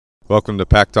Welcome to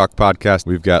Pack Talk Podcast.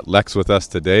 We've got Lex with us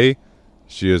today.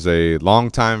 She is a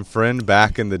longtime friend.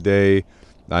 Back in the day,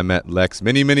 I met Lex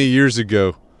many, many years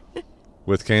ago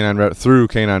with through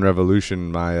Canine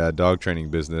Revolution, my dog training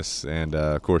business. And,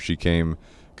 of course, she came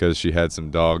because she had some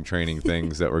dog training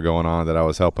things that were going on that I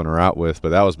was helping her out with. But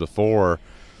that was before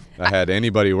I had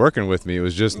anybody working with me. It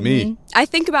was just me. I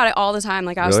think about it all the time.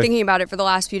 Like, I was thinking about it for the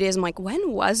last few days. I'm like,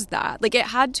 when was that? Like, it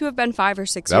had to have been 5 or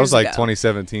 6 years ago. That was like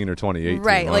 2017 or 2018.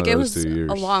 Right. Like, it was 2 years.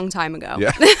 a long time ago.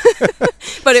 Yeah.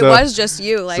 But it was just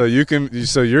you. Like,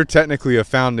 so you're technically a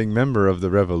founding member of the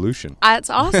revolution.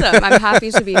 That's awesome. I'm happy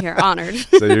to be here. Honored.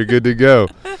 So you're good to go.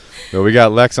 Well, we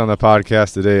got Lex on the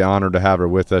podcast today. Honored to have her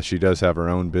with us. She does have her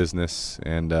own business,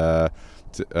 and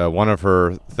one of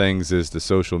her things is the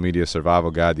social media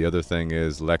survival guide. The other thing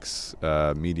is Lex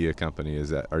Media Company.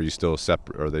 Are you still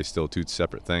separate? Are they still two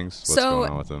separate things? What's going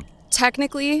on with them?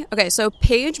 Technically, so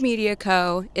Paige Media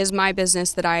Co. is my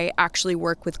business that I actually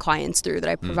work with clients through, that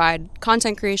I provide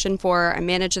content creation for. I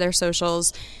manage their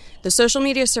socials. The social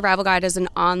media survival guide is an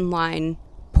online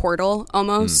portal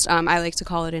almost. I like to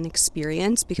call it an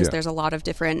experience because there's a lot of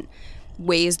different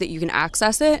ways that you can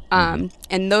access it.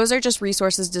 And those are just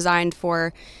resources designed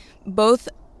for both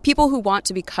people who want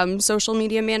to become social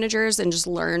media managers and just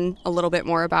learn a little bit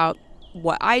more about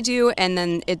what I do. And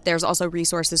then there's also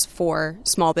resources for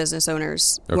small business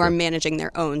owners who are managing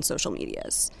their own social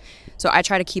medias. So I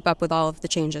try to keep up with all of the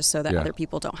changes so that other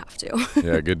people don't have to.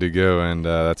 Yeah, good to go. And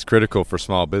that's critical for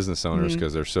small business owners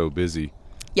because they're so busy.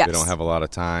 Yes. They don't have a lot of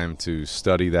time to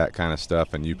study that kind of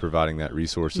stuff, and you providing that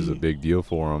resource is a big deal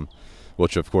for them,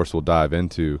 which of course we'll dive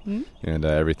into and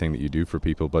everything that you do for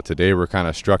people. But today we're kind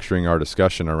of structuring our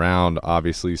discussion around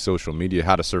obviously social media,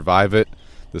 how to survive it,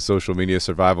 the social media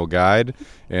survival guide,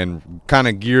 and kind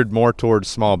of geared more towards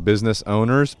small business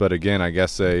owners. But again, I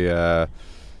guess a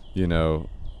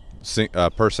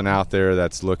person out there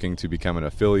that's looking to become an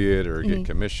affiliate or get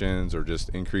commissions or just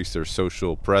increase their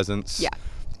social presence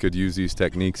could use these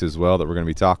techniques as well that we're going to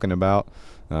be talking about.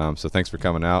 So thanks for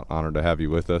coming out. Honored to have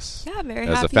you with us. Yeah, very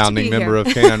as happy a founding to be member here.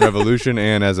 of Canine Revolution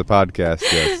and as a podcast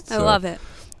guest. I love it.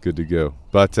 Good to go.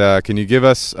 But can you give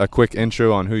us a quick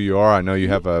intro on who you are? I know you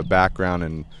have a background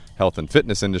in health and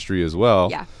fitness industry as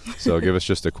well. Yeah. So give us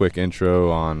just a quick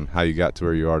intro on how you got to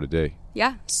where you are today.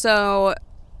 Yeah. So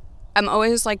I'm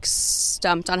always like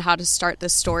stumped on how to start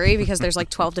this story because there's like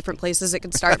 12 different places it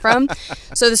could start from.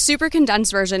 So the super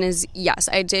condensed version is, yes,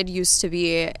 I did used to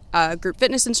be a group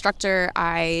fitness instructor.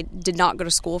 I did not go to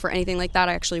school for anything like that.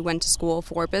 I actually went to school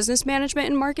for business management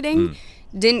and marketing.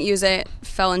 Didn't use it,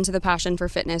 fell into the passion for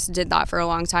fitness, did that for a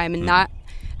long time. And that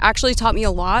actually taught me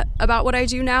a lot about what I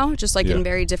do now, just like in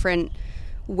very different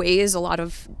ways. A lot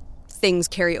of things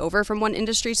carry over from one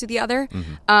industry to the other.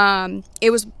 It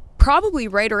was probably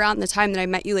right around the time that I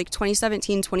met you, like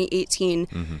 2017,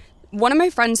 2018. One of my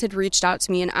friends had reached out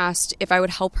to me and asked if I would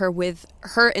help her with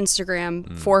her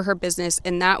Instagram for her business.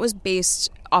 And that was based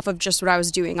off of just what I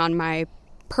was doing on my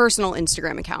personal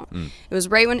Instagram account. It was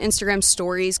right when Instagram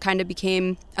stories kind of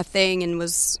became a thing and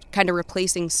was kind of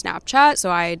replacing Snapchat.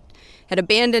 So I had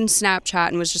abandoned Snapchat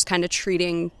and was just kind of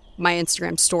treating my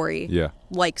Instagram story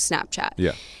like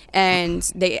Snapchat. And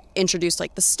they introduced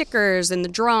like the stickers and the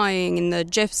drawing and the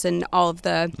GIFs and all of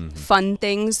the fun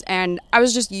things. And I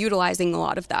was just utilizing a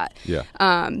lot of that.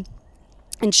 And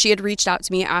she had reached out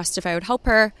to me, asked if I would help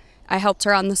her. I helped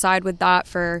her on the side with that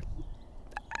for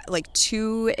like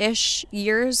 2-ish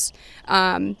years.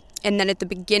 And then at the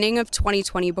beginning of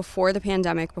 2020, before the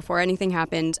pandemic, before anything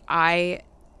happened, I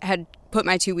had put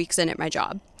my 2 weeks in at my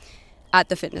job at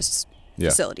the fitness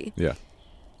facility.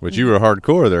 Which you were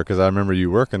hardcore there because I remember you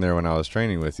working there when I was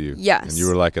training with you. Yes. And you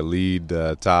were like a lead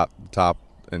top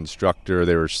instructor.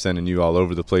 They were sending you all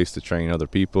over the place to train other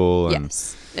people. And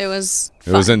yes. It was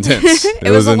fun. It was intense. It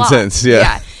was intense.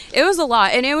 Yeah. It was a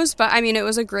lot. And it was, it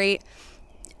was a great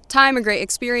time, a great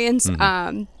experience.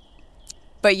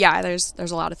 But yeah, there's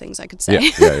a lot of things I could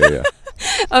say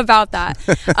about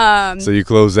that. So you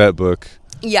closed that book.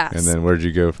 Yes. And then where'd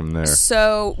you go from there?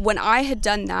 So when I had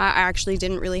done that, I actually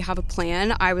didn't really have a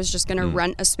plan. I was just going to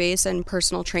rent a space and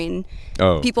personal train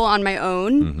people on my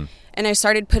own. And I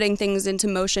started putting things into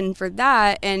motion for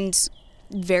that. And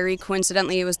very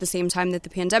coincidentally, it was the same time that the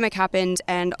pandemic happened.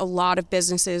 And a lot of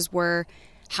businesses were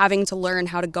having to learn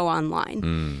how to go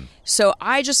online. So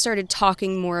I just started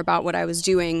talking more about what I was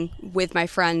doing with my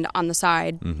friend on the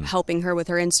side, helping her with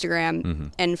her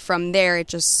Instagram. And from there, it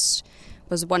just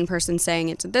was one person saying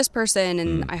it to this person,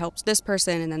 and I helped this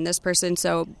person, and then this person.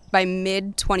 So by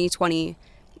mid-2020,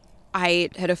 I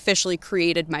had officially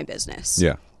created my business.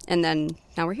 And then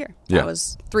now we're here. That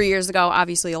was 3 years ago.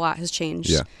 Obviously, a lot has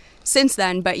changed since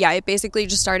then. But yeah, it basically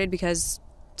just started because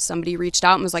somebody reached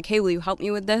out and was like, hey, will you help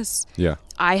me with this? Yeah.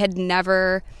 I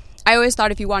always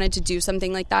thought if you wanted to do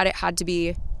something like that, it had to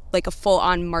be like a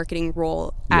full-on marketing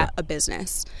role at a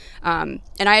business. And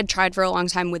I had tried for a long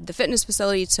time with the fitness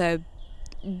facility to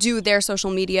do their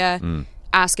social media,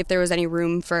 ask if there was any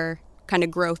room for kind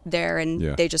of growth there,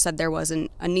 and they just said there wasn't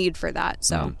a need for that.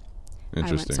 So I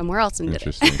went somewhere else and did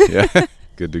it. Yeah,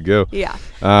 good to go. Yeah.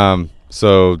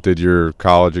 So did your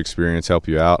college experience help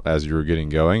you out as you were getting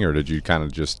going, or did you kind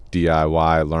of just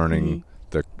DIY learning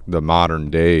the modern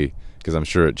day? Because I'm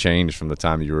sure it changed from the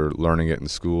time you were learning it in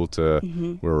school to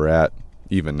where we're at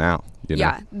even now. You know?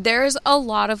 Yeah, there's a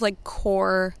lot of like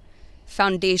core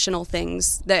foundational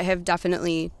things that have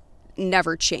definitely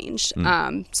never changed.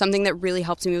 Something that really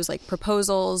helped me was like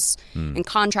proposals and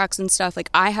contracts and stuff. Like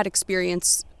I had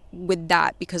experience with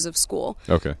that because of school.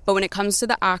 Okay. But when it comes to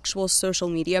the actual social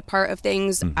media part of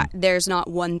things, there's not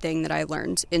one thing that I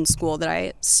learned in school that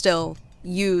I still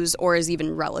use or is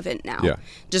even relevant now. Yeah.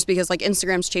 Just because like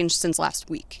Instagram's changed since last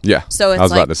week. Yeah. So it's I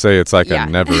was like, about to say it's like a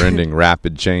never-ending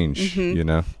rapid change, you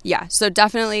know? Yeah. So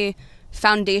definitely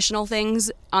foundational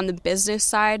things on the business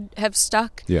side have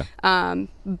stuck. Yeah.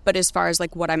 But as far as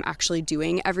like what I'm actually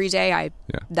doing every day,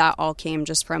 that all came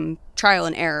just from trial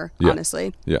and error,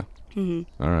 honestly. Yeah. All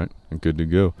right. Good to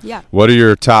go. Yeah. What are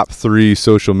your top 3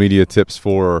 social media tips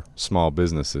for small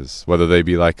businesses, whether they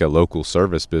be like a local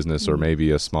service business or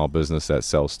maybe a small business that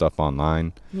sells stuff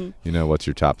online? You know, what's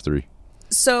your top 3?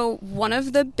 So one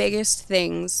of the biggest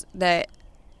things that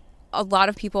a lot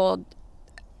of people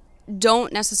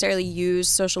don't necessarily use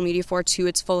social media for to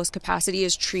its fullest capacity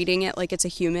is treating it like it's a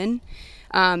human.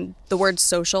 The word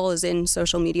social is in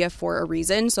social media for a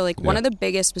reason. So like one of the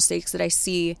biggest mistakes that I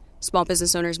see small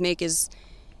business owners make is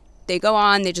they go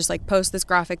on, they just like post this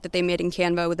graphic that they made in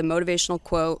Canva with a motivational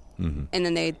quote, and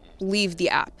then they leave the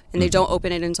app and they don't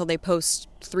open it until they post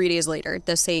 3 days later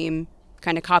the same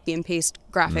kind of copy and paste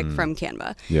graphic from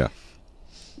Canva. Yeah.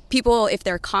 People, if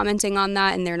they're commenting on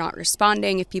that and they're not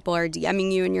responding, if people are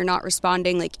DMing you and you're not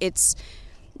responding, like it's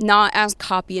not as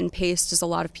copy and paste as a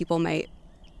lot of people might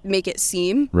make it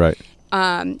seem. Right.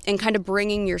 And kind of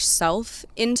bringing yourself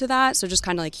into that. So just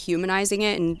kind of like humanizing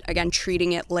it and again,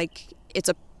 treating it like it's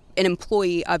an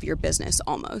employee of your business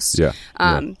almost. Yeah.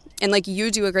 And like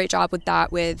you do a great job with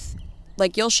that, with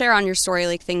like you'll share on your story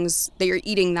like things that you're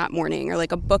eating that morning or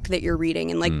like a book that you're reading,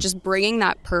 and like just bringing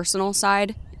that personal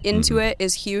side into it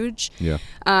is huge. Yeah.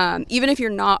 Even if you're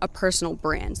not a personal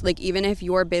brand, like even if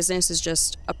your business is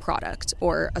just a product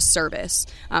or a service,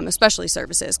 especially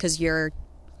services, because you're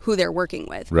who they're working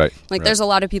with. Right. Like there's a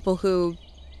lot of people who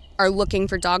are looking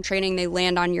for dog training. They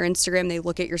land on your Instagram, they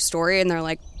look at your story and they're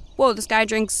like, whoa, this guy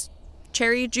drinks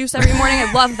cherry juice every morning.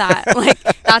 I love that. Like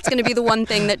that's going to be the one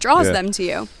thing that draws them to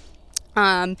you.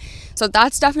 So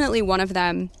that's definitely one of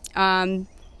them.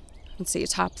 Let's see,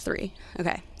 top 3.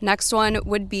 Okay. Next one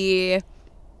would be,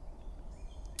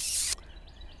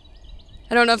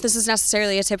 I don't know if this is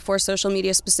necessarily a tip for social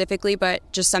media specifically, but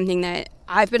just something that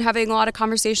I've been having a lot of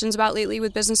conversations about lately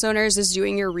with business owners is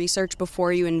doing your research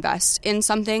before you invest in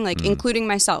something, like including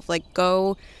myself. Like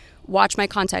go watch my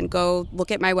content, go look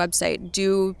at my website,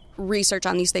 do research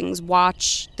on these things,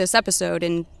 watch this episode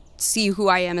and see who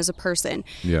I am as a person.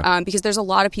 Yeah. Because there's a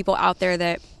lot of people out there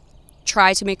that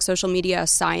try to make social media a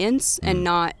science and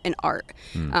not an art.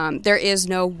 There is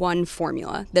no one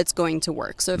formula that's going to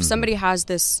work. So if somebody has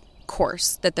this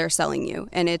course that they're selling you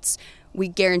and we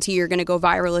guarantee you're going to go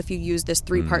viral if you use this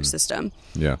 3-part system.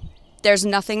 Yeah. There's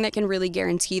nothing that can really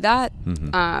guarantee that.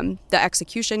 The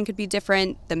execution could be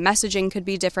different. The messaging could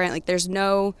be different. Like there's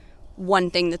no one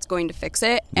thing that's going to fix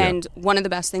it. Yeah. And one of the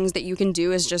best things that you can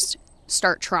do is just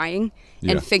start trying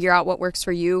and figure out what works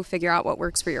for you, figure out what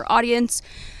works for your audience.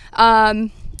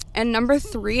 And number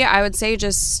 3, I would say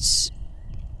just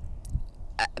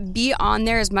be on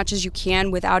there as much as you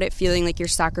can without it feeling like you're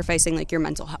sacrificing like your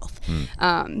mental health.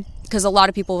 Because a lot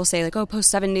of people will say like, oh, post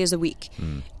 7 days a week.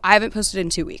 I haven't posted in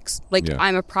 2 weeks. Like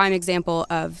I'm a prime example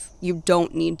of you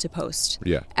don't need to post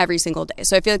every single day.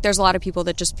 So I feel like there's a lot of people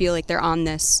that just feel like they're on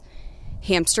this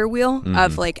hamster wheel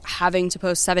of like having to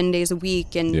post 7 days a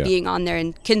week and being on there,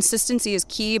 and consistency is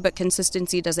key, but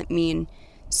consistency doesn't mean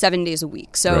 7 days a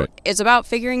week. So it's about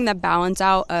figuring the balance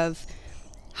out of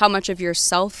how much of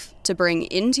yourself to bring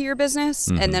into your business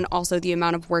and then also the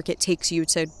amount of work it takes you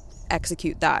to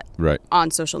execute that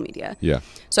on social media. Yeah.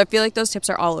 So I feel like those tips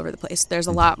are all over the place. There's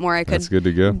a lot more I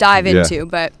could dive into,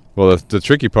 but well, the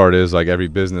tricky part is like every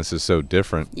business is so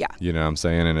different. Yeah. You know what I'm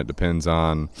saying? And it depends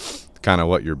on kind of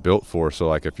what you're built for. So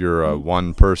like if you're a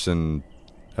one person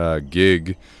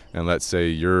gig and let's say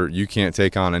you can't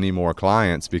take on any more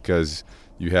clients because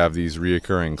you have these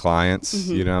reoccurring clients,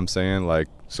 Mm-hmm. you know what I'm saying? Like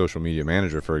social media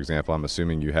manager, for example, I'm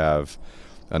assuming you have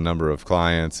a number of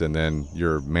clients and then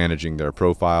you're managing their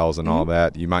profiles and all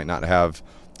that. You might not have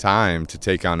time to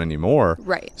take on any more.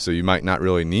 Right. So you might not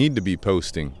really need to be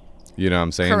posting, you know what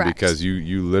I'm saying? Correct. Because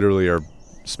you literally are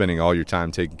spending all your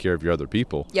time taking care of your other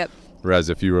people. Yep. Whereas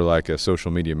if you were like a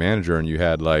social media manager and you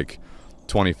had like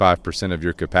 25% of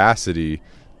your capacity,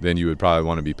 then you would probably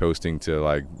want to be posting to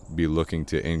like be looking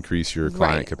to increase your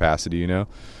client Right. capacity, you know?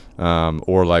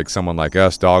 Or like someone like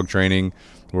us, dog training,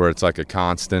 where it's like a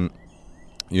constant,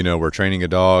 you know, we're training a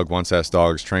dog. Once that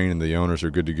dog's trained and the owners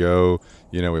are good to go,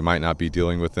 you know, we might not be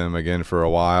dealing with them again for a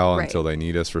while Right. until they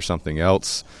need us for something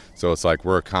else. So it's like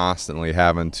we're constantly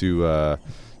having to,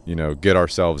 you know, get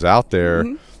ourselves out there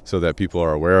so that people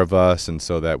are aware of us and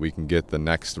so that we can get the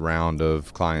next round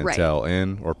of clientele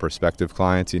in, or prospective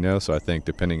clients, you know. So I think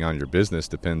depending on your business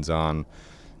depends on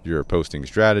your posting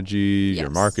strategy, your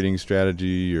Yes. marketing strategy,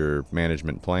 your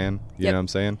management plan, you Yep. know what I'm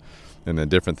saying? And then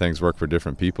different things work for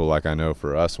different people. Like I know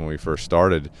for us when we first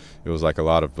started, it was like a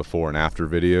lot of before and after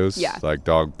videos. Yeah. Like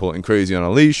dog pulling crazy on a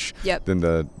leash. Yep. Then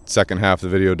the second half of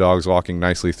the video, dogs walking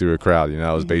nicely through a crowd. You know,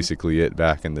 that was Mm-hmm. basically it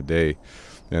back in the day.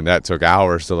 And that took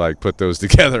hours to like put those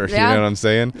together. Yeah. You know what I'm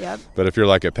saying? Yep. But if you're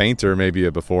like a painter, maybe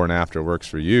a before and after works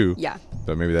for you. Yeah.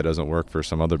 But maybe that doesn't work for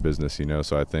some other business, you know.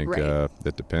 So I think Right.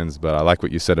 it depends. But I like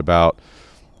what you said about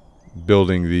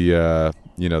building the,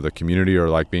 you know, the community, or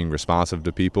like being responsive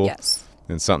to people. Yes.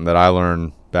 And something that I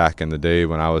learned back in the day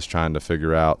when I was trying to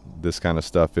figure out this kind of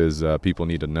stuff is people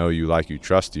need to know you, like you,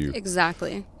 trust you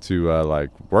Exactly. to like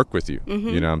work with you. Mm-hmm.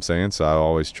 You know what I'm saying? So I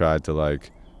always tried to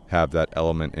like have that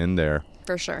element in there.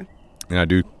 For sure. And I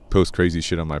do post crazy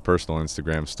shit on my personal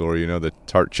Instagram story, you know, the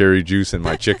tart cherry juice and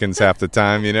my chickens half the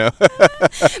time, you know.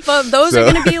 But those So-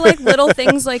 are going to be like little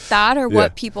things like that, or Yeah.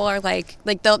 what people are like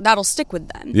that'll stick with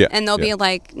them. Yeah, And they'll yeah. be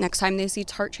like, next time they see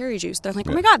tart cherry juice, they're like,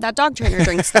 oh Yeah. my God, that dog trainer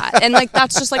drinks that. And like,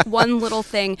 that's just like one little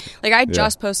thing. Like I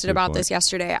just posted good about point. this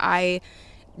yesterday. I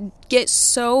get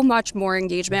so much more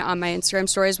engagement on my Instagram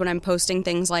stories when I'm posting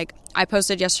things like, I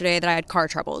posted yesterday that I had car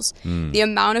troubles. Mm. The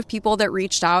amount of people that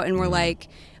reached out and were like,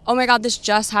 oh my God, this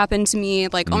just happened to me.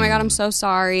 Like, oh my God, I'm so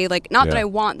sorry. Like, not that Yeah. I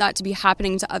want that to be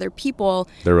happening to other people,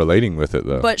 They're relating with it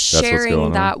though. but That's what's sharing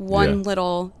going that on. one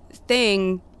little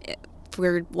thing,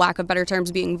 for lack of better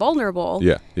terms, being vulnerable.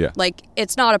 Yeah, yeah. Like,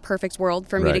 it's not a perfect world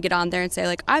for me to Right. get on there and say,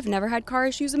 like, I've never had car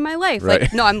issues in my life. Right.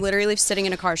 Like, no, I'm literally sitting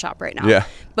in a car shop right now. Yeah,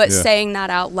 But yeah. saying that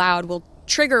out loud will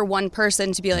trigger one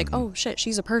person to be like, oh shit,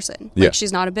 she's a person. Yeah. Like,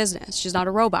 she's not a business. She's not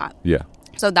a robot. Yeah.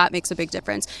 So that makes a big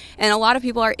difference. And a lot of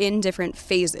people are in different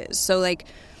phases. So, like,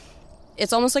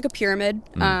 it's almost like a pyramid.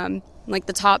 Like,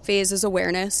 the top phase is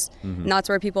awareness. And that's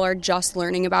where people are just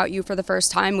learning about you for the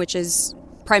first time, which is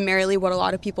primarily what a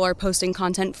lot of people are posting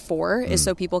content for, is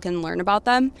so people can learn about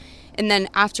them. And then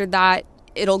after that,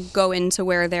 it'll go into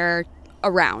where they're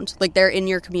around. Like, they're in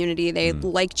your community. They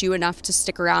liked you enough to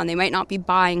stick around. They might not be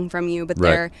buying from you, but Right.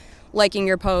 they're liking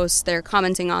your posts, they're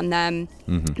commenting on them,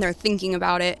 they're thinking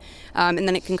about it, and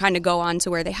then it can kind of go on to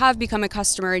where they have become a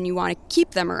customer and you want to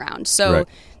keep them around. So Right.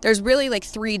 there's really like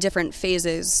 3 different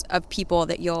phases of people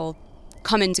that you'll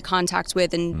come into contact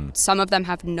with, and some of them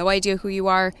have no idea who you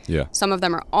are. Yeah. Some of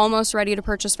them are almost ready to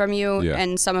purchase from you, Yeah.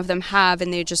 and some of them have,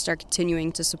 and they just are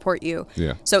continuing to support you.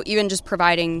 Yeah. So even just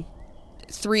providing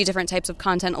 3 different types of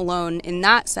content alone in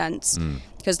that sense,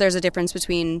 because there's a difference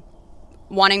between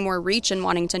wanting more reach and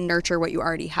wanting to nurture what you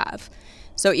already have.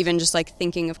 So even just like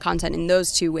thinking of content in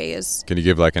those 2 ways. Can you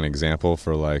give like an example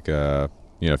for like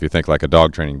you know, if you think like a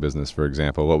dog training business, for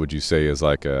example, what would you say is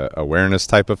like a awareness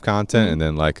type of content and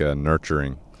then like a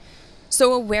nurturing?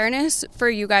 So awareness for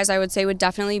you guys, I would say, would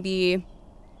definitely be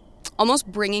almost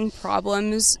bringing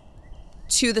problems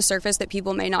to the surface that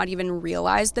people may not even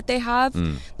realize that they have.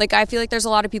 Like, I feel like there's a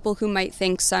lot of people who might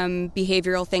think some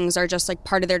behavioral things are just like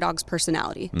part of their dog's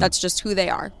personality. That's just who they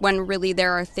are, when really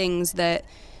there are things that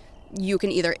you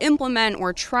can either implement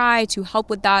or try to help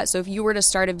with that. So if you were to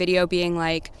start a video being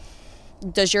like,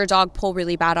 does your dog pull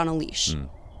really bad on a leash?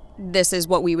 This is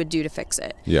what we would do to fix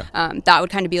it. Yeah. That would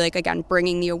kind of be like, again,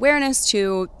 bringing the awareness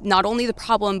to not only the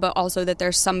problem, but also that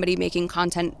there's somebody making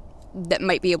content that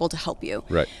might be able to help you.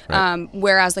 Right.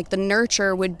 Whereas like the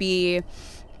nurture would be,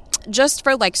 just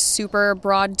for like super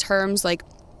broad terms, like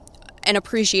an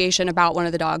appreciation about one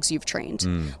of the dogs you've trained.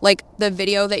 Like the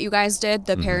video that you guys did,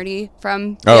 the parody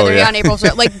from the other day on April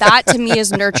 4th, like that to me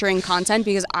is nurturing content,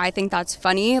 because I think that's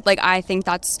funny. Like, I think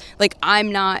that's like,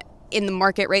 I'm not in the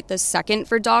market right this second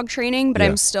for dog training, but Yeah.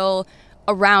 I'm still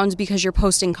around because you're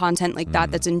posting content like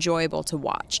that that's enjoyable to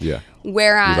watch. Yeah.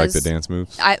 Whereas You like the dance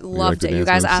moves? I loved it. You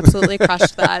guys moves? absolutely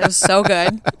crushed that. It was so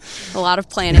good. A lot of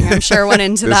planning, I'm sure, went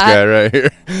into this that.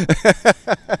 This guy right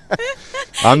here.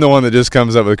 I'm the one that just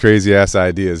comes up with crazy ass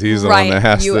ideas. He's the one that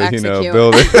has to, execute.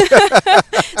 build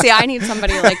it. See, I need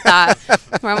somebody like that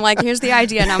where I'm like, here's the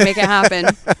idea, now make it happen.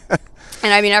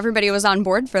 And I mean, everybody was on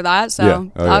board for that,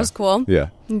 so that was cool. Yeah.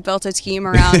 Built a team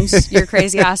around your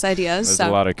crazy ass ideas. There's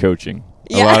a lot of coaching.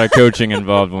 Yeah. A lot of coaching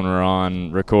involved when we're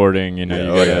on recording. You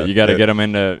got to get them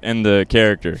in the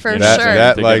character. For sure.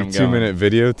 That like 2-minute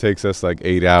video takes us like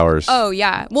 8 hours. Oh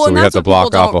yeah. Well, so and we have that's to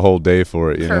block off a whole day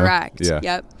for it. Correct. Yeah.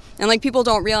 Yep. And like people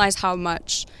don't realize how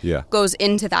much goes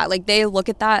into that. Like they look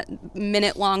at that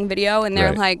minute-long video and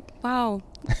they're like, "Wow,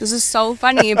 this is so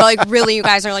funny." But like really, you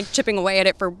guys are like chipping away at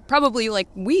it for probably like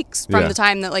weeks from the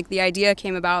time that like the idea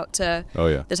came about to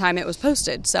the time it was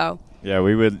posted. So. Yeah,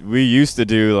 we used to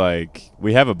do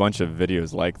we have a bunch of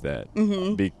videos like that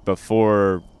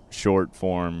before short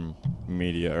form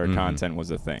media or content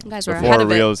was a thing. You guys were before ahead of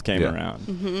Reels came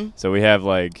around. So we have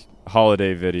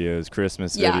holiday videos,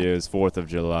 Christmas videos, 4th of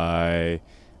July.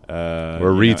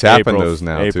 We're retapping those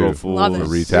now April too. Fools. Love it. We're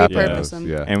retapping Repurpose those.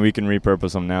 them. And we can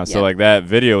repurpose them now. So that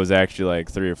video was actually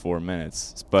 3 or 4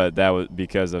 minutes, but that was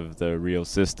because of the Reel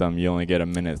system. You only get a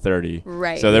minute 30.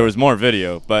 Right. So there was more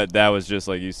video, but that was just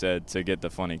like you said to get the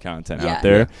funny content out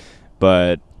there.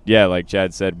 But yeah, like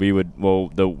Chad said, we would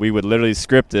literally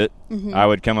script it. I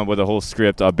would come up with a whole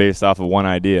script based off of one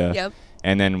idea. Yep.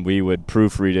 And then we would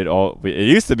proofread it all. It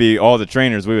used to be all the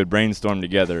trainers, we would brainstorm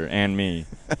together, and me.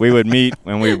 We would meet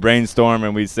and we would brainstorm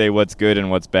and we'd say what's good and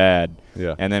what's bad.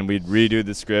 Yeah. And then we'd redo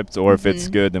the script, or if it's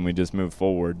good, then we just move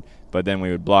forward. But then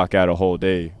we would block out a whole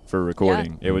day for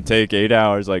recording. It would take 8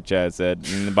 hours, like Chad said.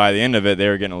 And by the end of it, they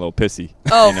were getting a little pissy.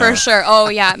 Oh, for sure. Oh,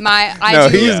 yeah.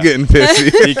 He's getting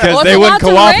pissy. Because they wouldn't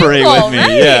cooperate with me.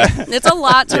 Right? Yeah. It's a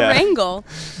lot to wrangle.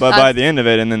 But by the end of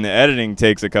it, and then the editing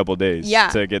takes a couple days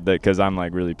to get that, because I'm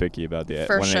really picky about the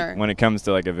editing. When it comes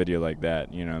to a video like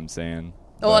that, you know what I'm saying?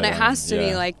 Well, and it has to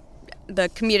be the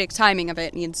comedic timing of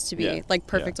it needs to be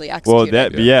perfectly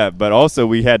executed. Well, but also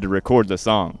we had to record the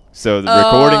song. So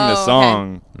recording the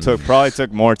song probably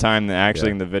took more time than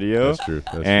actually in the video. That's true.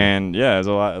 And there's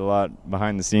a lot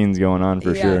behind the scenes going on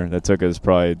for sure. That took us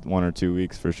probably 1 or 2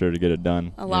 weeks for sure to get it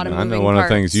done. A lot of moving I know one parts. of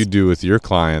the things you do with your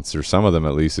clients, or some of them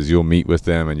at least, is you'll meet with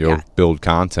them and you'll build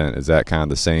content. Is that kind of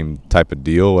the same type of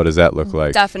deal? What does that look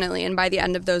like? Definitely. And by the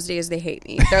end of those days, they hate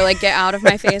me. They're like, get out of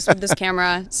my face with this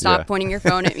camera. Stop pointing your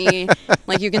phone at me.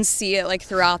 You can see it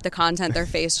throughout the content. Their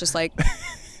face just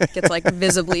gets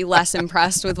visibly less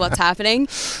impressed with what's happening.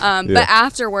 But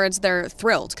afterwards, they're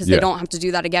thrilled because they don't have to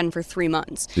do that again for 3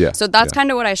 months. Yeah. So that's kind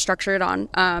of what I structured on.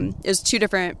 Is two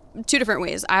different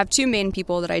ways. I have 2 main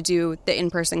people that I do the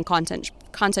in-person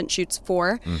content shoots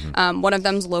for. One of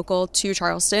them's local to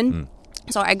Charleston.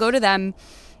 So I go to them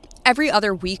every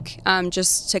other week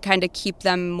just to kind of keep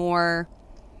them more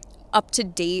up to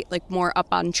date, more up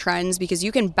on trends, because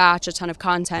you can batch a ton of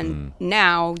content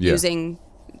now using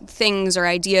things or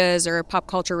ideas or pop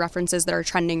culture references that are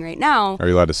trending right now. Are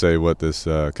you allowed to say what this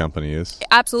company is?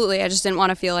 Absolutely. I just didn't want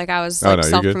to feel like I was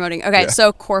self-promoting. Okay,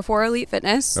 so Core 4 Elite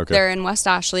Fitness. Okay. They're in West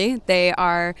Ashley. They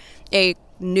are a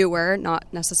newer, not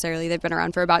necessarily, they've been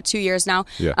around for about 2 years now.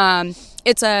 Yeah.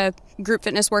 It's a group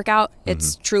fitness workout.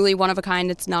 It's truly one of a kind.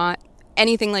 It's not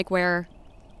anything like where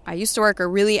I used to work or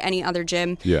really any other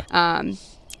gym. Yeah.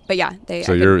 But yeah,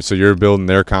 you're building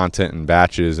their content in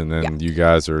batches, and then you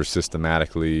guys are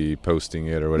systematically posting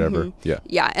it or whatever.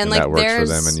 Yeah, and that works for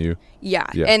them and you. Yeah,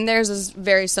 and theirs is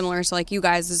very similar to you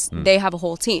guys. They have a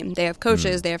whole team. They have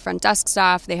coaches. They have front desk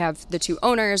staff. They have the 2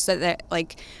 owners that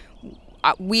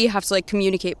we have to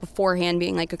communicate beforehand,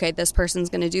 being okay, this person's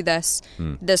going to do this.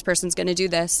 This person's going to do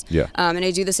this. Yeah. And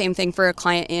I do the same thing for a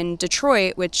client in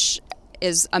Detroit, which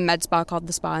is a med spa called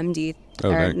the Spa MD.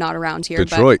 They're not around here.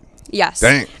 Detroit. But yes.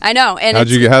 Dang. I know. And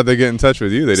how'd they get in touch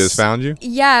with you? They just found you?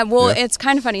 Yeah. Well, it's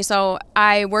kind of funny. So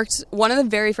one of the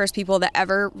very first people that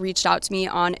ever reached out to me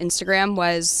on Instagram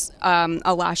was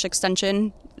a lash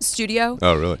extension studio.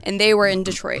 Oh, really? And they were in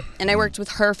Detroit. And I worked with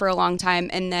her for a long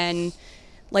time. And then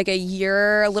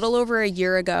a little over a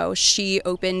year ago, she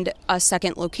opened a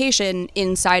second location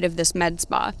inside of this med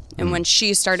spa. And when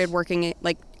she started working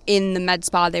in the med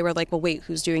spa, they were well, wait,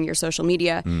 who's doing your social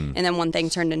media? And then one thing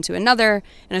turned into another,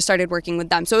 and I started working with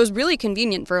them. So it was really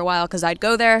convenient for a while because I'd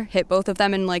go there, hit both of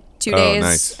them in 2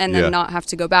 days, and then not have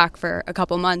to go back for a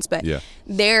couple months. But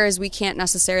theirs, we can't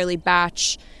necessarily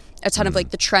batch a ton of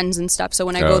the trends and stuff. So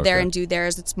when I go there and do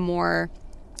theirs, it's more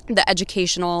the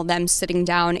educational, them sitting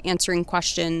down, answering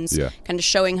questions, kind of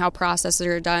showing how processes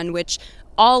are done, which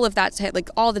all of that, like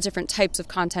all the different types of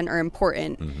content are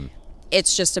important.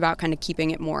 It's just about kind of keeping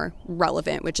it more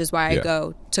relevant, which is why I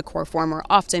go to core form more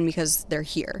often, because they're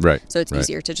here. Right. So it's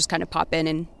easier to just kind of pop in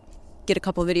and get a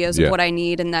couple of videos of what I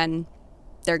need, and then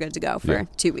they're good to go for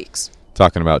 2 weeks.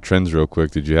 Talking about trends real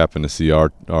quick, did you happen to see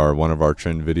our one of our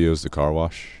trend videos, the car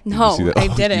wash? No, I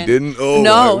didn't. You didn't? Oh,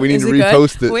 no. We need to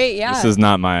repost it. Wait, yeah. This is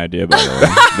not my idea, by the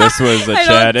way. This was a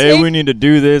chat. Hey, we need to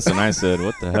do this. And I said,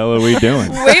 what the hell are we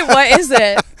doing? Wait, what is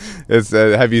it? It's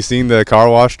have you seen the car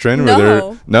wash trend?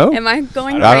 No. No? Am I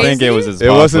going crazy? I don't think it was as It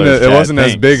wasn't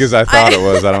as big big as I thought it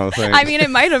was, I don't think. I mean, it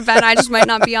might have been. I just might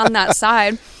not be on that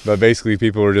side. But basically,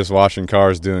 people were just washing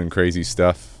cars doing crazy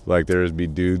stuff. Like, there'd be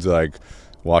dudes, like,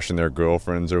 washing their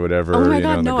girlfirls or whatever. Oh my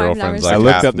God, and no, the I've never girlfriend's seen like I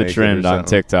looked half up the naked trend or on something.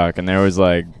 TikTok, and there was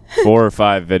like 4 or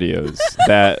 5 videos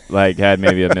that like had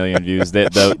maybe 1 million views.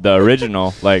 The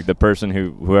original, like the person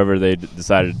whoever they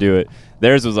decided to do it,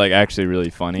 theirs was like actually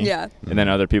really funny. Yeah. And then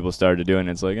other people started to do it, and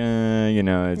it's like,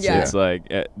 it's Yeah. it's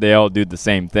like they all do the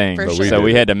same thing. For But sure. So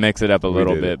we did had to mix it up a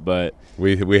little did bit, it. but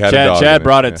We had a dog Chad in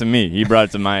brought it yeah. to me. He brought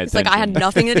it to my It's attention. like I had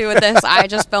nothing to do with this. I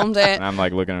just filmed it. And I'm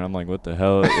like looking at it, I'm like, what the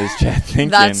hell is Chad thinking?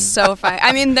 That's so funny.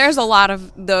 I mean, there's a lot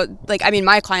of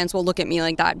my clients will look at me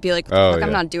like that and be like, Oh, fuck, yeah.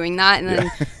 I'm not doing that. And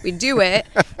then we do it,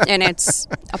 and it's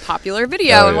a popular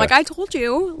video. Oh, I'm yeah. like, I told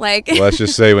you. Like, Let's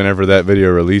just say whenever that video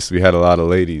released, we had a lot of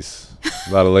ladies.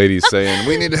 A lot of ladies saying,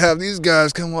 we need to have these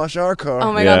guys come wash our car.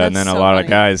 oh my yeah, God, and that's then so a lot funny. of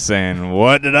guys saying,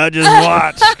 what did I just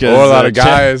watch? 'Cause, Or a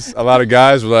Chad- lot of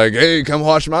guys were like, hey, come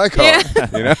wash my car. Yeah.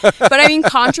 You know? But I mean,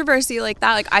 controversy like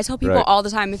that, like I tell people Right. all the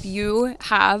time, if you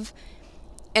have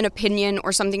an opinion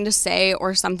or something to say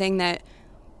or something that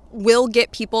will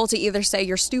get people to either say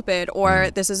you're stupid or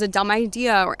this is a dumb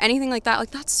idea or anything like that,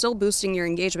 like that's still boosting your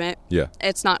engagement. Yeah.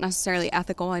 It's not necessarily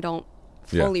ethical. I don't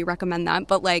Yeah. fully recommend that.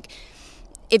 But like,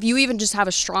 if you even just have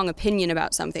a strong opinion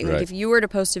about something, like Right. if you were to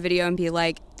post a video and be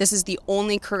like, this is the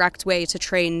only correct way to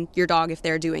train your dog if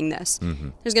they're doing this,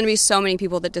 there's going to be so many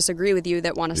people that disagree with you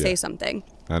that want to Yeah. say something.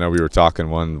 I know we were talking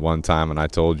one time, and I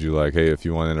told you, like, hey, if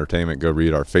you want entertainment, go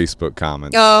read our Facebook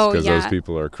comments. Oh, Because yeah. those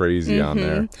people are crazy on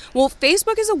there. Well,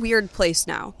 Facebook is a weird place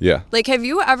now. Yeah. Like, have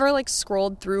you ever like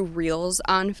scrolled through Reels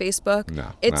on Facebook? No,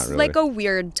 It's not really. like a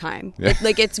weird time. Yeah.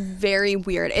 It's very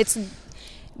weird. It's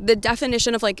the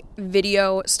definition of like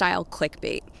video style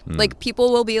clickbait. Like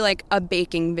people will be like a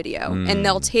baking video and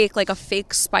they'll take like a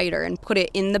fake spider and put it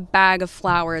in the bag of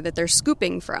flour that they're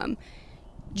scooping from,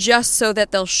 just so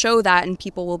that they'll show that and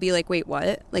people will be like, wait,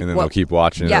 what? Like, And then what? they'll keep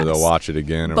watching it, Yes. or they'll watch it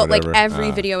again, or But whatever. like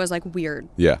every video is like weird.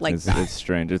 Yeah. Like it's, that. it's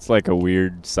strange. It's like a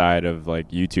weird side of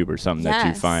like YouTube or something that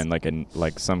you Yes. find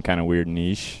like some kind of weird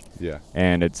niche, Yeah.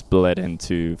 and it's bled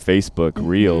into Facebook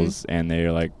Reels, and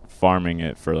they're like farming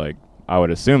it for like, I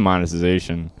would assume,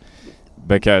 monetization,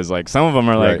 because like some of them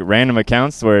are like Right. random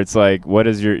accounts where it's like, what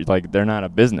is your, like, they're not a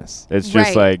business. It's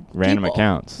just Right. like random People.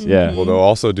 accounts. Yeah. Well, they'll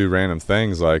also do random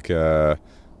things like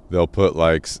they'll put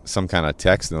like some kind of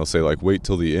text and they'll say like wait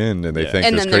till the end, and they Yeah. think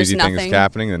And there's then there's crazy things nothing.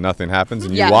 happening and nothing happens,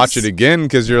 and Yes. you watch it again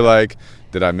because you're like,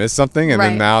 did I miss something? And Right.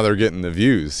 then now they're getting the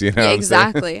views. You know Yeah, what I'm saying?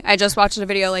 exactly. I just watched a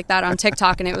video like that on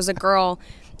TikTok, and it was a girl.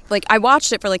 Like, I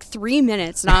watched it for like 3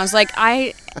 minutes, and I was like,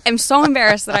 I am so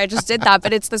embarrassed that I just did that.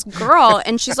 But it's this girl,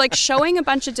 and she's like showing a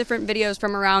bunch of different videos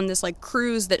from around this like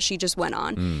cruise that she just went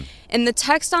on. And the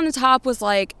text on the top was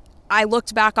like, I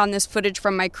looked back on this footage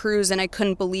from my cruise, and I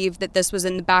couldn't believe that this was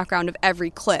in the background of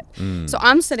every clip. So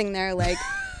I'm sitting there like,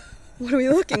 what are we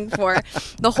looking for?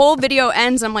 The whole video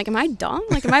ends. I'm like, am I dumb?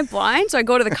 Like, am I blind? So I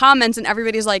go to the comments and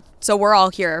everybody's like, so we're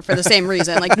all here for the same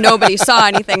reason. Like, nobody saw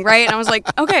anything, right? And I was like,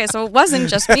 okay, so it wasn't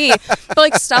just me. But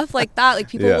like stuff like that, like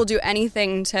people Yeah. will do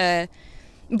anything to,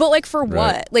 but like for Right,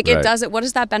 what? Like right. it doesn't, what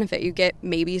does that benefit? You get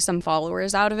maybe some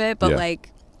followers out of it, but Yeah. like,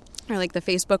 or like the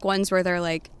Facebook ones where they're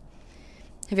like,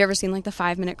 have you ever seen like the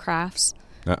 5-minute crafts?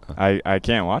 I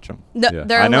can't watch them. Yeah.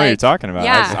 They're I know what like, you're talking about.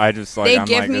 Yeah. I just like, They I'm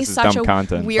give like, me this is such dumb a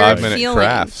content. weird 5-minute feeling.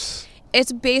 crafts.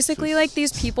 It's basically like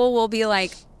these people will be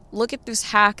like, look at this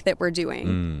hack that we're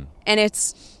doing. And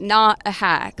it's not a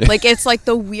hack. Like, it's like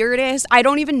the weirdest. I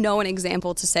don't even know an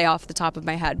example to say off the top of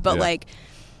my head, but Yeah. like,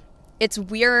 it's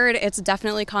weird. It's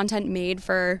definitely content made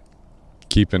for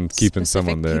Keeping specific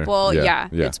someone there. people. Yeah.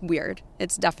 It's weird.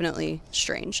 It's definitely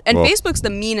strange. And Well- Facebook's the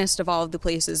meanest of all of the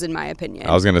places, in my opinion.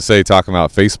 I was gonna say, talking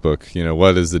about Facebook, you know,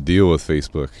 what is the deal with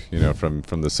Facebook? You know, from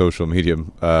the social media,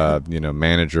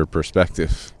 manager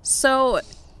perspective. So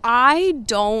I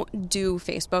don't do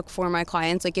Facebook for my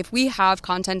clients. Like, if we have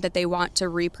content that they want to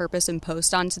repurpose and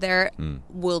post onto there,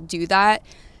 we'll do that.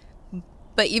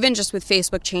 But even just with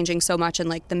Facebook changing so much and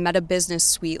like the Meta Business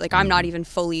Suite, like I'm not even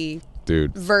fully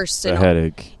dude, versed It's in a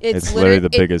headache. It's literally the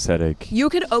biggest headache. You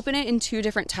could open it in 2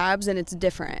 different tabs and it's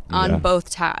different on both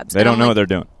tabs. They don't know what they're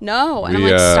doing. No. And I'm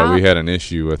like, stop. We had an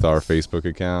issue with our Facebook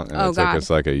account, and it took us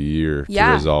like a year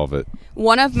to resolve it.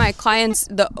 One of my clients,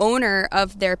 the owner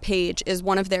of their page, is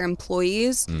one of their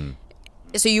employees.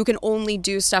 So you can only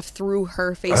do stuff through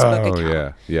her Facebook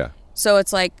account. Yeah. So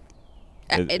it's like,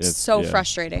 it's so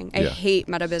frustrating. I hate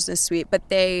Meta Business Suite, but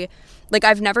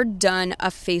I've never done a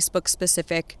Facebook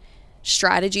specific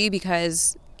strategy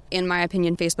because, in my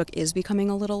opinion, Facebook is becoming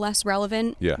a little less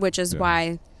relevant, which is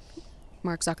why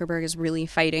Mark Zuckerberg is really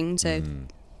fighting to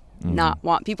not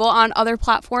want people on other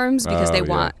platforms because they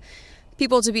want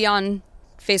people to be on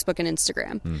Facebook and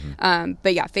Instagram.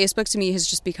 But yeah, Facebook to me has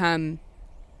just become,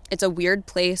 it's a weird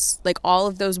place. Like all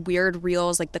of those weird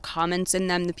reels, like the comments in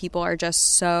them, the people are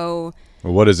just so...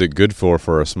 Well, what is it good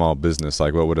for a small business?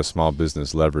 Like, what would a small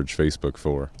business leverage Facebook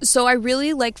for? So I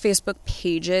really like Facebook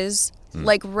pages.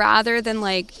 Like, rather than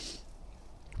like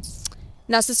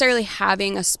necessarily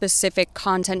having a specific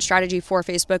content strategy for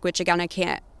Facebook, which again I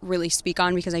can't really speak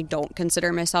on because I don't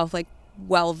consider myself like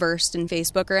well versed in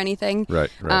Facebook or anything.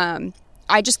 Right.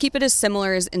 I just keep it as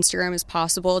similar as Instagram as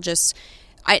possible.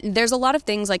 There's a lot of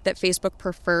things like that Facebook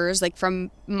prefers. Like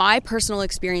from my personal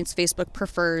experience, Facebook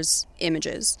prefers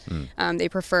images. They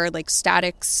prefer like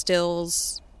static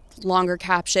stills, longer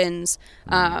captions.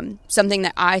 Something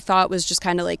that I thought was just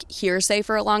kind of like hearsay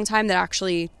for a long time that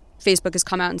actually Facebook has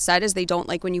come out and said is they don't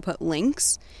like when you put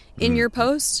links in your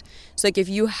post. So like if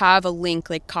you have a link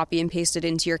like copy and paste it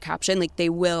into your caption, like they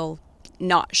will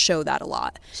not show that a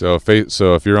lot. So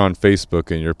if you're on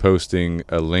Facebook and you're posting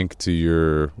a link to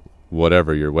your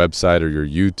whatever, your website or your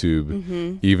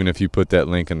YouTube, even if you put that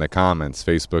link in the comments,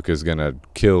 Facebook is going to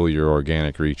kill your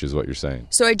organic reach is what you're saying.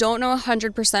 So I don't know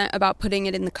 100% about putting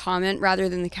it in the comment rather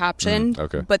than the caption.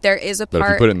 Okay. But there is a part... But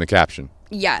if you put it in the caption.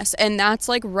 Yes, and that's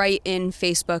like right in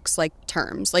Facebook's like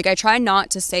terms. Like I try not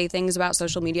to say things about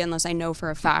social media unless I know for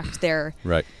a fact they're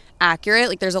accurate.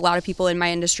 Like there's a lot of people in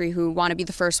my industry who want to be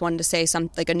the first one to say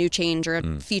something like a new change or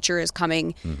a feature is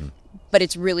coming. But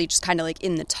it's really just kind of like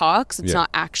in the talks. It's not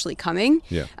actually coming.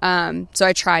 So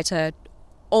I try to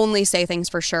only say things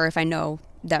for sure if I know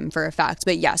them for a fact.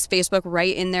 But yes, Facebook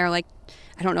right in there, like,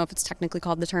 I don't know if it's technically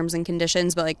called the terms and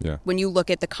conditions, but like when you look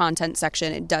at the content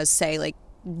section, it does say like,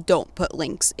 don't put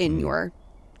links in your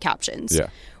captions,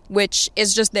 which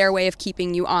is just their way of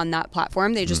keeping you on that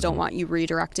platform. They just don't want you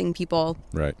redirecting people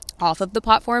off of the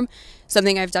platform.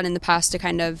 Something I've done in the past to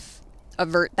kind of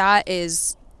avert that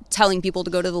is telling people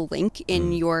to go to the link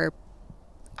in your,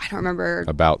 I don't remember,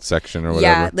 about section or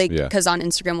whatever. Because on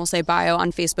Instagram we'll say bio,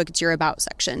 on Facebook it's your about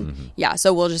section.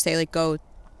 So we'll just say like go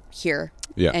here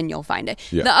and you'll find it.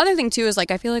 The other thing too is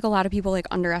like I feel like a lot of people like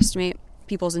underestimate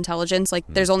people's intelligence. Like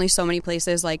there's only so many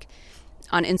places, like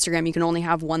on Instagram you can only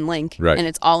have one link and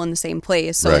it's all in the same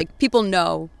place. So like people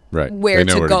know where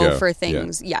to go for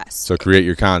things. So create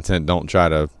your content. Don't try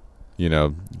to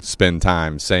spend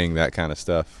time saying that kind of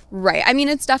stuff. I mean,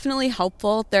 it's definitely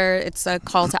helpful. It's a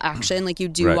call to action. Like you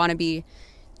do want to be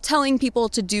telling people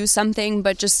to do something,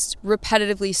 but just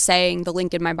repetitively saying the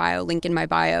link in my bio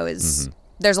is,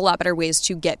 there's a lot better ways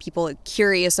to get people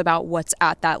curious about what's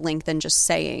at that link than just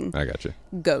saying, I got you,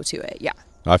 go to it.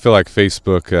 I feel like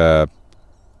Facebook,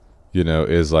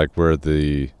 is like where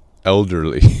the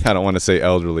elderly, I don't want to say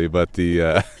elderly, but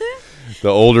the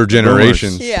older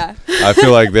generations, I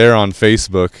feel like they're on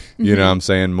Facebook, you know what I'm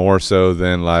saying, more so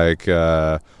than like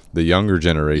the younger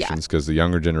generations, because the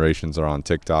younger generations are on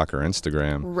TikTok or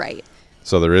Instagram.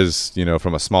 So there is,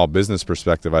 from a small business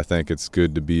perspective, I think it's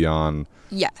good to be on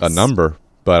a number,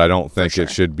 but I don't think it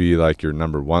should be like your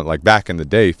number one. Like back in the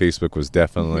day, Facebook was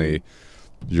definitely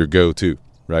your go-to,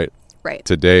 right?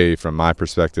 Today, from my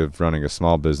perspective, running a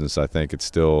small business, I think it's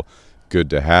still good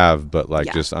to have, but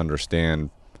like just understand,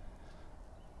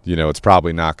 it's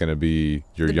probably not going to be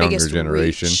your younger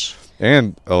generation. Reach.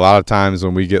 And a lot of times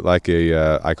when we get like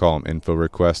I call them info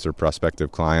request or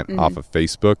prospective client off of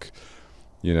Facebook,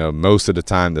 most of the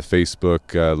time the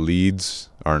Facebook leads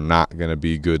are not going to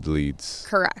be good leads.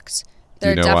 Correct. Do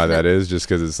you know why that is? Just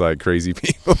because it's like crazy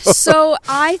people. So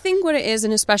I think what it is,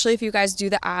 and especially if you guys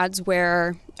do the ads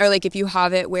or like if you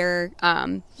have it where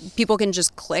people can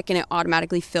just click and it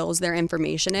automatically fills their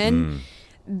information in.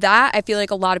 That I feel like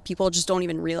a lot of people just don't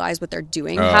even realize what they're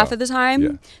doing half of the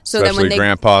time. So especially then when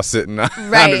grandpa sitting on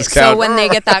his couch. So when they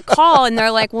get that call and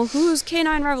they're like, well, who's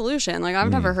Canine Revolution? Like,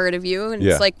 I've never heard of you. And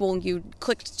it's like, well, you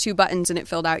clicked 2 buttons and it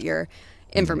filled out your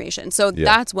information. So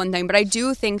that's one thing. But I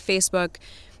do think Facebook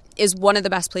is one of the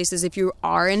best places if you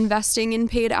are investing in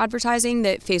paid advertising,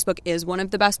 that Facebook is one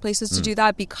of the best places to do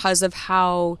that because of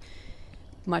how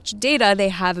much data they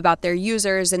have about their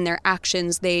users and their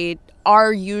actions, they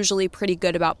are usually pretty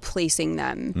good about placing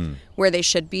them where they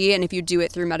should be. And if you do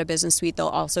it through Meta Business Suite, they'll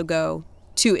also go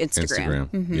to Instagram.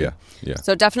 Mm-hmm. Yeah.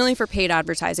 So definitely for paid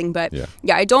advertising. But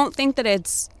yeah, I don't think that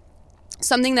it's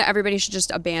something that everybody should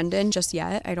just abandon just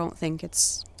yet. I don't think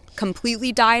it's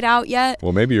completely died out yet.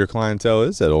 Well, maybe your clientele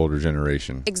is that older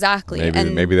generation. Exactly.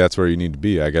 Maybe that's where you need to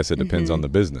be. I guess it depends on the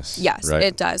business. Yes, right?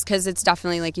 It does, because it's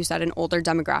definitely, like you said, an older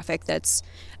demographic that's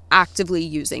actively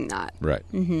using that. Right.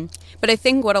 But I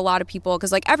think what a lot of people,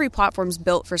 because like every platform's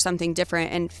built for something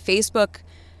different, and Facebook,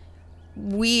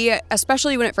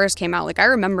 especially when it first came out, like I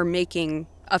remember making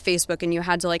a Facebook and you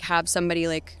had to like have somebody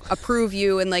like approve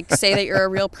you and like say that you're a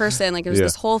real person. Like it was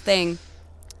this whole thing.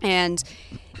 And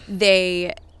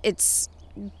it's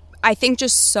I think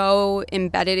just so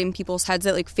embedded in people's heads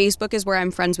that like Facebook is where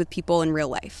I'm friends with people in real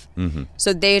life.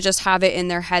 So they just have it in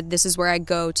their head. This is where I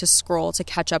go to scroll to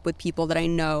catch up with people that I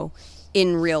know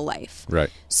in real life. Right.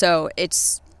 So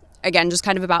it's, again, just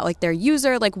kind of about like their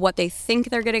user, like what they think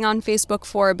they're getting on Facebook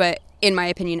for. But in my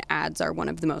opinion, ads are one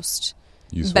of the most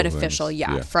useful beneficial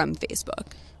from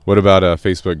Facebook. What about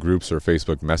Facebook groups or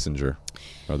Facebook Messenger?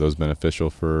 Are those beneficial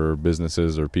for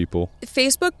businesses or people?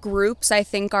 Facebook groups, I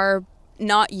think, are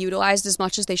not utilized as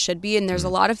much as they should be. And there's a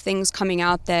lot of things coming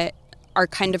out that are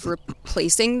kind of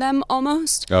replacing them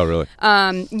almost. Oh, really?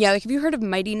 Yeah, like have you heard of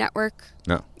Mighty Network?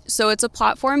 No. So it's a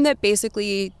platform that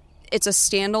basically, it's a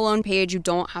standalone page. You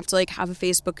don't have to like have a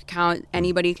Facebook account.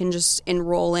 Anybody can just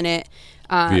enroll in it.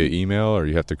 Via email, or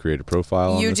you have to create a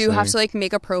profile? You do have to like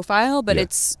make a profile, but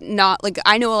it's not like,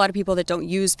 I know a lot of people that don't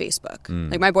use Facebook.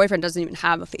 Like my boyfriend doesn't even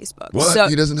have a Facebook. What? So,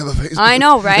 he doesn't have a Facebook? I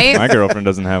know, right? My girlfriend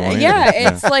doesn't have one either.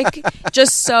 It's like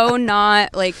just so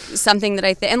not like something that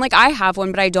I think, and like I have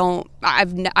one, but I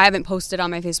haven't posted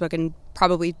on my Facebook in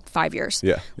probably 5 years.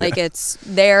 Like it's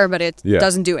there, but it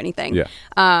doesn't do anything.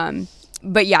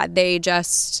 But yeah, they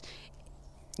just,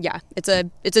 it's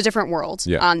a different world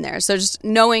on there. So just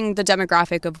knowing the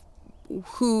demographic of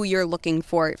who you're looking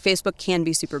for, Facebook can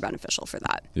be super beneficial for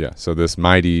that. Yeah. So this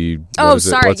Mighty, what's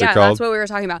it called? That's what we were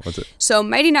talking about. What's it? So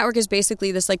Mighty Network is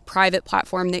basically this like private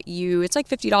platform that it's like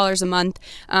 $50 a month.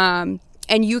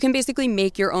 And you can basically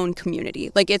make your own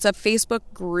community. Like it's a Facebook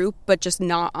group, but just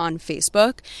not on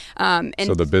Facebook. And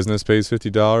so the business pays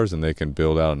 $50 and they can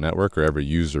build out a network, or every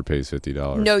user pays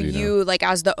 $50? No, you like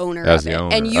as the owner of it.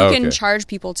 And you can charge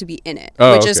people to be in it,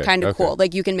 which is kind of cool.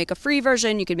 Like you can make a free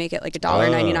version. You can make it like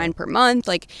 $1.99 per month.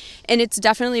 Like, and it's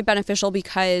definitely beneficial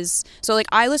because, so like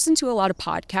I listen to a lot of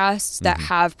podcasts that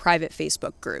have private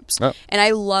Facebook groups. And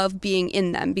I love being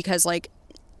in them because like,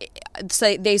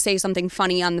 they say something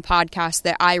funny on the podcast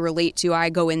that I relate to. I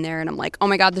go in there and I'm like, oh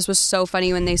my God, this was so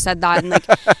funny when they said that. And like,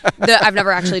 I've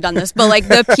never actually done this, but like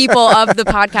the people of the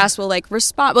podcast will like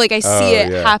respond. Like I see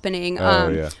it happening.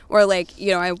 Or like,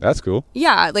 that's cool.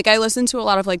 Yeah. Like I listen to a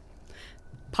lot of like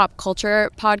pop culture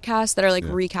podcasts that are like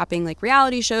recapping like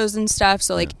reality shows and stuff.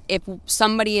 So like if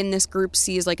somebody in this group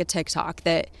sees like a TikTok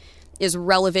that is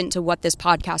relevant to what this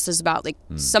podcast is about, like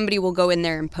somebody will go in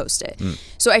there and post it.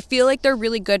 So I feel like they're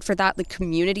really good for that, the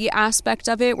community aspect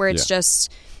of it, where it's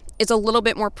just, it's a little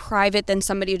bit more private than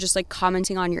somebody just like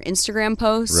commenting on your Instagram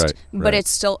post, but it's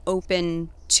still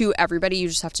open to everybody. You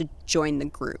just have to join the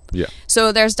group.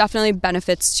 So there's definitely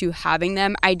benefits to having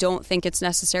them. I don't think it's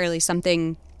necessarily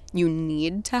something you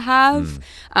need to have.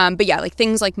 But yeah, like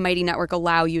things like Mighty Network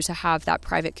allow you to have that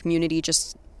private community.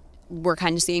 Just, we're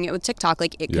kind of seeing it with TikTok.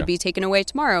 Like it could be taken away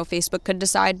tomorrow. Facebook could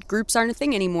decide groups aren't a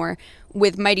thing anymore.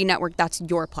 With Mighty Network, that's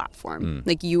your platform.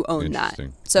 Like you own that.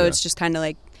 So it's just kind of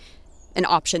like an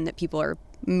option that people are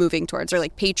moving towards, or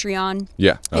like Patreon.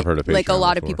 Yeah, I've heard of Patreon. Like a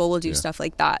lot of people will do stuff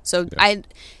like that. So I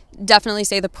definitely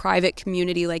say the private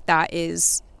community like that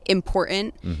is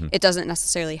important. It doesn't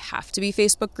necessarily have to be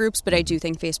Facebook groups, but I do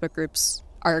think Facebook groups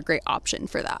are a great option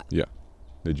for that. Yeah.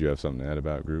 Did you have something to add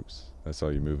about groups? I saw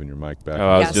you moving your mic back. Oh,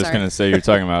 I was just going to say, you're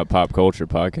talking about pop culture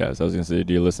podcasts. I was going to say,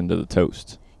 do you listen to The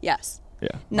Toast? Yes.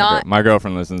 Yeah. My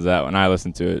girlfriend listens to that when I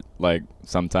listen to it, like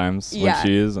sometimes when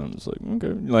she is. I'm just like, okay.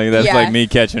 Like that's like me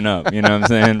catching up. You know what I'm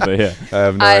saying? But yeah. I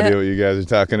have no idea what you guys are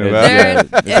talking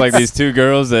about. It's like these two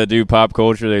girls that do pop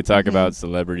culture. They talk about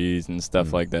celebrities and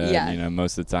stuff like that. Yeah. And,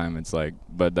 most of the time it's like,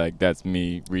 but like that's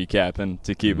me recapping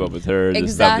to keep up with her, the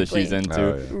stuff that she's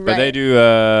into. But they do,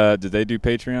 did they do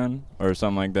Patreon or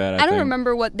something like that? I don't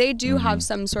remember what they do. Have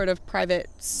some sort of private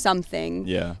something.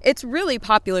 Yeah. It's really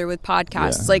popular with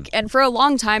podcasts. Like, and for a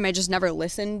long time I just never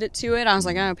listened to it. I was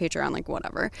like, oh, Patreon, like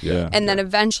whatever. Yeah. And then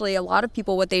eventually a lot of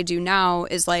people, what they do now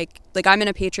is like I'm in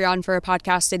a Patreon for a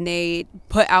podcast and they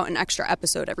put out an extra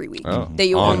episode every week that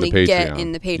you only get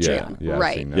in the Patreon. Yeah,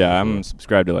 right. Yeah, I'm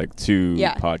subscribed to like 2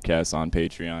 podcasts on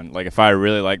Patreon. Like if I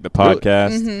really like the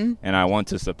podcast and I want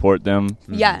to support them,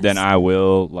 then I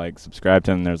will like subscribe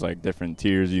to them. There's like different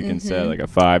tiers you can set, like a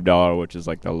 $5, which is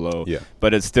like the low. Yeah.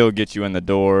 But it still gets you in the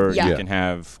door. Yeah. You can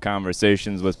have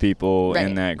conversations with people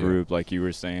in that group, like you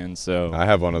were saying. So I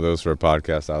have one of those for a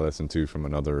podcast I listen to from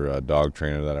another dog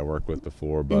trainer that I worked with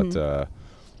before, but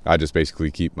I just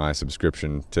basically keep my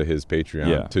subscription to his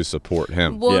Patreon to support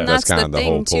him. Well, and that's kind the of the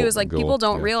thing whole too, is like goal. people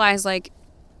don't realize like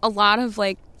a lot of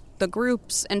like the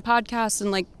groups and podcasts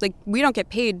and like we don't get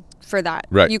paid for that.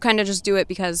 Right. You kind of just do it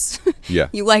because Yeah.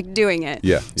 you like doing it.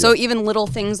 Yeah. So even little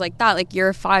things like that, like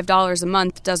your $5 a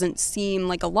month doesn't seem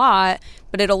like a lot,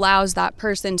 but it allows that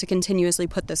person to continuously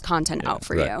put this content out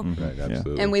for you. Right,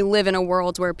 absolutely. And we live in a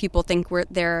world where people think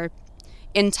they're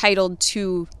entitled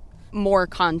to more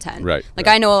content. Right. Like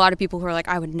I know a lot of people who are like,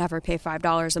 I would never pay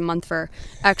 $5 a month for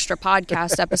extra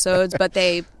podcast episodes, but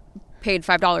they paid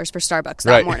 $5 for Starbucks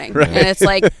that morning. Right. And it's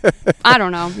like, I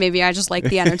don't know, maybe I just like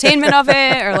the entertainment of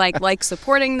it or like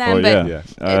supporting them. Well,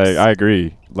 I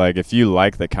agree. Like if you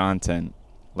like the content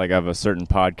like of a certain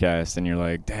podcast and you're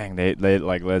like, dang, they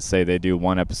like, let's say they do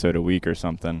 1 episode a week or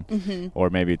something, or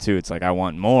maybe 2, it's like I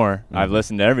want more. I've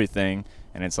listened to everything.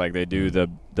 And it's like they do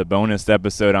the bonus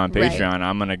episode on Patreon.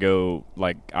 I'm going to go,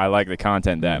 like, I like the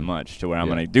content that much to where I'm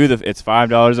going to do it's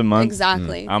 $5 a month.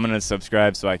 Exactly. I'm going to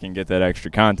subscribe so I can get that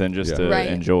extra content just to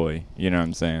enjoy. You know what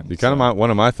I'm saying? One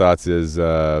of my thoughts is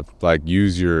like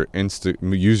use your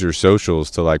socials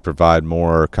to like provide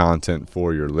more content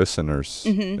for your listeners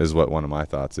is what one of my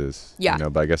thoughts is. Yeah.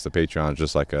 But I guess the Patreon is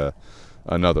just like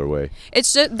another way.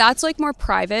 It's just that's like more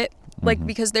private. Like,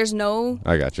 because there's no...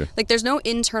 I got you. Like, there's no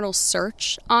internal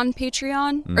search on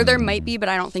Patreon. Or there might be, but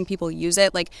I don't think people use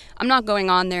it. Like, I'm not going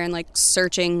on there and, like,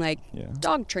 searching, like,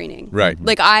 dog training. Right.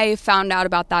 Like, I found out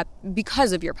about that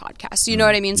because of your podcast. You know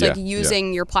what I mean? It's like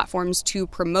using your platforms to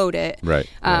promote it. Right.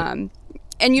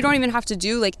 And you don't even have to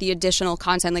do, like, the additional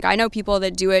content. Like, I know people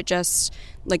that do it just...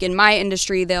 Like, in my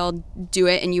industry, they'll do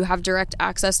it, and you have direct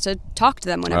access to talk to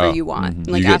them whenever you want. And,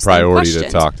 like, you get ask them priority to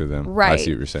questions. talk to them. Right. I see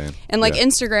what you're saying. And, like,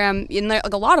 Instagram,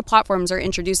 like, a lot of platforms are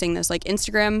introducing this. Like,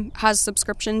 Instagram has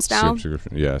subscriptions now.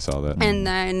 Yeah, I saw that. And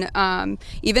then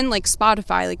even, like,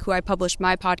 Spotify, like, who I published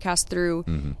my podcast through,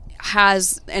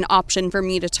 has an option for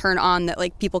me to turn on that,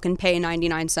 like, people can pay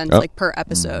 99 cents, like, per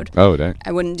episode. Oh, dang.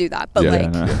 I wouldn't do that. But,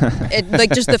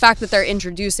 like, just the fact that they're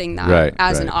introducing that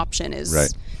as an option is...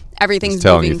 Right. Everything's it's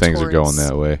telling moving you things towards, are going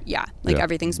that way. Yeah, like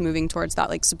everything's moving towards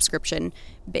that like subscription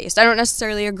based. I don't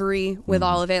necessarily agree with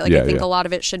all of it. Like I think a lot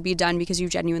of it should be done because you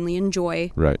genuinely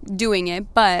enjoy doing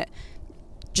it, but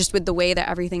just with the way that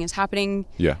everything is happening,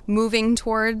 moving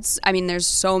towards, I mean, there's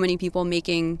so many people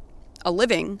making a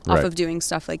living off of doing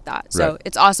stuff like that. So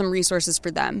it's awesome resources for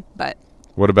them. But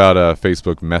what about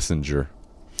Facebook Messenger?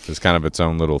 It's kind of its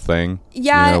own little thing.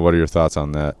 Yeah. You know, what are your thoughts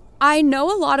on that? I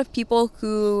know a lot of people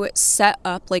who set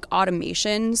up like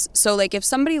automations. So like if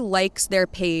somebody likes their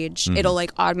page, it'll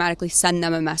like automatically send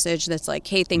them a message that's like,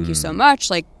 hey, thank you so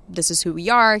much. Like this is who we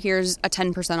are. Here's a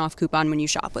 10% off coupon when you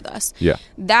shop with us. Yeah.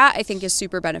 That I think is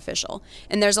super beneficial.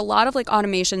 And there's a lot of like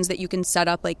automations that you can set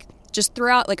up like just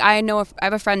throughout. Like I know I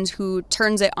have a friend who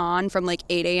turns it on from like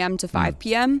 8 a.m. to 5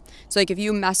 p.m. So like if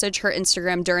you message her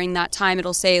Instagram during that time,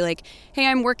 it'll say like, hey,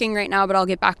 I'm working right now, but I'll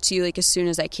get back to you like as soon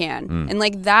as I can. And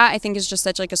like that I think is just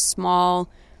such like a small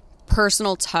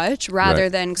personal touch rather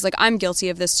than, because like I'm guilty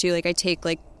of this too. Like I take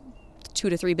like 2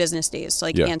 to 3 business days to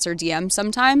like answer DMs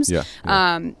sometimes.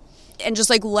 And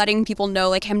just like letting people know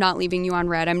like I'm not leaving you on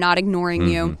red, I'm not ignoring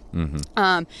you.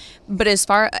 But as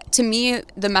far to me,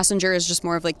 the messenger is just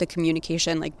more of like the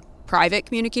communication, like private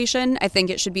communication. I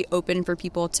think it should be open for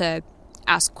people to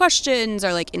ask questions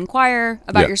or like inquire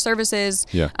about your services.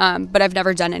 But I've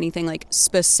never done anything like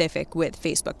specific with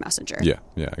Facebook Messenger. Yeah,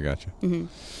 I got you.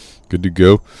 Good to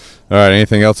go. All right,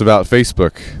 anything else about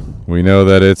Facebook? We know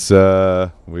that it's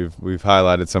we've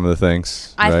highlighted some of the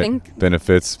things. I think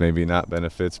benefits, maybe not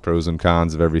benefits, pros and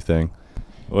cons of everything.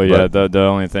 Well, yeah, the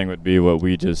only thing would be what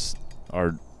we just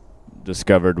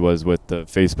discovered was with the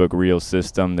Facebook Reels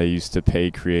system. They used to pay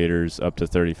creators up to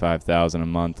 $35,000 a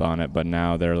month on it, but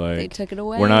now they're like, they took it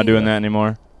away. We're not doing that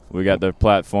anymore. We got the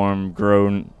platform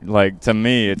grown. Like to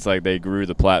me, it's like they grew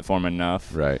the platform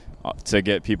enough, to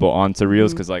get people onto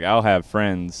Reels. Because like I'll have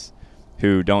friends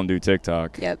who don't do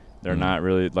TikTok. They're not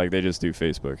really like, they just do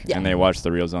Facebook, and they watch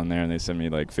the Reels on there, and they send me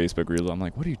like Facebook Reels. I'm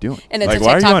like, what are you doing? And it's like, a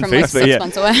why TikTok are you on from Facebook? Like 6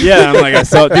 months away. I'm like, I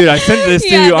sent this to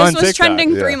you on TikTok. This was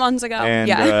trending 3 months ago.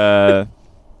 And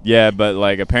Yeah, but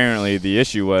like apparently the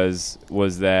issue was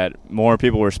that more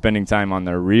people were spending time on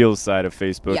the Reels side of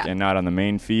Facebook and not on the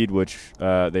main feed, which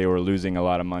they were losing a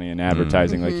lot of money in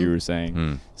advertising, like you were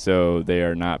saying. So they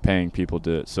are not paying people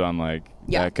to. So I'm like,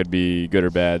 that could be good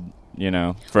or bad,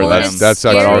 for them. That sucks for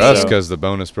us because the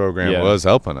bonus program was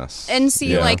helping us. And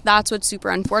see, like that's what's super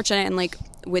unfortunate, and like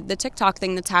with the TikTok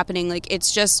thing that's happening, like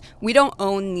it's just we don't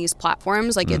own these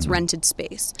platforms, like it's rented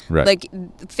space. Right. Like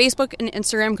Facebook and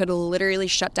Instagram could literally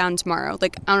shut down tomorrow.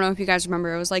 Like I don't know if you guys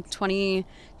remember, it was like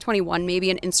 2021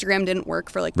 maybe, and Instagram didn't work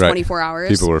for like 24 hours.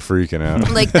 People were freaking out.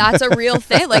 Like that's a real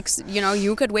thing. Like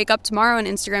you could wake up tomorrow and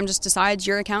Instagram just decides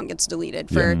your account gets deleted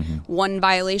for one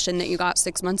violation that you got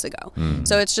 6 months ago.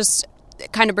 So it's just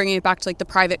kind of bringing it back to like the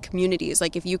private communities.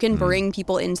 Like if you can bring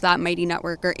people into that mighty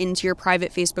network or into your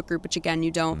private Facebook group, which again, you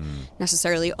don't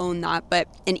necessarily own that, but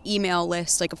an email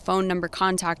list, like a phone number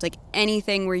contact, like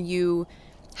anything where you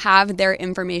have their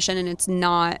information and it's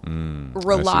not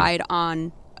relied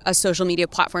on a social media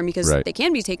platform because they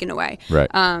can be taken away.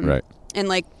 And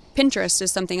like Pinterest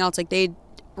is something else. Like they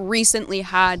recently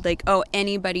had like,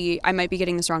 anybody, I might be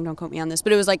getting this wrong, don't quote me on this,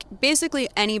 but it was like basically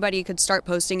anybody could start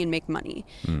posting and make money,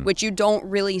 which you don't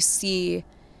really see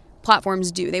platforms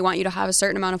do. They want you to have a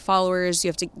certain amount of followers, you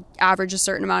have to average a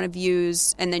certain amount of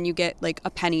views, and then you get like a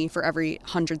penny for every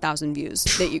 100,000 views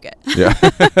that you get.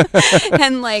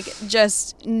 And like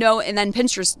and then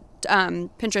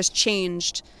Pinterest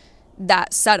changed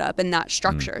that setup and that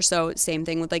structure. So same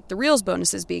thing with like the Reels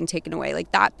bonuses being taken away,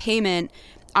 like that payment.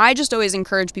 I just always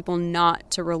encourage people not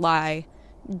to rely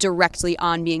directly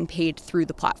on being paid through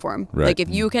the platform. Like if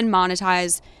you can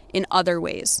monetize in other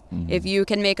ways, if you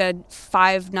can make a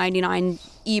 $5.99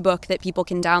 ebook that people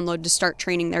can download to start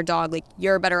training their dog, like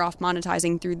you're better off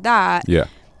monetizing through that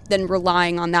than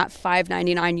relying on that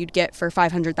 $5.99 you'd get for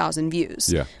 500,000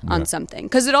 views on something.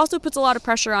 Because it also puts a lot of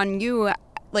pressure on you,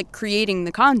 like creating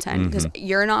the content, because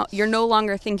you're no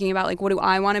longer thinking about like, what do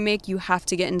I want to make? You have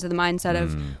to get into the mindset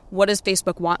of what does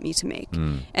Facebook want me to make?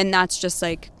 And that's just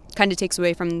like kind of takes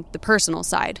away from the personal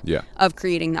side of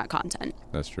creating that content.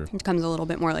 That's true. It becomes a little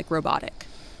bit more like robotic.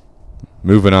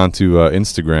 Moving on to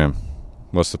Instagram.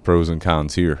 What's the pros and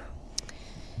cons here?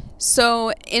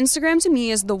 So Instagram to me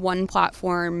is the one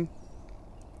platform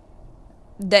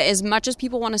that, as much as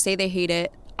people want to say they hate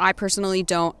it, I personally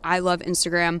don't. I love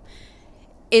Instagram.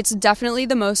 It's definitely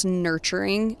the most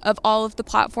nurturing of all of the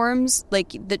platforms.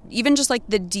 Like even just like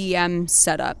the DM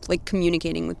setup, like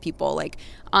communicating with people. Like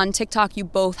on TikTok, you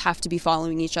both have to be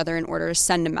following each other in order to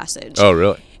send a message. Oh,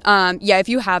 really? If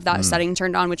you have that setting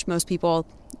turned on, which most people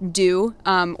do,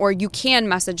 or you can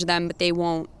message them, but they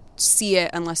won't see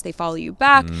it unless they follow you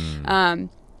back. But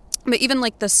even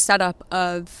like the setup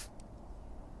of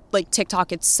like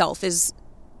TikTok itself is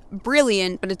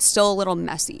brilliant, but it's still a little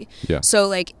messy. So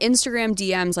like Instagram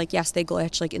DMs, like yes, they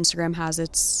glitch. Like Instagram has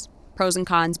its pros and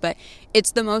cons, but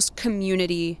it's the most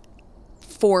community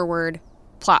forward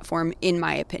platform in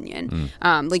my opinion.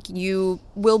 Like you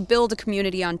will build a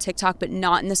community on TikTok, but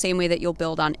not in the same way that you'll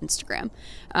build on Instagram.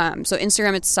 So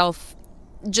Instagram itself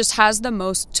just has the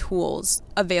most tools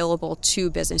available to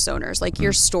business owners. Like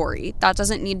your story, that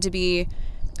doesn't need to be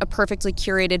a perfectly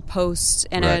curated post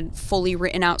and a fully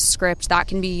written out script. That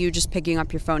can be you just picking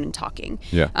up your phone and talking.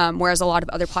 Whereas a lot of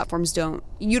other platforms don't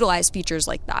utilize features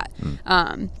like that.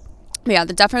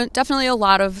 Definitely a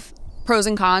lot of pros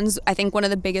and cons. I think one of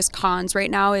the biggest cons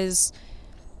right now is,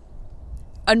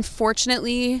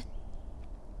 unfortunately,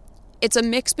 it's a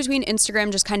mix between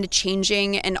Instagram just kind of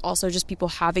changing and also just people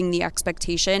having the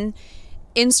expectation.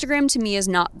 Instagram to me is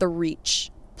not the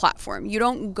reach platform. You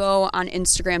don't go on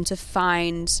Instagram to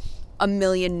find 1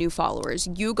 million new followers.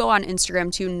 You go on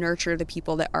Instagram to nurture the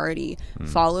people that already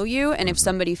follow you. And if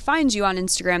somebody finds you on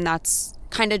Instagram, that's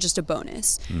kind of just a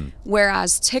bonus.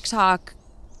 Whereas TikTok,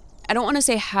 I don't want to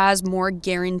say has more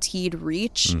guaranteed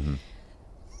reach,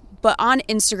 but on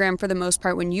Instagram, for the most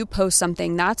part, when you post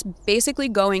something, that's basically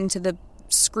going to the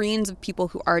screens of people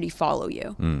who already follow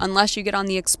you. Unless you get on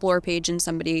the explore page and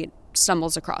somebody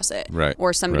stumbles across it,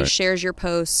 or somebody shares your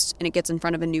post and it gets in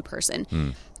front of a new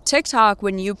person. TikTok,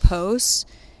 when you post,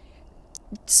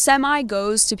 semi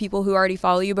goes to people who already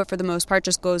follow you, but for the most part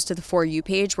just goes to the For You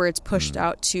page where it's pushed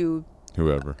out to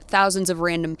whoever, thousands of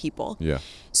random people.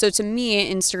 So to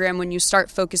me, Instagram, when you start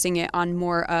focusing it on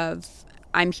more of,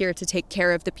 I'm here to take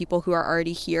care of the people who are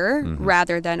already here,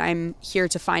 rather than I'm here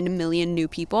to find 1 million new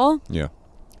people,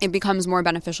 it becomes more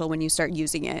beneficial when you start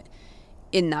using it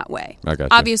in that way. I got you.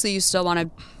 Obviously, you still want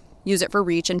to use it for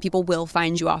reach, and people will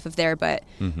find you off of there. But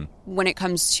when it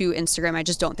comes to Instagram, I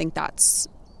just don't think that's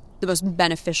the most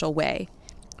beneficial way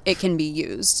it can be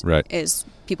used. Right. Is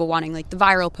people wanting like the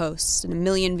viral posts and 1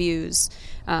 million views.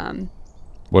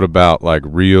 What about like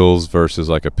reels versus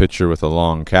like a picture with a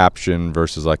long caption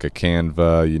versus like a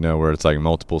Canva, you know, where it's like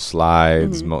multiple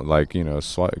slides, like, you know,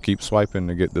 keep swiping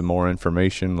to get the more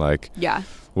information, like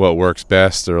what works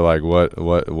best, or like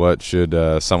what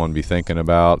should someone be thinking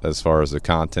about as far as the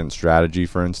content strategy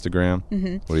for Instagram?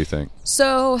 What do you think?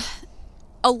 So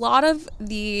a lot of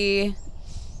the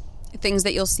things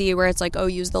that you'll see where it's like, oh,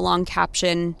 use the long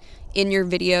caption in your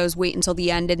videos, wait until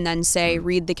the end and then say,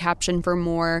 read the caption for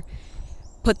more.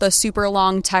 Put the super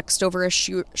long text over a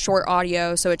short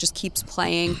audio so it just keeps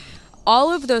playing.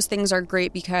 All of those things are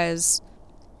great because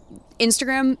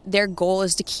Instagram, their goal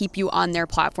is to keep you on their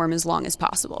platform as long as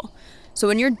possible. So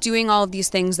when you're doing all of these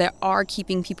things that are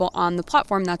keeping people on the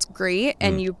platform, that's great.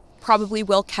 And you probably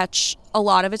will catch a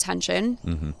lot of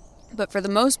attention. But for the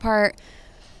most part,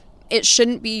 it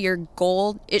shouldn't be your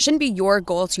goal. It shouldn't be your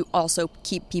goal to also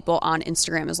keep people on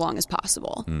Instagram as long as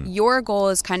possible. Your goal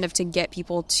is kind of to get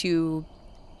people to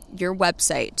your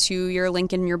website, to your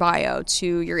link in your bio,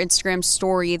 to your Instagram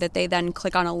story that they then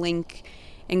click on a link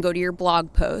and go to your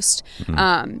blog post.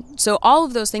 So all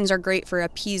of those things are great for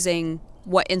appeasing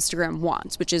what Instagram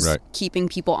wants, which is keeping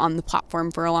people on the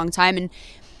platform for a long time. And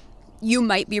you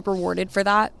might be rewarded for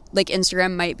that. Like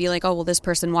Instagram might be like, oh, well, this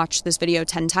person watched this video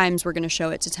 10 times. We're going to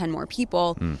show it to 10 more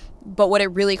people. But what it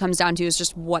really comes down to is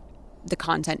just what the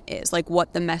content is, like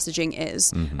what the messaging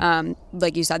is.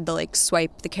 Like you said, the like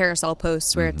swipe the carousel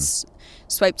posts where it's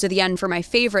swipe to the end for my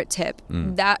favorite tip.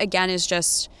 That again is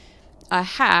just a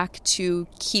hack to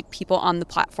keep people on the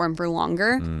platform for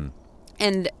longer.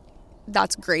 And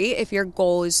that's great if your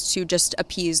goal is to just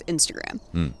appease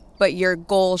Instagram. But your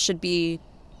goal should be,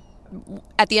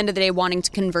 at the end of the day, wanting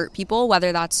to convert people,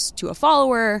 whether that's to a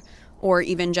follower or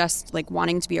even just like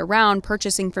wanting to be around,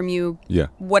 purchasing from you,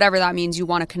 whatever that means. You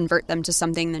want to convert them to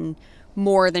something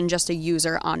more than just a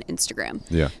user on Instagram.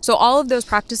 So all of those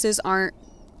practices aren't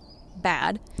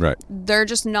bad. They're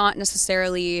just not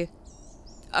necessarily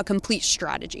a complete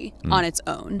strategy on its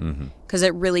own, because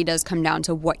it really does come down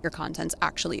to what your content's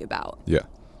actually about.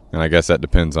 And I guess that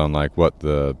depends on like what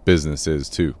the business is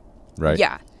too, right?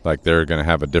 Like they're going to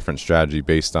have a different strategy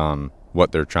based on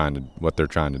what they're trying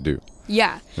to do.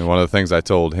 And one of the things I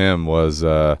told him was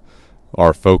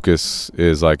our focus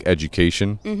is like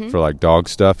education for like dog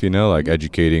stuff, you know, like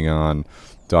educating on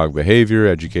dog behavior,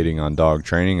 educating on dog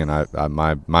training. And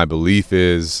my belief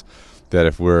is that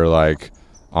if we're like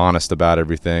honest about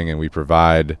everything and we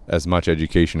provide as much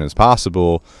education as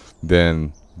possible,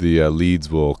 then the leads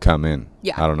will come in.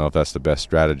 I don't know if that's the best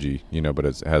strategy, you know, but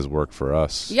it has worked for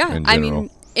us. I mean,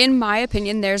 in my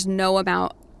opinion, there's no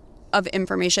amount of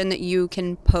information that you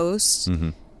can post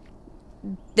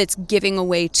that's giving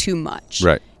away too much.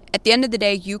 At the end of the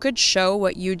day, you could show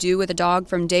what you do with a dog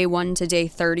from day 1 to day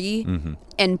 30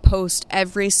 and post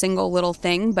every single little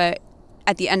thing, but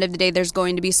at the end of the day, there's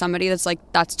going to be somebody that's like,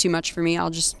 that's too much for me,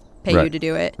 I'll just pay you to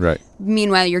do it.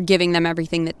 Meanwhile, you're giving them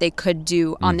everything that they could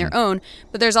do on their own.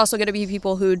 But there's also going to be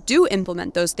people who do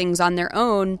implement those things on their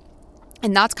own,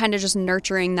 and that's kind of just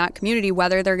nurturing that community,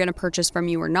 whether they're going to purchase from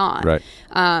you or not.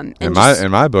 In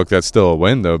my book, that's still a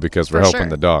win, though, because we're helping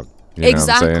the dog. You know what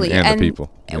I'm saying? And the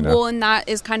people. You know? Well, and that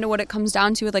is kind of what it comes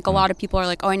down to. Like a lot of people are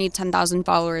like, oh, I need 10,000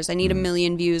 followers. I need 1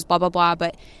 million views, blah, blah, blah.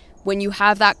 But when you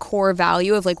have that core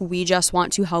value of like, we just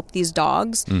want to help these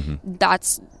dogs,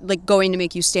 that's like going to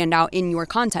make you stand out in your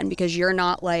content, because you're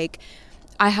not like,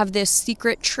 I have this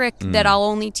secret trick that I'll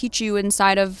only teach you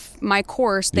inside of my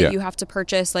course that you have to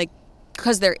purchase. Like,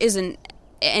 because there isn't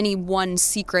any one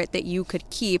secret that you could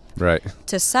keep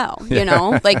to sell, you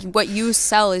know? Like, what you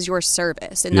sell is your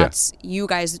service, and that's you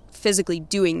guys physically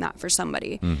doing that for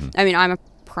somebody. I mean, I'm a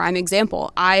prime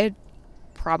example. I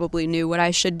probably knew what I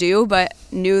should do, but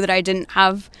knew that I didn't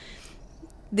have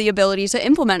the ability to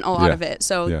implement a lot of it.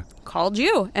 So called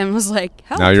you and was like,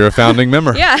 help. Now you're a founding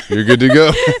member. You're good to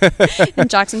go. And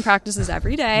Jackson practices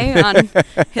every day on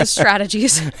his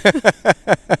strategies.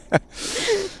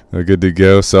 We're good to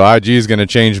go. So IG is going to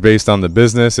change based on the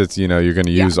business. It's, you know, you're going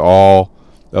to use all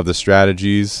of the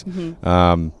strategies.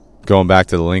 Going back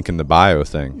to the link in the bio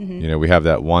thing, you know, we have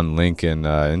that one link in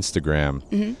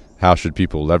Instagram. How should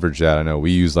people leverage that? I know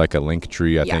we use like a link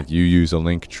tree. I think you use a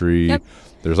link tree.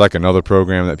 There's like another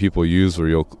program that people use where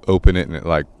you'll open it and it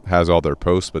like has all their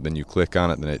posts, but then you click on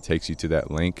it and then it takes you to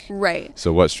that link.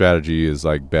 So what strategy is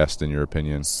like best in your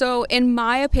opinion? So in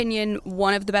my opinion,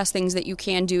 one of the best things that you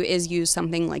can do is use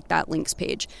something like that links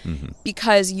page,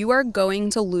 because you are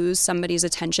going to lose somebody's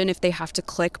attention if they have to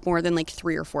click more than like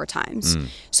 3 or 4 times.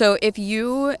 So if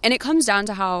you, and it comes down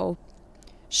to how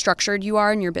structured you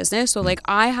are in your business. So like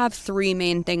I have 3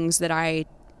 main things that I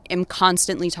am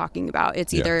constantly talking about.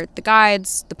 It's either the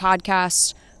guides, the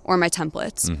podcast, or my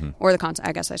templates, or the content.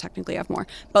 I guess I technically have more.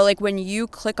 But like when you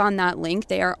click on that link,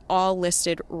 they are all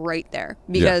listed right there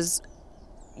because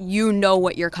you know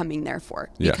what you're coming there for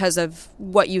because of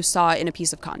what you saw in a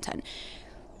piece of content.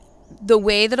 The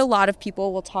way that a lot of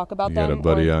people will talk about them, got a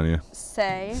buddy on you.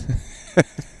 Say,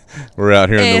 we're out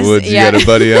here in the woods. You got a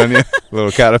buddy on you,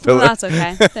 little caterpillar. Well, that's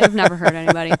okay. They've never hurt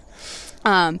anybody.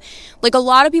 Like a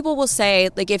lot of people will say,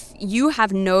 like if you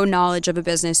have no knowledge of a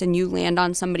business and you land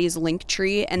on somebody's link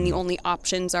tree and the only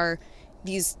options are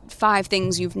these 5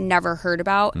 things you've never heard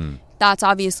about, that's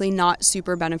obviously not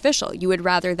super beneficial. You would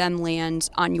rather them land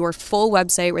on your full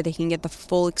website where they can get the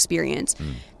full experience.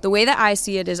 The way that I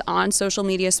see it is on social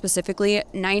media specifically,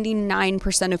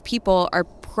 99% of people are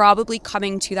probably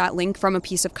coming to that link from a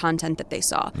piece of content that they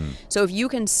saw. So if you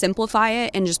can simplify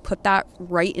it and just put that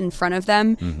right in front of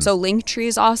them. So Linktree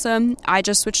is awesome. I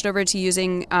just switched over to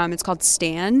using, it's called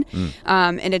Stan.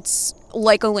 And it's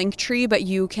like a Linktree, but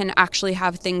you can actually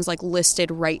have things like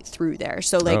listed right through there.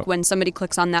 So like when somebody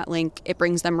clicks on that link, it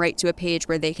brings them right to a page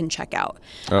where they can check out.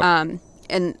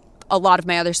 And a lot of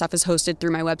my other stuff is hosted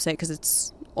through my website because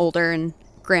it's older and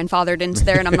grandfathered into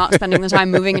there and I'm not spending the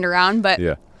time moving it around. But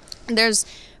there's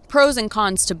pros and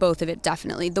cons to both of it,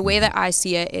 definitely. The way that I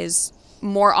see it is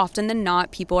more often than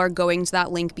not, people are going to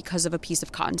that link because of a piece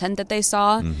of content that they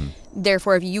saw.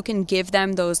 Therefore, if you can give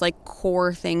them those like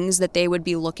core things that they would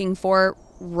be looking for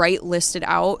right listed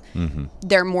out,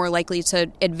 they're more likely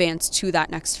to advance to that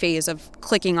next phase of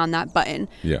clicking on that button.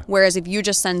 Whereas if you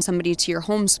just send somebody to your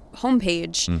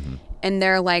homepage and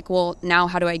they're like, well, now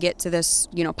how do I get to this,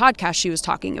 podcast she was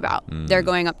talking about? They're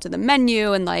going up to the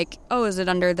menu and like, oh, is it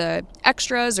under the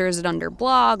extras or is it under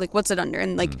blog? Like, what's it under?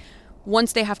 And like,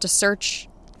 once they have to search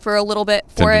for a little bit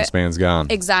for Attention span's gone.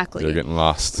 Exactly. They're getting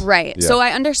lost. Right. So I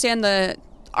understand the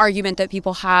argument that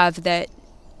people have that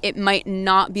it might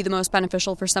not be the most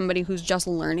beneficial for somebody who's just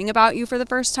learning about you for the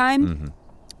first time.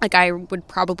 Like I would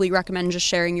probably recommend just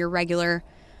sharing your regular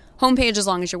homepage as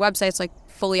long as your website's like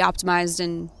fully optimized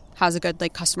and has a good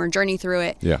like customer journey through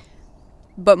it.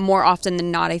 But more often than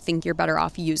not, I think you're better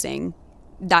off using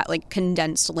that like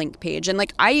condensed link page. And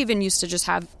like I even used to just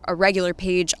have a regular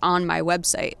page on my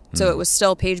website. So it was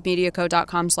still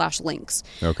pagemediaco.com/links.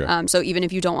 So even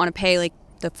if you don't want to pay like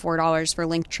the $4 for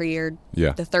Linktree or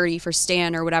the $30 for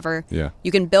Stan or whatever,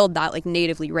 you can build that like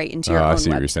natively right into your own website. I see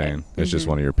what you're saying. It's just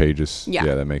one of your pages.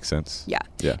 Yeah, that makes sense.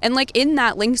 And like in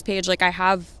that links page, like I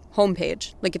have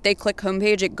homepage. Like if they click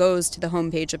homepage, it goes to the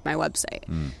homepage of my website.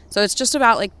 So it's just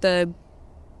about like the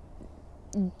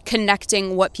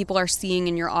connecting what people are seeing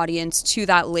in your audience to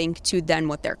that link to then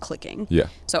what they're clicking.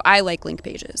 So I like link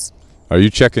pages. Are you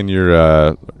checking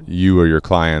your you or your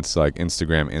clients like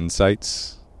Instagram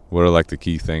insights? What are like the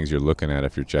key things you're looking at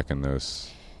if you're checking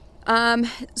those?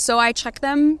 So I check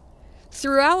them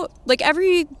throughout, like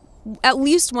at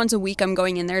least once a week I'm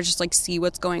going in there just like see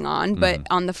what's going on. But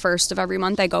on the 1st of every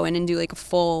month I go in and do like a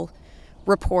full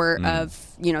report of,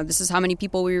 this is how many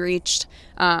people we reached.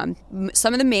 Some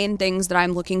of the main things that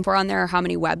I'm looking for on there are how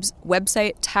many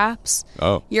website taps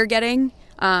you're getting.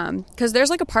 Because there's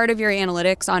like a part of your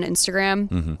analytics on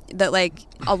Instagram that like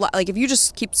a lot, like if you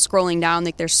just keep scrolling down,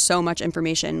 like there's so much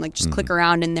information, like just click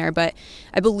around in there. But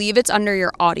I believe it's under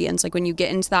your audience. Like when you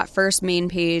get into that first main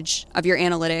page of your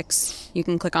analytics, you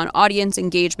can click on audience,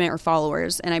 engagement, or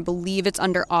followers. And I believe it's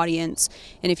under audience.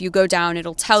 And if you go down,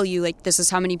 it'll tell you like, this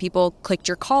is how many people clicked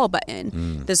your call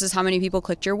button. This is how many people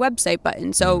clicked your website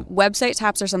button. So website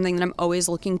taps are something that I'm always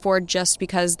looking for just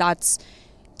because that's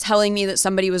telling me that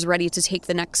somebody was ready to take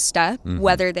the next step.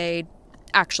 Whether they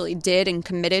actually did and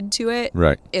committed to it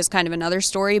is kind of another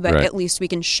story, but at least we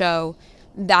can show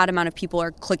that amount of people are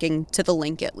clicking to the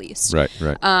link at least. So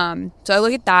I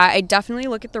look at that. I definitely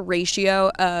look at the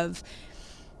ratio of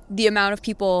the amount of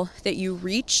people that you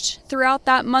reached throughout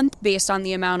that month based on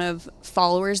the amount of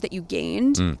followers that you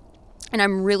gained. And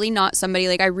I'm really not somebody,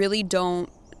 like I really don't,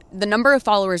 the number of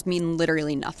followers mean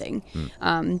literally nothing.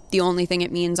 The only thing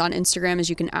it means on Instagram is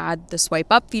you can add the swipe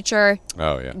up feature.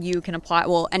 You can apply,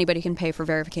 well, anybody can pay for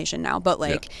verification now, but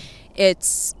like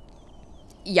it's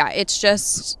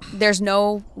just, there's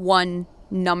no one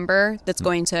number that's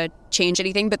going to change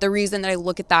anything. But the reason that I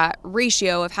look at that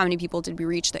ratio of how many people did we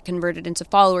reach that converted into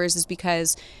followers is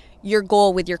because your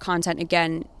goal with your content,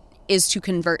 again, is to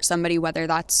convert somebody, whether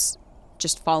that's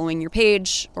just following your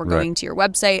page or going to your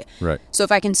website. So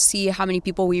if I can see how many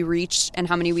people we reached and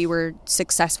how many we were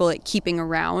successful at keeping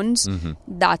around,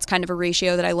 that's kind of a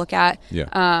ratio that I look at.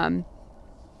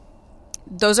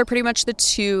 Those are pretty much the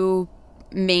two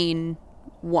main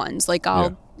ones. Like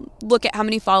I'll look at how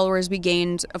many followers we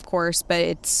gained, of course, but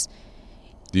it's...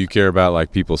 Do you care about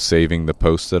like people saving the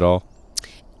posts at all?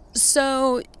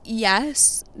 So,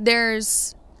 yes,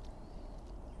 there's...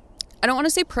 I don't want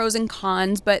to say pros and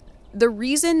cons, but the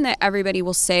reason that everybody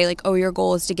will say like, oh, your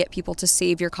goal is to get people to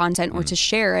save your content or to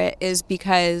share it is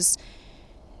because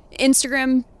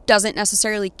Instagram doesn't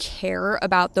necessarily care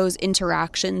about those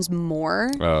interactions more.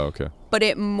 Oh, okay. But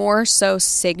it more so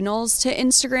signals to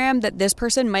Instagram that this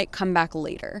person might come back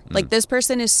later. Like this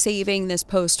person is saving this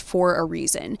post for a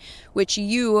reason, which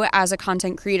you as a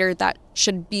content creator, that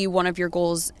should be one of your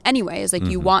goals anyway, is like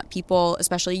you want people,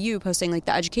 especially you posting like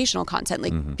the educational content,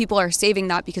 like people are saving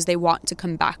that because they want to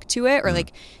come back to it, or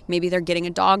like maybe they're getting a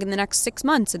dog in the next 6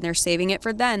 months and they're saving it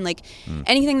for then. Like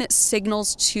anything that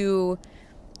signals to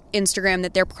Instagram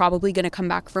that they're probably going to come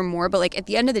back for more. But like at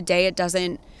the end of the day, it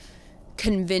doesn't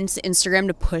convince Instagram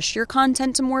to push your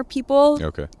content to more people.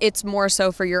 Okay. It's more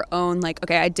so for your own, like,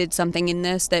 okay, I did something in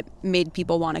this that made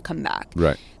people want to come back.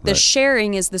 Right. The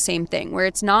sharing is the same thing, where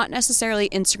it's not necessarily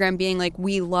Instagram being like,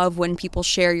 we love when people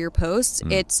share your posts.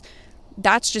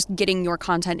 That's just getting your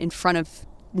content in front of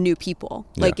new people.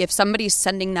 Like if somebody's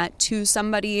sending that to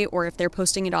somebody, or if they're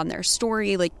posting it on their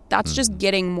story, like that's just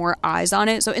getting more eyes on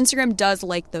it. So Instagram does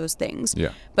like those things.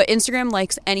 Yeah. But Instagram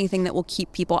likes anything that will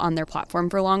keep people on their platform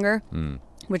for longer,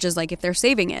 which is like if they're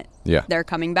saving it, they're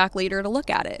coming back later to look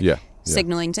at it,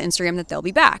 signaling to Instagram that they'll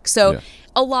be back. So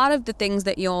a lot of the things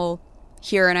that you'll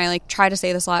hear, and I like try to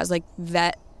say this a lot, is like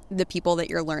vet the people that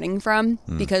you're learning from,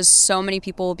 because so many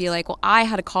people will be like, well, I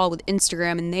had a call with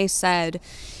Instagram and they said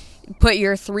put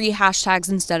your 3 hashtags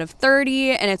instead of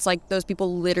 30, and it's like those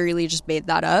people literally just made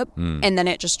that up, and then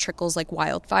it just trickles like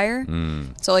wildfire.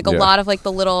 So like a lot of like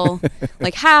the little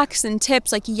like hacks and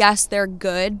tips, like yes, they're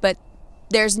good, but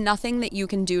there's nothing that you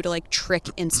can do to like trick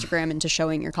Instagram into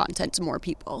showing your content to more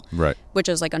people, right? Which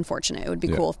is like unfortunate. It would be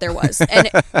cool if there was, and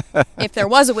if there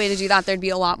was a way to do that, there'd be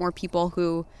a lot more people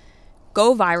who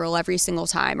go viral every single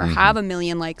time, or have 1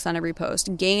 million likes on every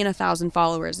post, gain 1,000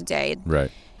 followers a day,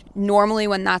 right? Normally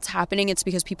when that's happening, it's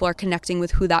because people are connecting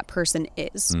with who that person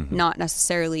is, not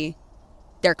necessarily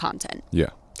their content.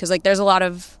 Yeah. Because like there's a lot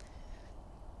of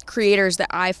creators that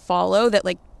I follow that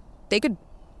like they could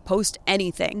post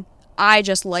anything. I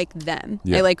just like them.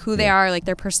 I like who they are, I like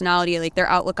their personality, I like their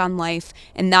outlook on life,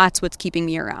 and that's what's keeping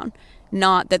me around.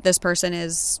 Not that this person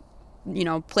is, you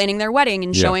know, planning their wedding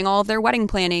and showing all of their wedding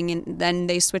planning, and then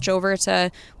they switch over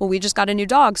to, well, we just got a new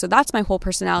dog, so that's my whole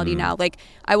personality now. Like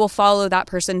I will follow that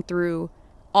person through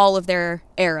all of their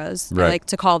eras, I like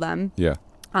to call them.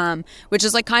 Which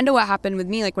is like kind of what happened with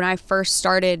me. Like when I first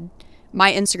started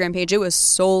my Instagram page, it was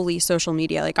solely social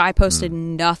media. Like I posted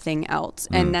nothing else,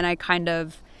 and then I kind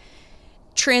of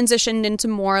transitioned into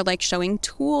more like showing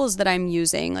tools that I'm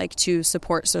using like to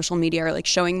support social media, or like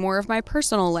showing more of my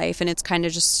personal life, and it's kind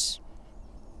of just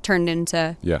turned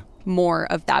into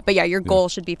more of that. But your goal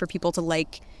should be for people to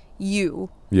like you,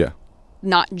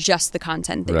 not just the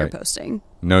content that you're posting.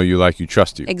 Know you, like you,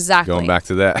 trust you. Exactly. Going back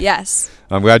to that. Yes.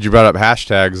 I'm glad you brought up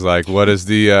hashtags. Like, what is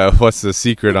the what's the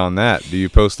secret on that? Do you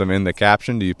post them in the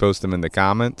caption? Do you post them in the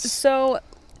comments? So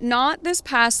not this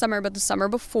past summer, but the summer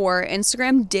before,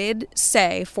 Instagram did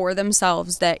say for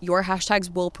themselves that your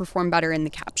hashtags will perform better in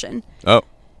the caption. Oh.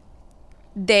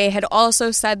 They had also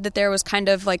said that there was kind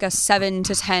of like a 7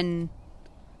 to 10,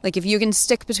 like if you can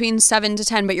stick between 7 to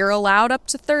 10, but you're allowed up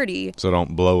to 30. So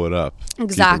don't blow it up.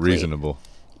 Exactly. Keep it reasonable.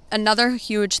 Another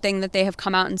huge thing that they have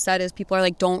come out and said is people are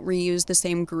like, don't reuse the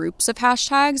same groups of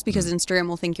hashtags because Instagram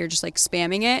will think you're just like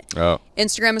spamming it. Oh.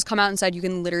 Instagram has come out and said you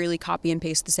can literally copy and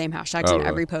paste the same hashtags in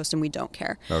every post, and we don't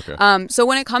care. Okay. So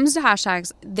when it comes to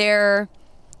hashtags, they're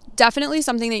definitely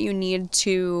something that you need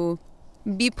to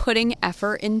be putting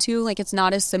effort into. Like it's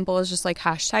not as simple as just like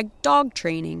hashtag dog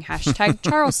training, hashtag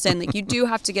Charleston. Like you do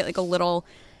have to get like a little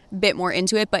bit more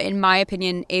into it, but in my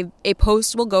opinion, a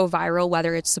post will go viral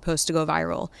whether it's supposed to go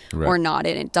viral or not,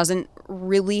 and it doesn't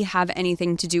really have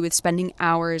anything to do with spending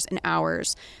hours and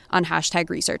hours on hashtag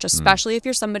research, especially if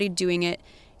you're somebody doing it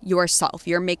yourself.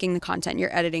 You're making the content,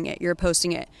 you're editing it, you're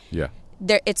posting it.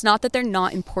 It's not that they're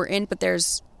not important, but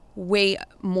there's way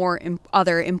more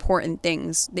other important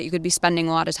things that you could be spending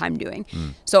a lot of time doing.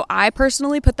 So I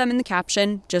personally put them in the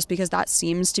caption just because that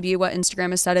seems to be what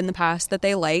Instagram has said in the past that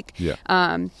they like.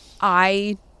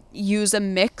 I use a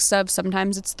mix of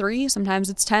sometimes it's 3, sometimes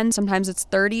it's 10, sometimes it's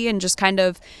 30, and just kind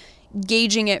of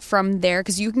gauging it from there,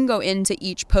 because you can go into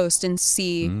each post and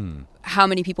see how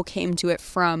many people came to it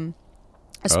from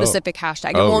a specific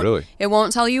hashtag. It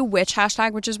won't tell you which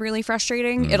hashtag, which is really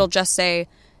frustrating. It'll just say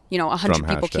 100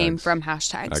 people came from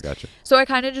hashtags. I gotcha. So I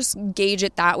kind of just gauge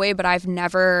it that way, but I've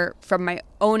never, from my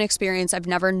own experience, I've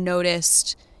never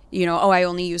noticed, I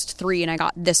only used 3 and I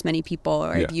got this many people,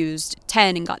 or I've used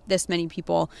 10 and got this many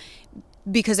people,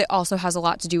 because it also has a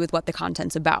lot to do with what the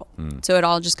content's about. So it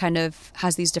all just kind of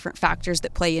has these different factors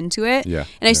that play into it. Yeah.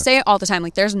 And I say it all the time,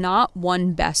 like, there's not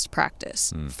one best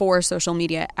practice for social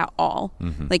media at all.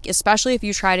 Like, especially if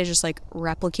you try to just like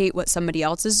replicate what somebody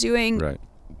else is doing, Right.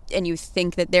 and you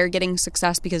think that they're getting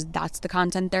success because that's the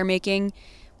content they're making,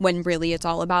 when really it's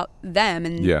all about them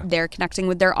and they're connecting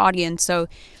with their audience. So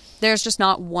there's just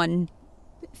not one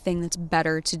thing that's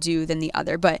better to do than the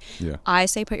other. But I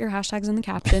say put your hashtags in the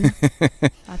caption.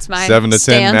 That's my 7 to 10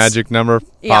 stance. magic number,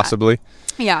 possibly.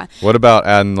 Yeah. What about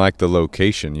adding like the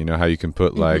location? You know how you can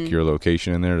put like your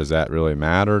location in there? Does that really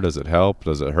matter? Does it help?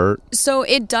 Does it hurt? So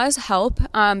it does help,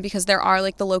 because there are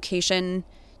like the location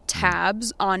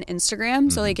tabs on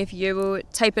Instagram. So like if you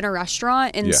type in a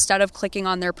restaurant, instead of clicking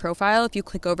on their profile, if you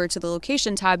click over to the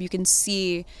location tab, you can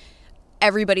see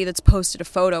everybody that's posted a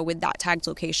photo with that tagged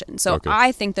location. So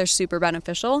I think they're super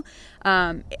beneficial.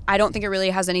 I don't think it really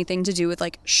has anything to do with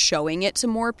like showing it to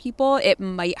more people. It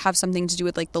might have something to do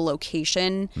with like the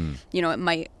location. It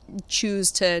might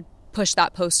choose to push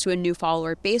that post to a new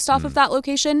follower based off of that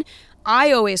location.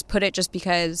 I always put it just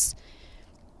because,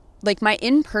 like, my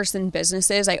in-person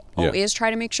businesses, I always try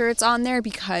to make sure it's on there,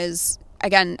 because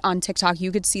again, on TikTok,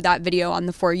 you could see that video on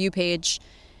the For You page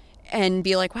and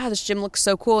be like, wow, this gym looks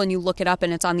so cool. And you look it up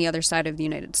and it's on the other side of the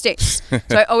United States.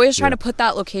 So I always try to put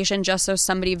that location just so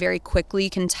somebody very quickly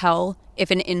can tell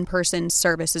if an in-person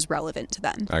service is relevant to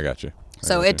them. I got you.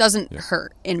 So it doesn't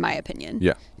hurt, in my opinion,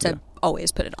 to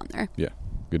always put it on there. Yeah.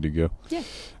 Good to go. Yeah.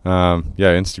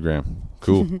 Instagram.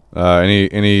 Cool.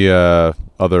 Any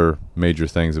other major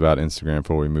things about Instagram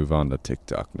before we move on to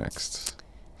TikTok next?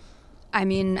 I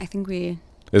mean, I think we...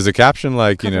 Is the caption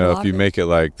like, if you it. make it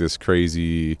like this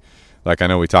crazy, like I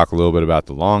know we talk a little bit about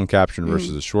the long caption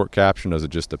versus the short caption. Does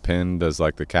it just depend? Does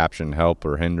like the caption help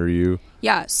or hinder you?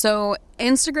 Yeah. So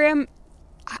Instagram,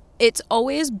 it's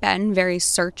always been very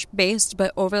search based,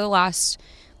 but over the last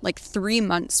like 3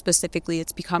 months specifically,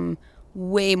 it's become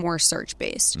way more search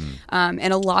based.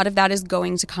 And a lot of that is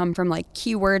going to come from like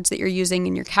keywords that you're using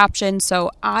in your caption.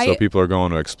 So people are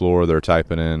going to explore, they're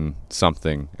typing in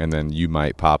something and then you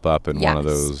might pop up in one of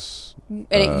those. And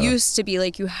it used to be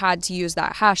like you had to use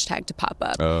that hashtag to pop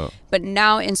up. But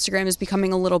now Instagram is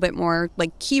becoming a little bit more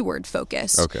like keyword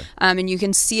focused. Okay. And you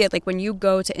can see it like when you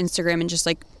go to Instagram and just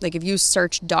like if you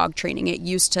search dog training, it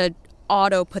used to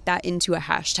auto put that into a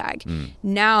hashtag.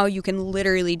 Now you can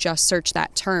literally just search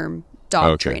that term,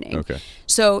 dog training. Okay.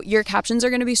 So your captions are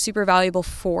going to be super valuable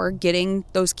for getting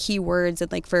those keywords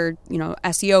and like for,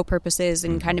 SEO purposes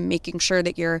and kind of making sure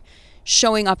that you're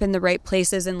showing up in the right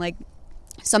places. And like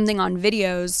something on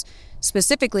videos,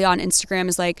 specifically on Instagram,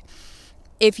 is like,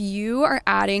 if you are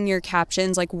adding your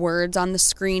captions, like words on the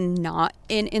screen, not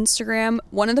in Instagram,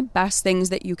 one of the best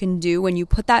things that you can do when you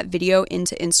put that video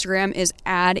into Instagram is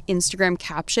add Instagram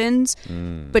captions,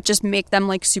 but just make them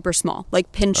like super small,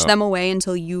 like pinch them away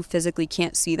until you physically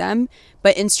can't see them.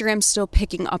 But Instagram's still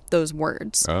picking up those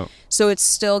words. So it's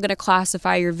still going to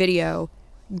classify your video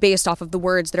based off of the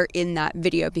words that are in that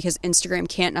video, because Instagram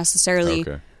can't necessarily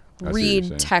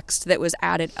read text that was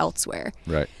added elsewhere.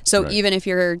 Right. So even if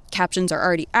your captions are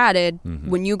already added,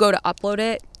 when you go to upload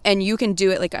it, and you can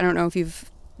do it, like, I don't know if you've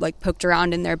like poked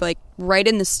around in there, but like right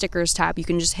in the stickers tab, you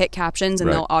can just hit captions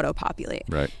and they'll auto populate.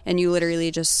 Right. And you literally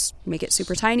just make it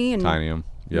super tiny and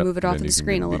move it off of the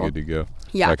screen a little. Good to go.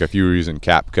 Yeah. Like if you were using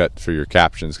CapCut for your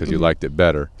captions because you liked it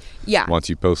better. Yeah. Once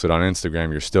you post it on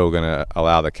Instagram, you're still going to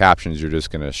allow the captions. You're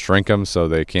just going to shrink them so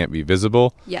they can't be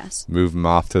visible. Yes. Move them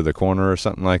off to the corner or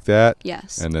something like that.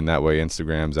 Yes. And then that way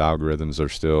Instagram's algorithms are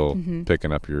still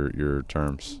picking up your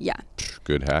terms. Yeah.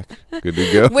 Good hack. Good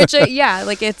to go. Which,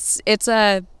 like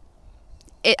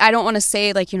I don't want to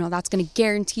say like, that's going to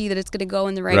guarantee that it's going to go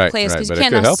in the right place, because you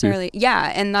can't necessarily.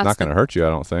 Yeah. And that's not going to hurt you, I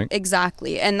don't think.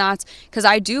 Exactly. And that's because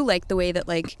I do like the way that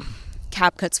like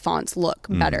CapCut's fonts look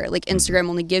better. Like Instagram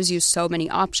only gives you so many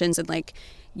options, and like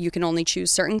you can only choose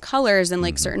certain colors and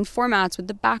like certain formats with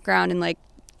the background, and like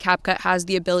CapCut has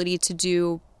the ability to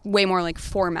do way more like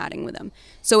formatting with them.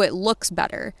 So it looks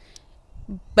better.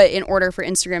 But in order for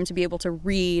Instagram to be able to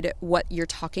read what you're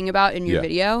talking about in your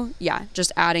video,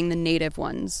 just adding the native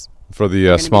ones. For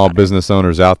the small business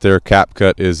owners out there,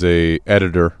 CapCut is a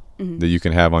editor that you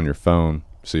can have on your phone,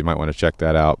 so you might want to check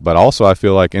that out. But also, I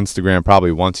feel like Instagram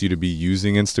probably wants you to be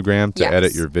using Instagram to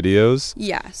edit your videos.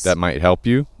 Yes. That might help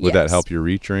you. Would that help your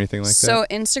reach or anything like that? So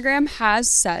Instagram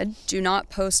has said, do not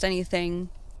post anything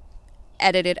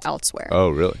edited elsewhere. Oh,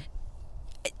 really?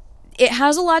 It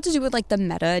has a lot to do with like the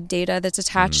metadata that's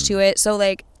attached to it. So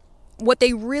like what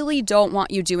they really don't want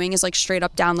you doing is like straight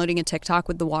up downloading a TikTok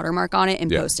with the watermark on it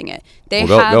and posting it.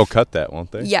 They'll cut that,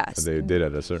 won't they? Yes. They did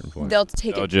at a certain point. They'll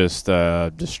take They'll it. just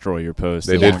destroy your post.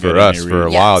 They did for us for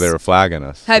a while. They were flagging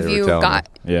us. Have you got?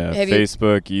 Yeah,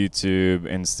 Facebook,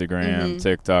 YouTube, Instagram,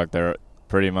 TikTok. They're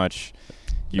pretty much.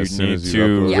 You need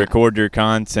to record your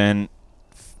content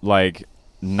like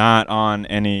not on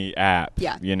any app.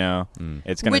 Yeah. You know,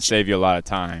 it's going to save you a lot of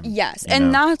time. Yes,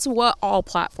 and that's what all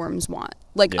platforms want.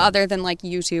 Like other than like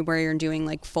YouTube where you're doing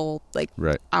like full like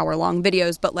hour-long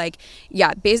videos, but like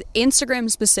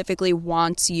Instagram specifically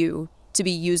wants you to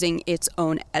be using its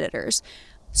own editors.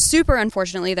 Super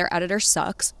unfortunately, their editor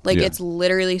sucks. Like it's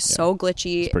literally so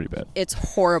glitchy. It's pretty bad. It's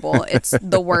horrible. It's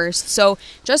the worst. So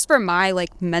just for my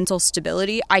like mental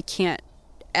stability, I can't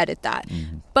edit that.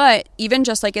 But even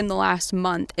just like in the last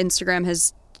month, Instagram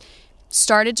has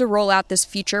started to roll out this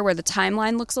feature where the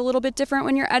timeline looks a little bit different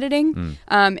when you're editing,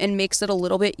 and makes it a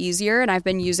little bit easier. And I've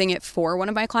been using it for one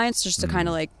of my clients just to kind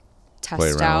of like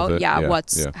test out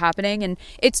what's happening, and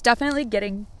it's definitely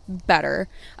getting better.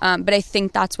 But I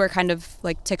think that's where kind of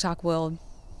like TikTok will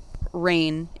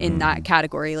reign in that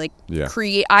category. Like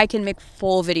I can make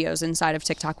full videos inside of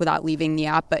TikTok without leaving the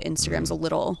app, but Instagram's a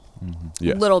little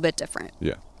bit different.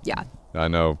 Yeah. I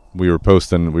know we were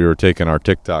taking our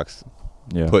TikToks,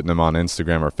 putting them on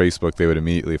Instagram or Facebook. They would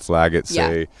immediately flag it,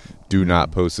 say, do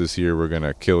not post this here. We're going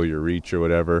to kill your reach or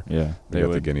whatever. Yeah. They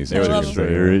got the guineas.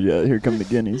 Here come the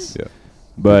guineas.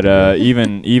 But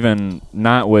even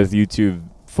not with YouTube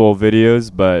full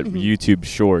videos, but YouTube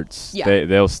shorts,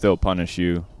 they'll still punish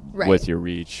you with your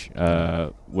reach,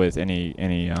 with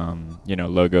any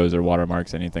logos or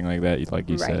watermarks, anything like that, like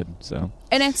you said. So,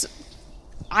 and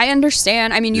I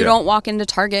understand. I mean, you don't walk into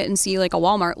Target and see like a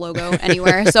Walmart logo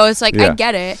anywhere, so it's like I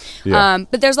get it.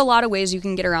 But there's a lot of ways you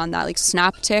can get around that, like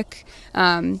Snaptick.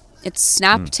 It's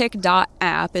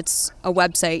snaptick.app. It's a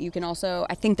website. You can also,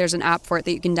 I think there's an app for it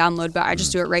that you can download, but I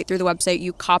just do it right through the website.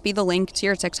 You copy the link to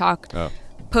your TikTok.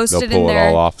 Post it in there. They'll pull it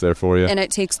all off there for you. And it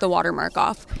takes the watermark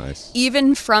off. Nice.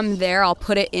 Even from there, I'll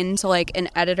put it into like an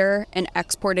editor and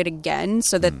export it again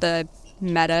so that the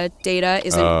metadata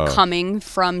isn't coming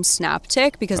from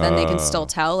Snaptick, because then they can still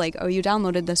tell like, oh, you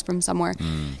downloaded this from somewhere.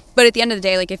 But at the end of the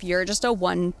day, like if you're just a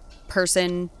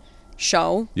one-person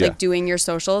show, like doing your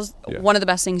socials, one of the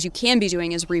best things you can be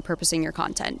doing is repurposing your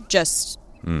content. Just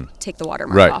take the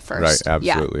watermark off first. Right,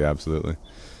 absolutely.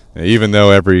 Even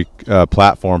though every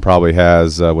platform probably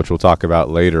has, which we'll talk about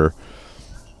later,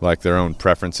 like their own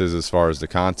preferences as far as the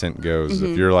content goes.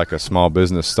 If you're like a small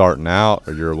business starting out,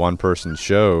 or you're a one-person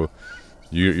show,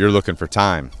 you're looking for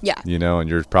time. And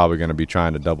you're probably going to be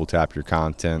trying to double tap your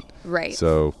content. Right.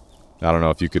 So I don't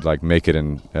know if you could like make it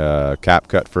in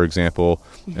CapCut, for example,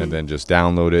 and then just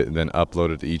download it and then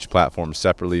upload it to each platform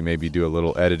separately. Maybe do a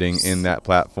little editing in that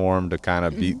platform to kind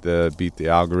of beat the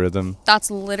algorithm. That's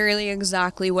literally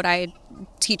exactly what I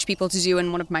teach people to do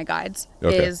in one of my guides.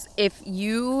 Is if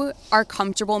you are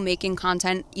comfortable making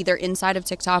content either inside of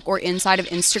TikTok or inside of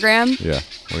Instagram. Yeah,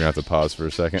 we're gonna have to pause for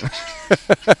a second.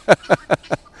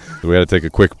 We had to take a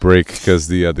quick break because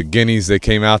the guineas, they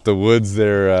came out the woods.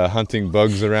 They're hunting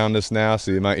bugs around us now,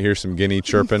 so you might hear some guinea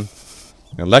chirping.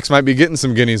 And Lex might be getting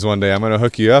some guineas one day. I'm going to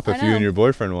hook you up if you and your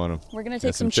boyfriend want them. We're going to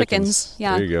take some chickens.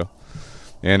 Yeah. There you go.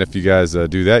 And if you guys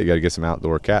do that, you got to get some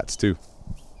outdoor cats too.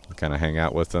 Kind of hang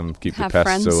out with them, keep the pests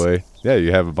friends. Away. Yeah,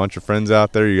 you have a bunch of friends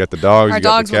out there. You got the dogs. Our you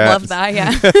dogs got the cats. would love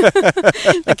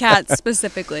that, yeah. The cats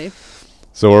specifically.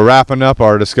 So we're wrapping up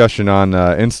our discussion on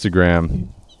Instagram.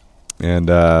 And,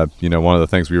 one of the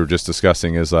things we were just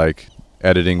discussing is like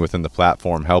editing within the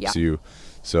platform helps you.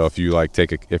 So if you like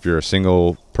if you're a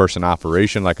single person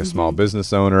operation, like a small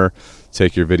business owner,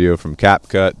 take your video from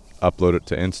CapCut, upload it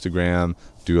to Instagram,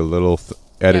 do a little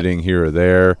editing here or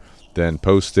there, then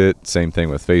post it. Same thing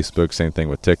with Facebook, same thing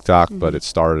with TikTok, but it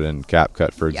started in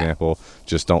CapCut, for example.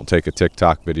 Just don't take a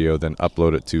TikTok video, then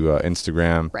upload it to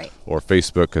Instagram or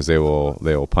Facebook, because they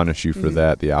will punish you for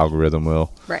that. The algorithm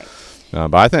will. Right.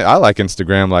 But I think I like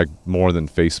Instagram like more than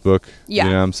Facebook. You know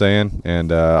what I'm saying?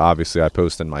 And obviously I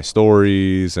post in my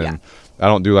stories, and I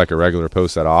don't do like a regular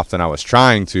post that often. I was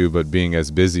trying to, but being as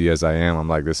busy as I am, I'm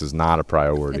like, this is not a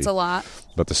priority. It's a lot.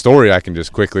 But the story, I can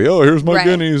just quickly, here's my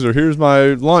guineas, or here's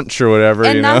my lunch or whatever.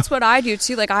 And that's what I do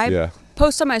too. Like I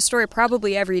post on my story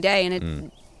probably every day, and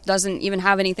it doesn't even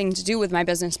have anything to do with my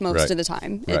business most of the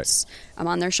time. It's I'm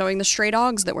on there showing the stray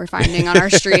dogs that we're finding on our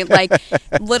street, like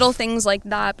little things like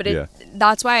that. But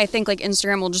that's why I think like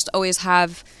Instagram will just always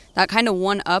have that kind of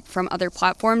one up from other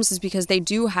platforms, is because they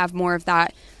do have more of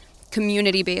that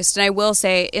community based. And I will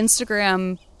say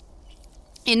Instagram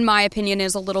in my opinion,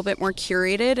 is a little bit more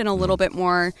curated and a little bit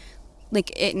more,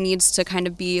 like, it needs to kind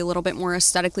of be a little bit more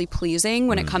aesthetically pleasing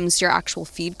when it comes to your actual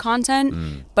feed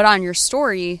content. But on your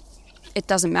story, it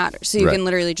doesn't matter. So you can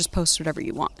literally just post whatever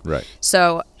you want. Right.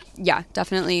 So, yeah,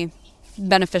 definitely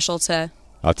beneficial to...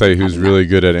 I'll tell you who's really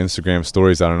good at Instagram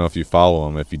stories. I don't know if you follow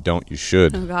him. If you don't, you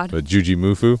should. Oh, God. But Juji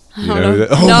Mufu. You know know. who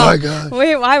that? Oh, No. my God.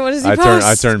 Wait, why? What does he post?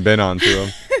 I turned Ben on to him.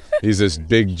 He's this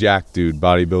big jack dude,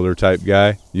 bodybuilder type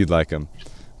guy. You'd like him.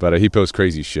 But he posts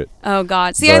crazy shit. Oh,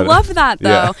 God. See, I love that, though.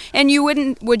 Yeah.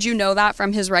 And would you know that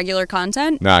from his regular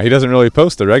content? Nah, he doesn't really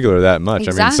post the regular that much.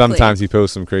 Exactly. I mean, sometimes he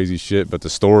posts some crazy shit, but the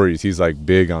stories, he's like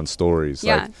big on stories.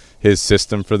 Yeah. Like his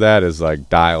system for that is like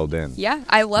dialed in. Yeah,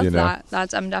 I love You know?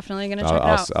 that. I'm definitely going to check it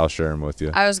out. I'll share him with you.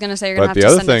 I was going to say you're going to But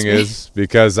have the to other send it thing to me. is,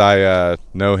 because I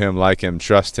know him, like him,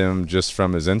 trust him just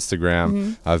from his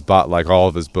Instagram, I've bought like all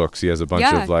of his books. He has a bunch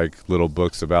of like little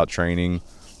books about training,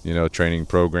 you know, training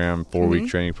program, 4-week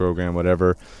training program,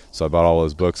 whatever. So I bought all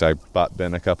his books. I bought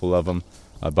Ben a couple of them.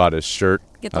 I bought his shirt.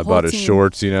 Get the I whole bought his team.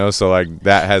 shorts, you know. So like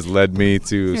that has led me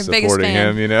to Your biggest supporting fan.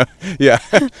 him, you know. Yeah.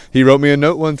 He wrote me a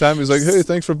note one time. He was like, "Hey,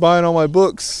 thanks for buying all my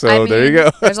books." So I mean, there you go.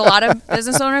 There's a lot of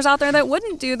business owners out there that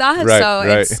wouldn't do that. Right, So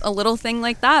right. it's a little thing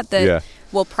like that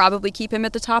will probably keep him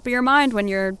at the top of your mind when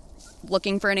you're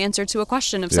looking for an answer to a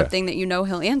question of something that you know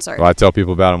he'll answer. Well, I tell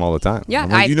people about him all the time. Yeah, I'm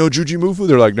like, you know Juji Mufu?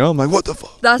 They're like, no. I'm like, what the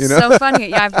fuck? That's you know? so funny.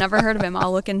 Yeah, I've never heard of him.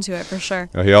 I'll look into it for sure.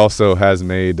 He also has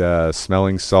made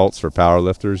smelling salts for power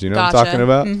lifters. You know what I'm talking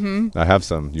about? Mm-hmm. I have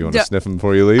some. You want to sniff them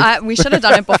before you leave? We should have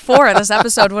done it before. This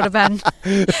episode would have been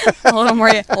a little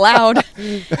more loud.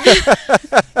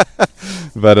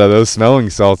 But those smelling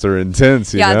salts are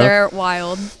intense, you know? Yeah, they're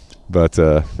wild. But,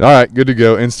 all right, good to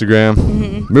go.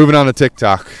 Instagram. Moving on to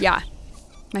TikTok. Yeah,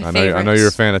 my I favorite. know you're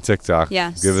a fan of TikTok.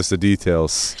 Yes. Give us the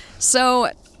details. So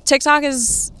TikTok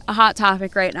is a hot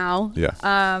topic right now.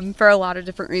 Yeah. For a lot of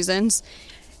different reasons.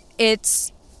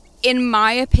 It's, in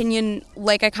my opinion,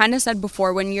 like I kind of said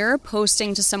before, when you're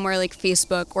posting to somewhere like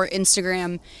Facebook or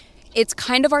Instagram, it's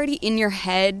kind of already in your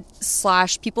head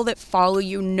 / people that follow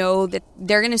you know that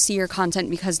they're going to see your content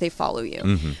because they follow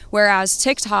you. Whereas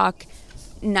TikTok,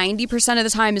 90% of the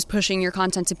time is pushing your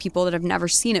content to people that have never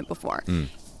seen it before.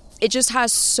 It just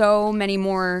has so many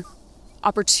more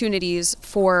opportunities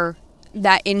for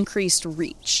that increased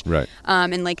reach. Right.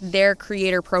 And like their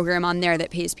creator program on there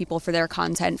that pays people for their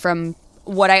content. From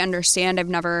what I understand,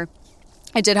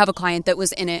 I did have a client that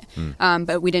was in it,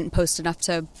 but we didn't post enough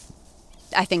to,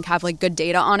 I think, have like good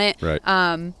data on it. Right.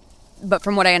 But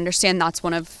from what I understand, that's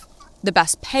one of the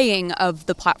best paying of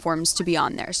the platforms to be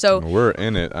on there. So We're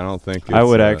in it. I don't think it's, I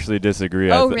would actually disagree.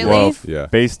 Oh, really? Well, Yeah.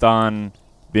 based on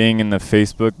being in the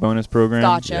Facebook bonus program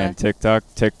Gotcha. and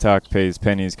TikTok pays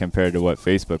pennies compared to what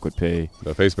Facebook would pay.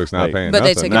 But Facebook's not Like- paying But they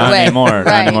nothing. took it Not away. anymore. Right.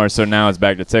 Not anymore. So now it's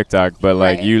back to TikTok. But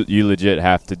like Right. you legit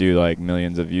have to do like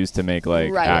millions of views to make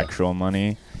like Right. actual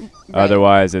money. Right.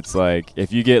 Otherwise, it's like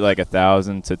if you get like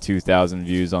 1,000 to 2,000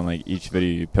 views on like each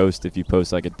video you post, if you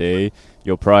post like a day,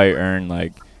 you'll probably earn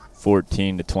like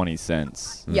 14 to 20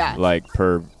 cents. Yeah. Like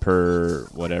per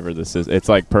whatever this is. It's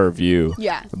like per view.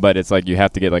 yeah, But it's like you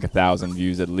have to get like 1,000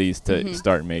 views at least to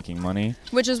start making money.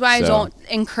 which is why I So- don't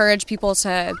encourage people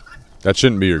to. That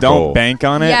shouldn't be your Don't goal. bank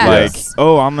on it. Yes. Like,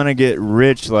 oh, I'm going to get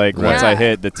rich like once I Yeah.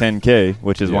 hit the 10K,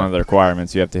 which is one Yeah. of the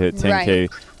requirements. You have to hit 10K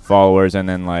followers and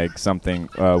then like something,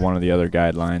 one of the other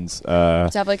guidelines.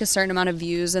 To have like a certain amount of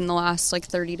views in the last like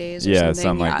 30 days or Yeah,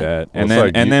 something. like that. Well, And it's then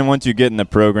like and then once you get in the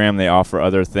program, they offer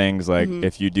other things like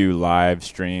if you do live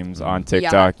streams on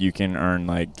TikTok, you can earn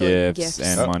like gifts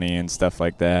and Oh. money and stuff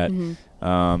like that. Didn't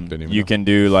even You know. can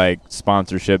do like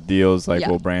sponsorship deals, like Yeah.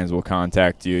 well, brands will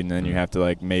contact you, and then you have to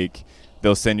like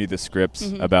they'll send you the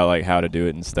scripts about like how to do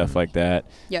it and stuff like that.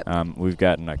 Yep. We've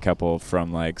gotten a couple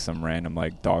from like some random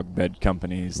like dog bed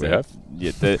companies. We that, have?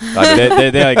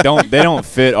 Yeah, they like don't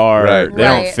fit our Right. they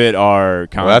don't Right. fit our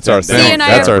content. Well, that's our They thing. don't and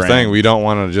fit I- That's our brand. thing. We don't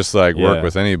want to just like work Yeah.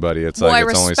 with anybody. It's Well, like I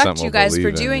it's only respect something you we'll guys for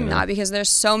believe in, doing you know? that because there's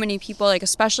so many people, like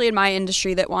especially in my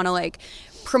industry, that want to like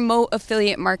promote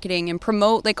affiliate marketing and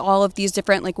promote like all of these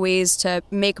different like ways to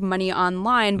make money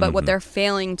online. But what they're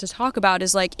failing to talk about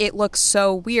is like it looks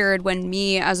so weird when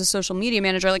me as a social media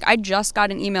manager, like I just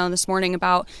got an email this morning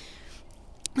about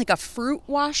like a fruit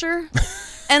washer.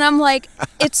 And I'm like,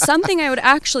 it's something I would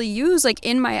actually use like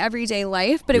in my everyday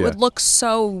life, but it Yeah. would look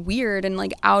so weird and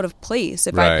like out of place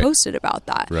if Right. I posted about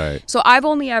that. Right. So I've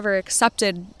only ever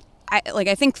accepted,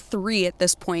 I think 3 at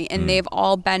this point, and they've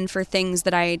all been for things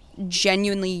that I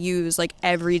genuinely use like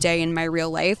every day in my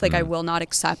real life. Like I will not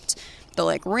accept the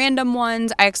like random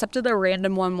ones. I accepted the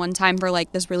random one time for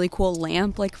like this really cool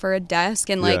lamp, like for a desk,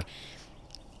 and like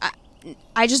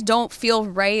I just don't feel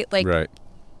right. Like Right.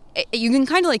 you can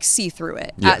kind of like see through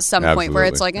it at some point where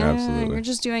it's like, you're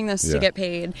just doing this to get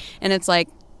paid. And it's like,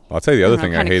 I'll tell you the other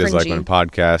thing I hate is like when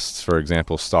podcasts, for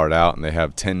example, start out and they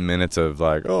have 10 minutes of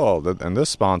like, and this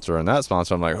sponsor and that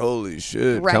sponsor. I'm like, holy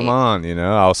shit, come on,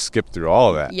 I'll skip through all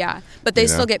of that. Yeah, but they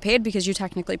still get paid because you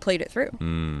technically played it through.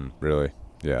 Really?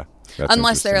 Yeah.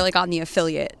 Unless they're like on the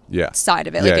affiliate side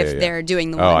of it. Like if they're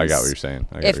doing the ones. Oh, I got what you're saying.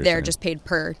 If they're just paid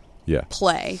per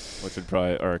play. Which would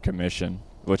probably, or a commission,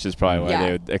 which is probably why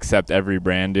they would accept every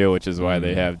brand deal, which is why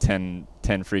they have 10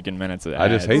 freaking minutes of ads. I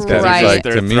just hate that. Right. It's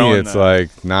like, to me, it's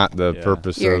like not the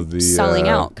purpose of the selling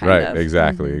out, kind of. Right,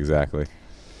 exactly.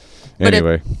 But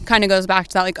anyway, it kind of goes back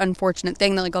to that like unfortunate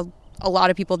thing that like a lot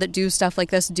of people that do stuff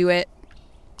like this do it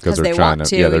because they want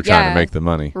to. Yeah, they're trying to make the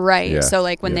money. Right. Yeah. So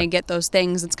like when they get those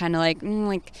things, it's kind of like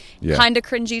kind of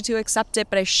cringy to accept it,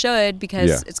 but I should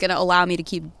because it's going to allow me to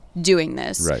keep doing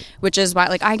this. Right. Which is why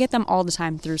like I get them all the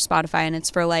time through Spotify, and it's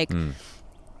for like.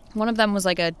 One of them was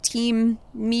like a team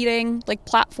meeting like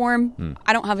platform.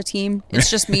 I don't have a team. It's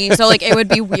just me. So like it would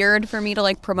be weird for me to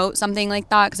like promote something like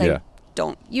that because I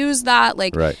don't use that.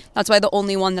 Like that's why the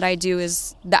only one that I do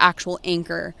is the actual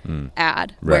Anchor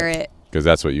ad where it. Because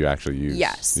that's what you actually use.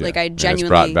 Yes. Like I genuinely. And it's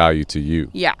brought value to you.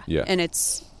 Yeah. And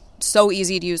it's so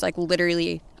easy to use. Like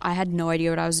literally, I had no idea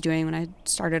what I was doing when I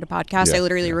started a podcast. I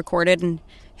literally recorded and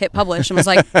hit publish and was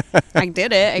like, I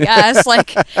did it, I guess.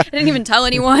 Like, I didn't even tell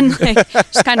anyone. Like,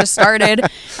 just kind of started.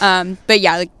 But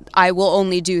yeah, like, I will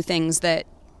only do things that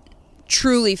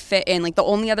truly fit in. Like, the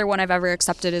only other one I've ever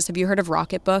accepted is, have you heard of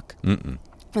Rocketbook?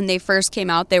 When they first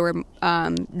came out, they were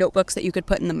notebooks that you could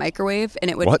put in the microwave and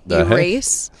it would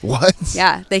erase. What?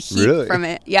 Yeah, the heat from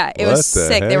it. Yeah, it was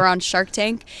sick. They were on Shark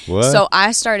Tank. So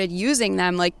I started using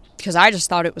them, like, because I just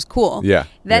thought it was cool.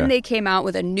 Then they came out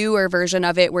with a newer version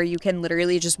of it where you can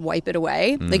literally just wipe it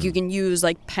away. Like you can use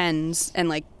like pens and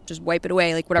like just wipe it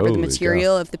away, like whatever the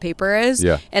material of the paper is.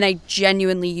 And I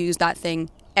genuinely use that thing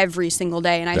every single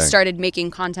day. And I started making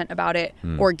content about it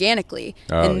organically.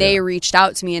 And they reached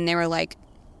out to me and they were like,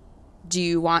 do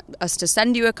you want us to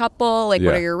send you a couple? Like,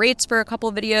 what are your rates for a couple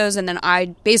of videos? And then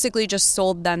I basically just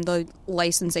sold them the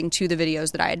licensing to the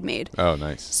videos that I had made. Oh,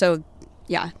 nice. So,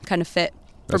 yeah, kind of fit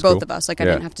for both of us. Like, I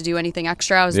didn't have to do anything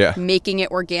extra. I was making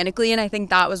it organically. And I think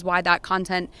that was why that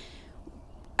content,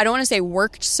 I don't want to say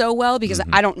worked so well because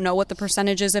I don't know what the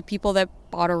percentage is of people that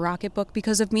bought a Rocketbook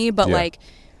because of me. But, like,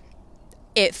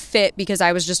 it fit because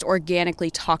I was just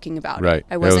organically talking about it.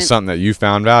 It was something that you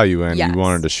found value in. You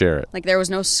wanted to share it. Like, there was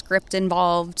no script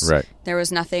involved. There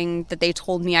was nothing that they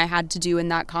told me I had to do in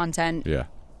that content.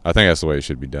 I think that's the way it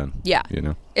should be done.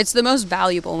 It's the most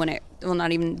valuable when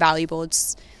not even valuable,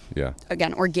 it's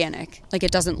again organic. Like,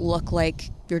 it doesn't look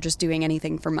like you're just doing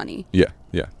anything for money.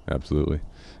 Absolutely.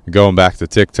 Going back to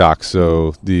TikTok,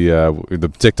 so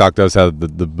the TikTok does have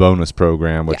the bonus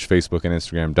program, which Facebook and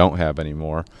Instagram don't have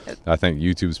anymore. I think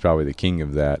YouTube's probably the king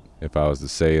of that, if I was to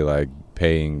say, like,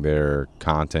 paying their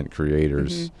content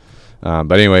creators.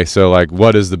 But anyway, so, like,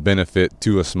 what is the benefit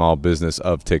to a small business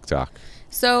of TikTok?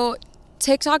 So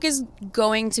TikTok is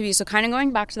going to be, so kind of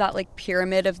going back to that, like,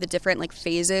 pyramid of the different, like,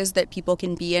 phases that people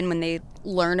can be in when they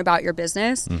learn about your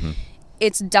business.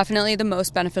 It's definitely the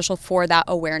most beneficial for that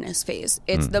awareness phase.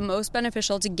 It's the most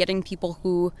beneficial to getting people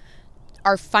who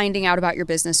are finding out about your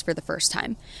business for the first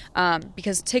time.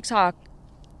 Because TikTok,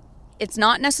 it's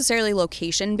not necessarily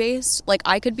location based. Like,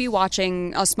 I could be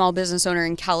watching a small business owner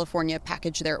in California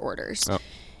package their orders.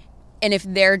 And if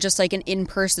they're just like an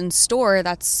in-person store,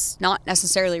 that's not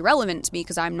necessarily relevant to me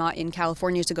because I'm not in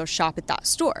California to go shop at that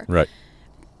store.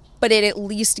 But it at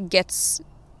least gets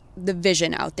the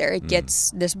vision out there. It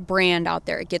gets this brand out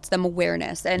there. It gets them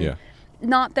awareness. And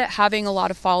not that having a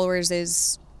lot of followers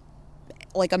is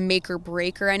like a make or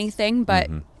break or anything, but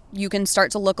you can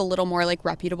start to look a little more like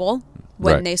reputable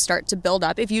when they start to build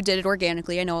up. If you did it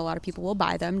organically, I know a lot of people will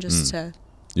buy them just to...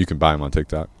 You can buy them on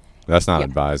TikTok. That's not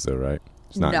advised though, right?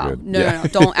 It's not good. No.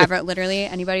 Don't ever, literally,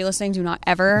 anybody listening, do not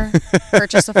ever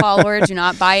purchase a follower. Do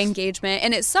not buy engagement.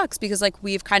 And it sucks because, like,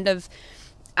 we've kind of,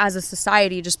 as a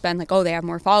society, just been like, oh, they have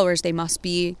more followers, they must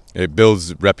be... It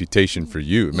builds reputation for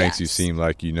you. It makes you seem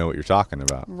like you know what you're talking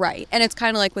about. Right. And it's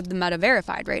kind of like with the Meta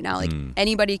Verified right now. Like,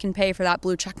 anybody can pay for that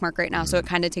blue check mark right now, so it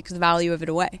kind of takes the value of it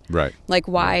away. Like,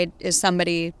 why is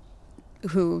somebody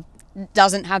who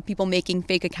doesn't have people making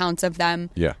fake accounts of them,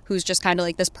 who's just kind of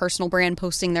like this personal brand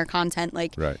posting their content,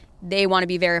 like, they want to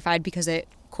be verified because it,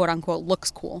 quote-unquote,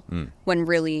 looks cool, when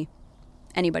really...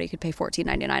 anybody could pay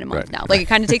 $14.99 a month now. Like, it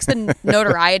kind of takes the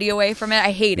notoriety away from it.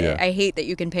 I hate it. I hate that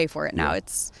you can pay for it now.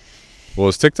 It's... Well,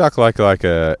 is TikTok like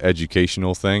a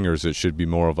educational thing, or is it should be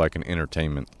more of like an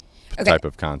entertainment type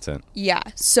of content? Yeah.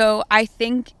 So I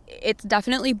think it's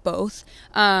definitely both.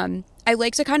 I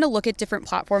like to kind of look at different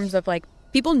platforms of like,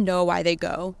 people know why they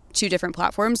go to different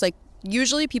platforms. Like,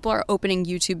 usually people are opening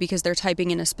YouTube because they're typing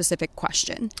in a specific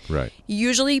question. Right.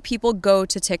 Usually people go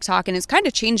to TikTok, and it's kind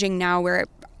of changing now where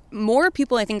more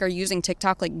people, I think, are using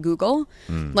TikTok like Google.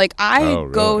 Like, I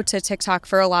go to TikTok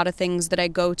for a lot of things that I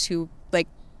go to like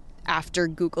after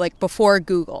Google, like before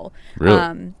Google.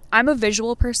 Really? I'm a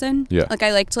visual person. Yeah. Like,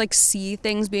 I like to like see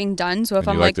things being done. So if And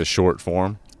I'm you like the short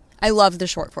form? I love the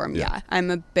short form. Yeah.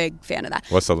 I'm a big fan of that.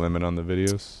 What's the limit on the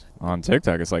videos? On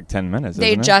TikTok, it's like 10 minutes. They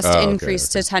isn't it? just okay,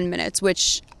 increased to 10 minutes,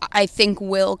 which I think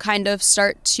will kind of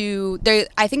start to.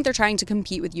 I think they're trying to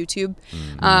compete with YouTube.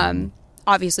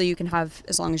 Obviously, you can have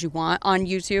as long as you want on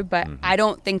YouTube, but I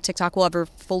don't think TikTok will ever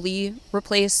fully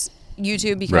replace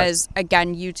YouTube because,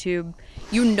 again, YouTube,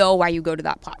 you know why you go to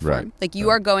that platform. Right. Like, you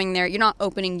are going there. You're not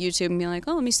opening YouTube and being like,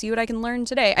 oh, let me see what I can learn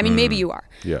today. I mean, maybe you are.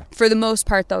 Yeah. For the most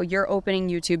part, though, you're opening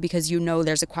YouTube because you know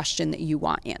there's a question that you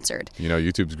want answered. You know,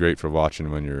 YouTube's great for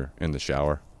watching when you're in the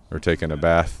shower or taking a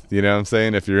bath. You know what I'm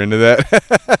saying? If you're into that.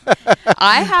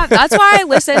 That's why I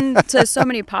listen to so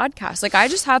many podcasts. Like, I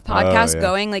just have podcasts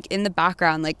going like in the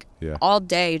background, like all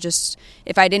day. Just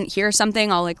if I didn't hear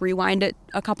something, I'll like rewind it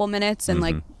a couple minutes and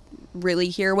like really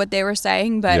hear what they were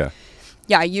saying. But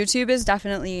yeah, YouTube is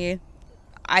definitely,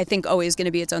 I think, always going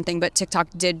to be its own thing. But TikTok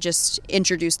did just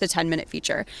introduce the 10-minute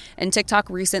feature. And TikTok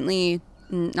recently,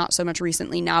 not so much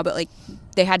recently now, but like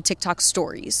they had TikTok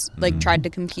stories, like tried to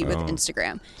compete with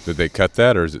Instagram. Did they cut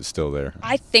that, or is it still there?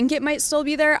 I think it might still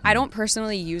be there. I don't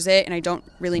personally use it, and I don't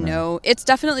really know. It's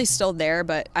definitely still there,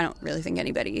 but I don't really think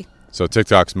anybody. So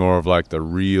TikTok's more of like the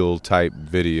real type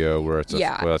video where it's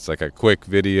it's like a quick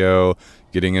video,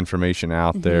 getting information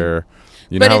out there.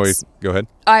 You know how go ahead.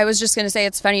 I was just going to say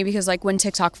it's funny because like when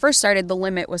TikTok first started, the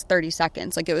limit was 30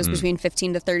 seconds. Like it was between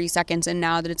 15 to 30 seconds. And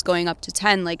now that it's going up to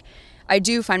 10, like I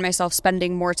do find myself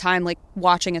spending more time like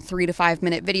watching a 3 to 5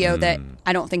 minute video that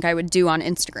I don't think I would do on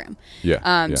Instagram.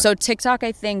 So TikTok,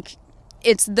 I think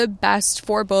it's the best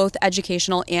for both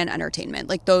educational and entertainment,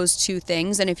 like those two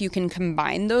things. And if you can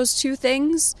combine those two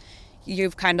things,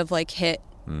 you've kind of like hit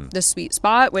the sweet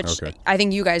spot, which I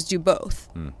think you guys do both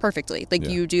perfectly. Like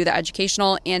you do the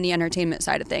educational and the entertainment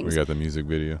side of things. We got the music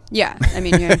video. Yeah. I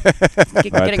mean, you're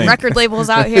getting record labels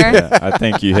out here. Yeah, I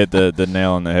think you hit the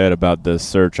nail on the head about the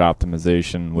search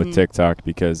optimization with TikTok,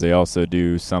 because they also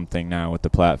do something now with the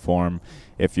platform.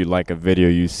 If you like a video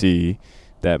you see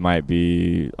that might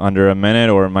be under a minute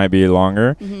or it might be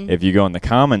longer, if you go in the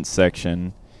comments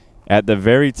section, at the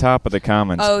very top of the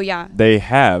comments, they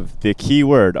have the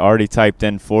keyword already typed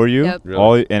in for you,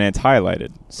 and it's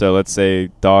highlighted. So let's say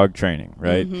dog training,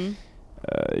 right? You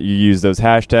use those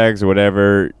hashtags or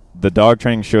whatever. The dog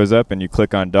training shows up, and you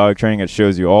click on dog training. It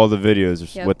shows you all the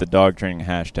videos with the dog training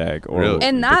hashtag.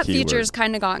 And that feature's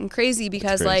kind of gotten crazy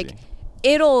because like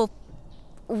it'll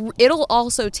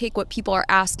also take what people are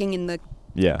asking in the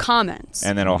comments,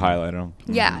 and then it'll highlight them.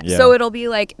 So it'll be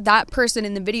like that person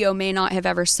in the video may not have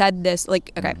ever said this.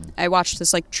 Like, I watched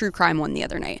this like true crime one the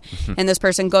other night, and this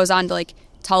person goes on to like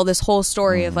tell this whole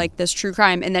story of like this true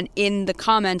crime, and then in the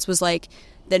comments was like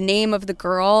the name of the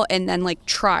girl and then like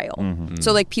trial.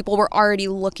 So like people were already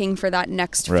looking for that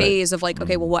next phase of like,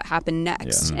 okay, well, what happened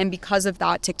next? And because of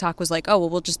that, TikTok was like, oh, well,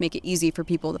 we'll just make it easy for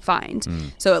people to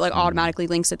find. So it like automatically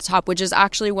links at the top, which is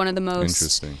actually one of the most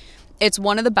interesting. It's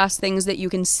one of the best things that you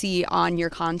can see on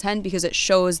your content, because it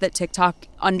shows that TikTok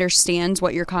understands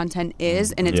what your content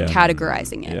is and it's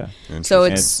categorizing it. So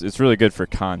it's really good for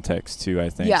context too,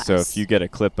 I think. So if you get a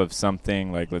clip of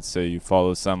something, like let's say you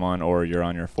follow someone or you're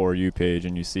on your For You page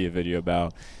and you see a video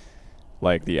about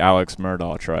like the Alex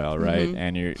Murdaugh trial, right?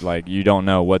 And you're like, you don't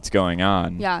know what's going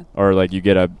on. Or like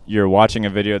you're watching a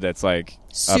video that's like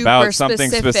super about something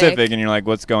specific and you're like,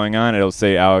 what's going on? It'll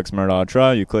say Alex Murdaugh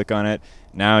trial. You click on it.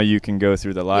 Now you can go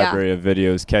through the library of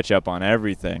videos, catch up on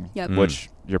everything, which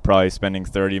you're probably spending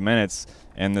 30 minutes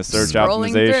in the search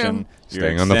optimization.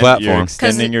 Staying on the platform. You're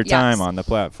extending your time on the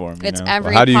platform. It's know?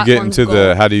 every how do you get into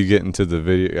goal. how do you get into the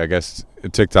video? I guess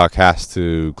TikTok has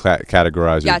to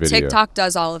categorize your video. Yeah, TikTok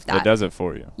does all of that. It does it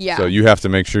for you. Yeah. So you have to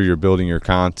make sure you're building your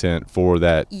content for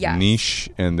that niche,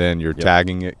 and then you're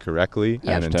tagging it correctly,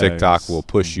 and then TikTok will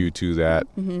push you to that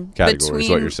category, is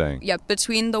what you're saying. Yeah,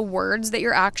 between the words that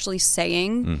you're actually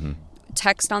saying,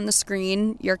 text on the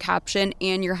screen, your caption,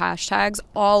 and your hashtags,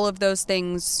 all of those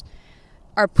things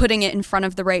are putting it in front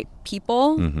of the right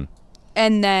people.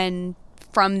 And then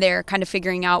from there, kind of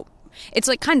figuring out, it's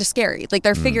like kind of scary. Like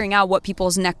they're figuring out what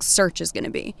people's next search is going to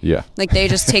be. Like they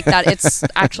just take that. It's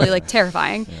actually like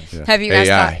terrifying. Have you guys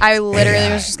I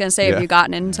literally was just going to say, have you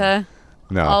gotten into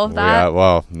No, all of that.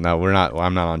 No, we're not.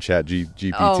 I'm not on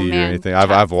GPT Oh, or man. anything.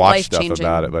 I've watched stuff Life-changing.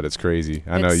 about it, but it's crazy.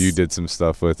 I know you did some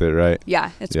stuff with it, right?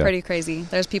 Yeah, it's pretty crazy.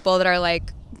 There's people that are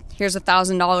like, here's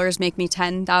 $1,000, make me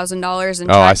 $10,000,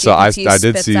 and I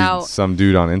did see out. some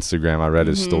dude on Instagram. I read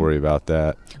his story about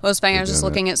that. Well, it's funny. I was just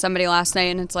looking at somebody last night,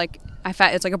 and it's like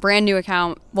it's like a brand new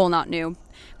account. Well, not new,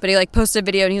 but he like posted a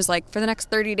video, and he was like, for the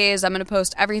next 30 days, I'm going to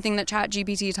post everything that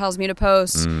ChatGPT tells me to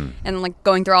post. And like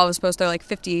going through all of his posts, they're like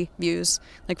 50 views,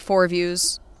 like 4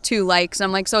 views, 2 likes. And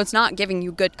I'm like, so it's not giving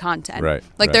you good content. Right.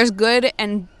 Like there's good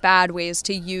and bad ways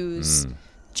to use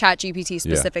ChatGPT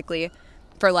specifically.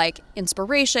 For like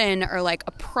inspiration or like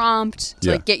a prompt to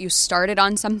like get you started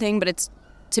on something, but it's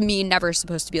to me never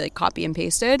supposed to be like copy and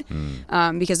pasted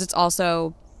because it's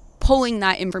also pulling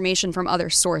that information from other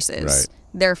sources. Right.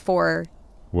 Therefore,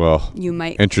 you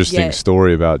might interesting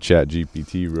story about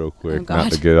ChatGPT real quick. Oh,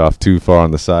 not to get off too far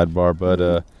on the sidebar, but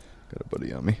got a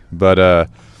buddy on me. But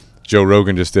Joe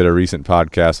Rogan just did a recent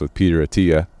podcast with Peter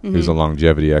Attia, who's a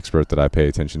longevity expert that I pay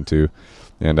attention to.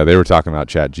 And they were talking about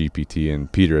ChatGPT,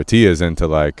 and Peter Attia is into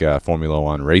like Formula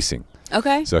One racing.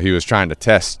 Okay. So he was trying to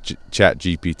test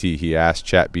ChatGPT. He asked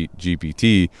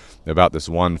ChatGPT about this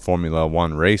one Formula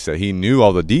One race that he knew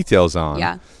all the details on.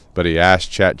 Yeah. But he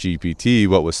asked ChatGPT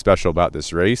what was special about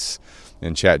this race,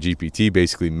 and ChatGPT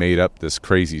basically made up this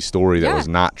crazy story that was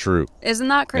not true. Isn't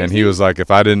that crazy? And he was like,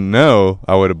 if I didn't know,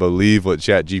 I would have believed what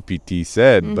ChatGPT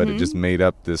said, but it just made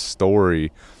up this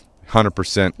story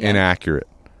 100% inaccurate.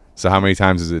 So how many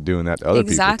times is it doing that to other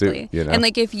people too? You know? And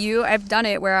like I've done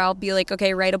it where I'll be like,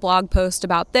 okay, write a blog post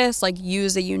about this, like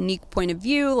use a unique point of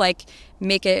view, like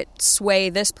make it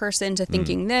sway this person to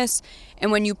thinking this.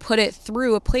 And when you put it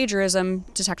through a plagiarism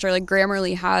detector, like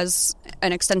Grammarly has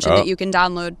an extension that you can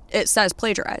download, it says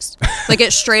plagiarized. Like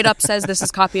it straight up says this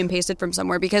is copy and pasted from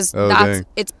somewhere because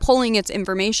it's pulling its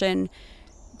information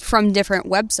from different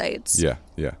websites. Yeah,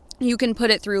 yeah. You can put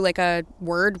it through like a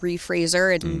word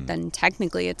rephraser and then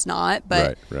technically it's not.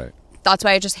 But right. That's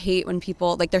why I just hate when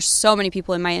people, like there's so many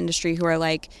people in my industry who are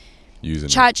like, using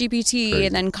ChatGPT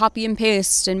and then copy and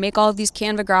paste and make all of these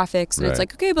Canva graphics. And it's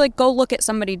like, okay, but like go look at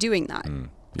somebody doing that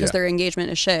because their engagement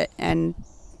is shit. And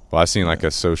well, I've seen like a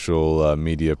social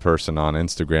media person on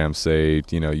Instagram say,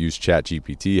 use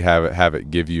ChatGPT, have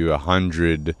it give you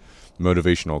 100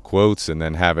 motivational quotes and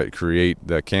then have it create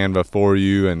the Canva for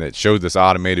you, and it showed this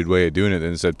automated way of doing it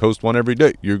and it said post one every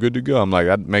day, you're good to go. I'm like,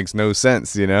 that makes no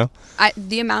sense. The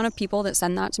amount of people that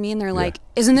send that to me and they're like,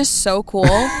 isn't this so cool?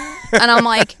 And I'm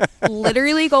like,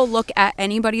 literally go look at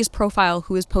anybody's profile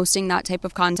who is posting that type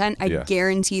of content. I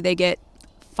guarantee they get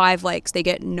 5 likes, they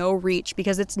get no reach,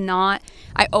 because it's not,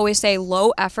 I always say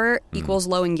low effort equals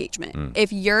low engagement.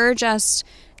 If you're just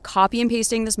copy and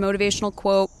pasting this motivational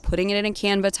quote, putting it in a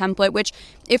Canva template, which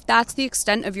if that's the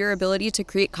extent of your ability to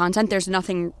create content, there's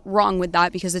nothing wrong with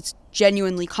that because it's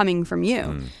genuinely coming from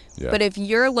you. But if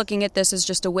you're looking at this as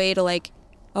just a way to like,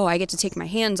 oh, I get to take my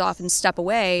hands off and step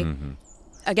away,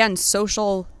 again,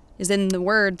 social is in the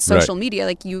word social media.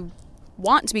 Like you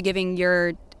want to be giving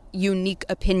your unique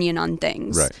opinion on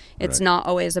things. It's not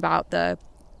always about the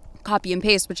copy and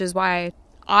paste, which is why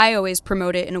I always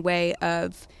promote it in a way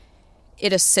of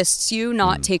it assists you,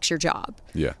 not takes your job.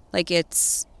 Like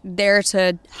it's there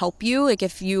to help you. Like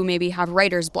if you maybe have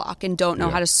writer's block and don't know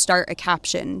how to start a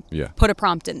caption, put a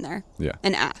prompt in there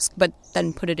and ask, but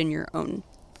then put it in your own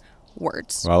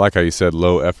words. Well, I like how you said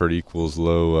low effort equals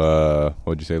low,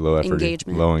 what'd you say, low effort?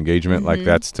 Engagement. Low engagement. Like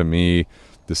that's to me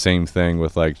the same thing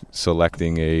with like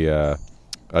selecting a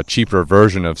cheaper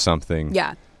version of something.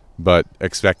 But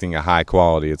expecting a high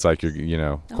quality. It's like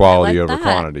you're, quality over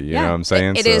quantity. You know what I'm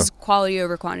saying? It is quality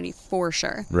over quantity for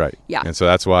sure. Right. Yeah. And so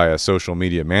that's why a social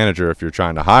media manager, if you're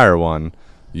trying to hire one,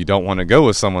 you don't want to go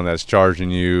with someone that's charging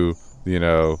you,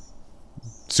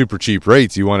 super cheap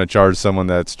rates. You want to charge someone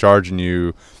that's charging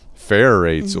you fair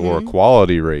rates or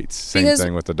quality rates. Same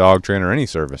thing with the dog trainer or any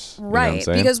service. Right. You know what I'm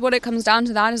saying? Because what it comes down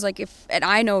to that is like and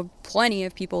I know plenty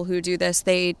of people who do this,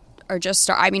 they are just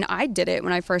I did it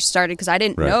when I first started because I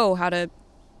didn't know how to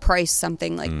price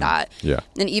something like that.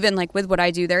 And even like with what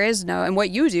I do, and what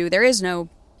you do, there is no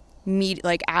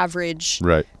average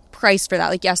price for that.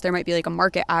 Like, yes, there might be like a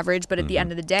market average, but at the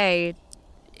end of the day,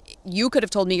 you could have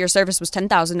told me your service was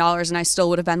 $10,000 and I still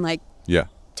would have been like,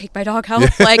 take my dog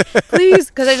help, like, please,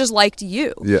 because I just liked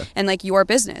you and like your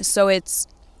business. So it's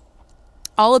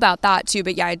all about that too.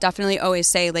 But yeah, I definitely always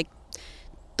say like,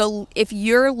 if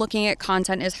you're looking at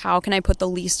content as how can I put the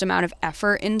least amount of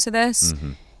effort into this,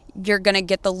 you're going to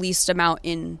get the least amount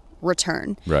in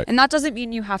return. And that doesn't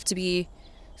mean you have to be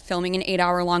filming an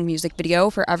 8-hour long music video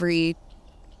for every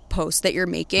post that you're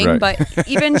making, Right. but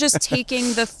even just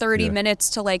taking the 30 Yeah. minutes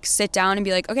to like sit down and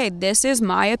be like, okay, this is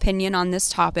my opinion on this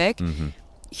topic. Mm-hmm.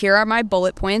 Here are my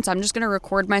bullet points. I'm just going to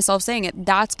record myself saying it.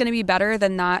 That's going to be better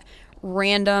than that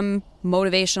random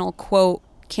motivational quote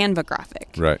Canva graphic.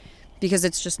 Right. Because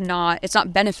it's not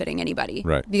benefiting anybody.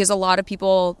 Right. Because a lot of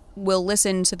people will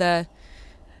listen to the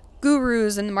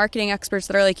gurus and the marketing experts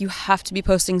that are like, you have to be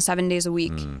posting 7 days a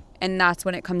week. And that's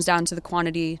when it comes down to the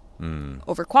quantity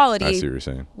over quality. I see what you're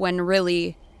saying. When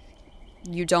really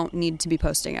you don't need to be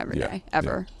posting every day,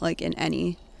 ever, like in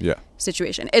any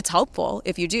situation. It's helpful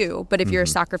if you do, but if you're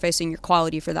sacrificing your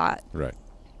quality for that. Right.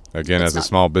 Again, as a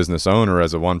small business owner,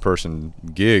 as a one-person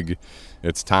gig,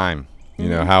 it's time. You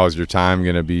know, how is your time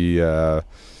going to be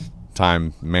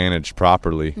time managed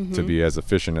properly to be as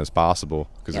efficient as possible?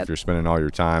 Because if you're spending all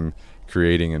your time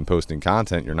creating and posting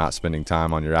content, you're not spending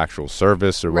time on your actual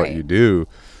service or what you do.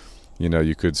 You know,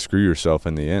 you could screw yourself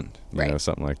in the end, you know,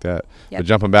 something like that. But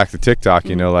jumping back to TikTok,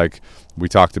 you know, like we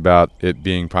talked about it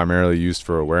being primarily used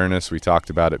for awareness. We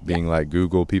talked about it being like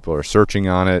Google. People are searching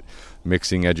on it,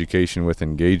 mixing education with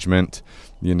engagement.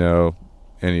 You know,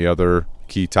 any other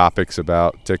key topics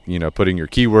about, you know, putting your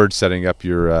keywords, setting up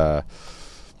your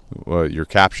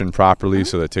caption properly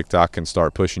so that TikTok can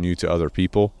start pushing you to other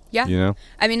people. Yeah. You know?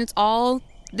 I mean,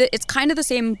 it's kind of the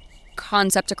same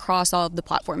concept across all of the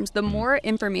platforms. The more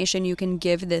information you can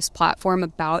give this platform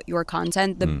about your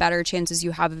content, the better chances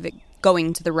you have of it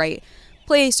going to the right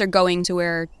place or going to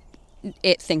where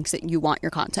it thinks that you want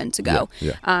your content to go.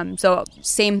 So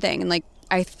same thing. And like,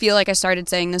 I feel like I started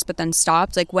saying this, but then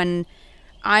stopped. Like when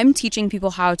I'm teaching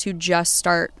people how to just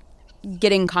start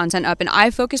getting content up, and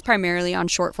I focus primarily on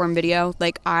short form video.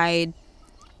 Like I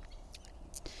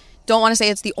don't want to say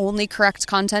it's the only correct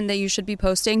content that you should be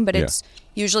posting, but it's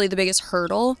usually the biggest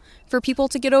hurdle for people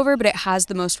to get over, but it has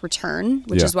the most return,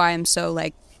 which is why I'm so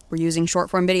like, we're using short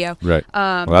form video. Right.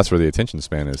 Well, that's where the attention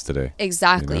span is today.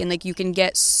 Exactly. You know? And like you can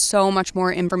get so much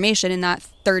more information in that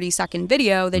 30-second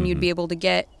video than you'd be able to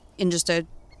get in just a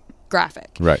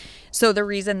graphic. Right. So the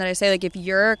reason that I say, like, if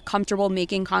you're comfortable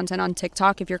making content on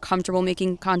TikTok, if you're comfortable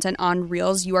making content on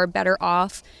Reels, you are better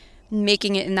off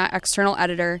making it in that external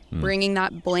editor, bringing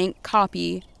that blank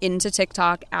copy into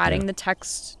TikTok, adding the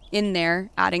text in there,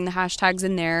 adding the hashtags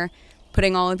in there,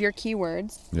 putting all of your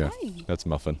keywords. Yeah. Hi. That's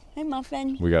Muffin. Hi,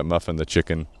 Muffin. We got Muffin the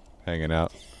chicken hanging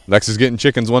out. Lex is getting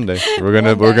chickens one day. We're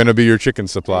gonna be your chicken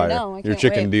supplier, I your can't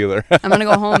chicken wait. dealer. I'm gonna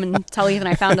go home and tell Ethan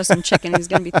I found us some chicken. He's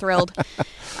gonna be thrilled.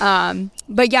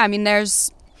 But yeah, I mean,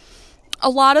 there's a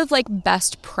lot of like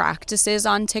best practices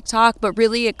on TikTok, but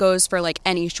really it goes for like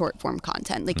any short form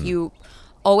content. Like you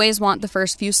always want the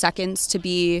first few seconds to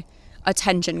be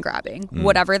attention grabbing,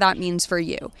 whatever that means for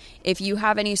you. If you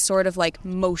have any sort of like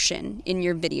motion in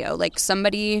your video, like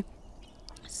somebody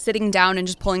sitting down and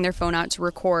just pulling their phone out to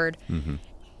record,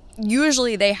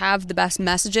 usually they have the best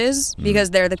messages because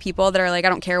they're the people that are like, I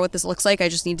don't care what this looks like, I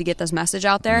just need to get this message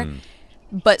out there.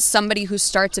 But somebody who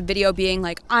starts a video being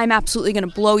like, I'm absolutely going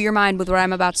to blow your mind with what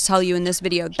I'm about to tell you in this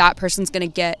video, that person's going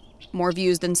to get more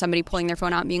views than somebody pulling their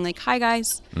phone out and being like, hi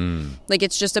guys. Like,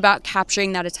 it's just about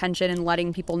capturing that attention and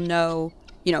letting people know,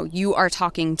 you know, you are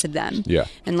talking to them. Yeah.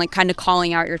 And like kind of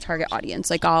calling out your target audience.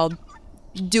 Like I'll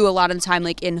do a lot of the time,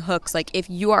 like in hooks, like if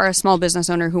you are a small business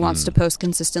owner who wants to post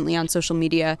consistently on social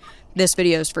media, this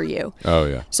video is for you. Oh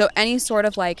yeah. So any sort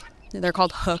of like, they're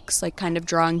called hooks, like kind of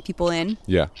drawing people in.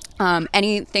 Yeah.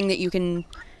 Anything that you can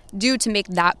do to make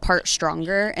that part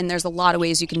stronger, and there's a lot of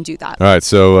ways you can do that. All right,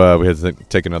 so we had to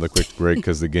take another quick break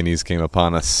because the guineas came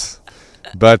upon us.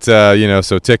 But, you know,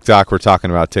 so TikTok, we're talking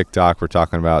about TikTok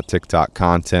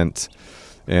content,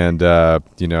 and,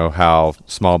 you know, how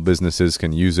small businesses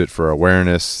can use it for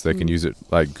awareness. They can use it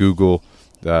like Google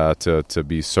to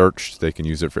be searched. They can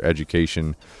use it for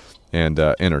education and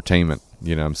entertainment,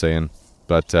 you know what I'm saying?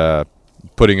 But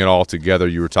putting it all together,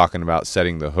 you were talking about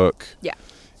setting the hook. Yeah.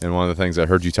 And one of the things I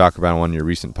heard you talk about on one of your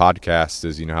recent podcasts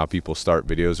is, you know, how people start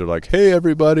videos. They're like, hey,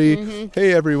 everybody.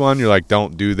 Hey, everyone. You're like,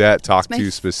 don't do that. Talk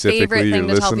to specifically your listener. Favorite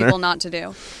thing to tell people not to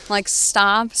do. Like,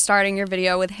 stop starting your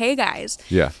video with, hey, guys.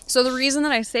 Yeah. So the reason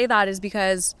that I say that is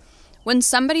because when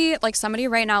somebody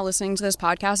right now listening to this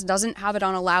podcast doesn't have it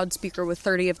on a loudspeaker with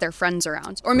 30 of their friends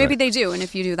around, or maybe they do, and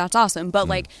if you do, that's awesome. But,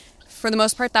 like, for the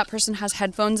most part, that person has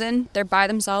headphones in. They're by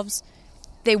themselves.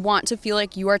 They want to feel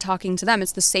like you are talking to them.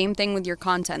 It's the same thing with your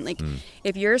content. Like,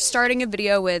 if you're starting a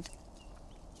video with,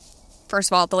 first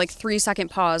of all, the like 3-second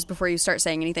pause before you start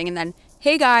saying anything, and then,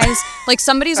 hey guys, like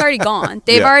somebody's already gone.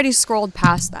 They've already scrolled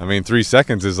past that. I mean, 3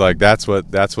 seconds is like, that's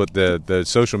what the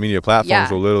social media platforms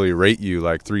will literally rate you,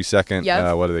 like 3 second,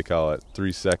 what do they call it?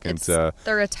 3 seconds. It's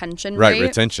their attention rate. rate.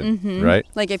 Retention, right?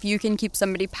 Like if you can keep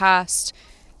somebody past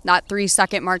that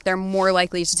 3-second mark, they're more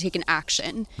likely to take an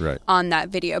action on that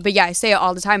video. But yeah, I say it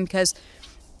all the time because,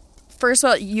 first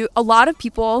of all, a lot of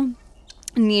people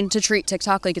need to treat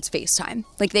TikTok like it's FaceTime.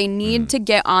 Like, they need to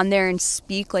get on there and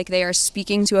speak like they are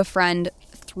speaking to a friend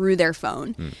through their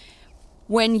phone.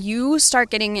 When you start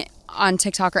getting on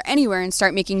TikTok or anywhere and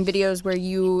start making videos where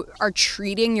you are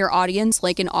treating your audience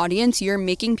like an audience, you're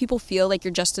making people feel like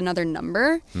you're just another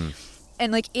number.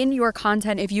 And like, in your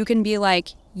content, if you can be like,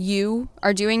 you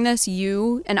are doing this,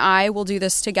 you and I will do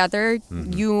this together,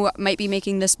 you might be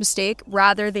making this mistake,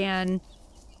 rather than,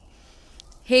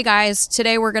 hey guys,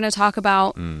 today we're going to talk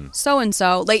about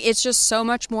so-and-so. Like, it's just so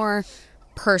much more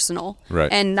personal.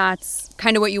 And that's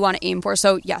kind of what you want to aim for.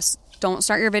 So yes, don't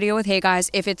start your video with, hey guys.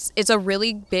 If it's a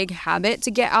really big habit to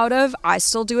get out of, I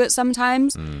still do it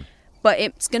sometimes, but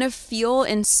it's going to feel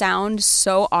and sound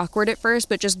so awkward at first,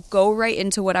 but just go right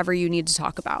into whatever you need to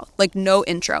talk about. Like, no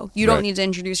intro. You don't need to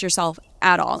introduce yourself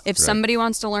at all. If somebody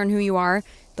wants to learn who you are,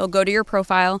 they'll go to your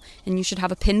profile, and you should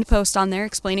have a pinned post on there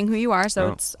explaining who you are,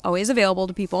 so it's always available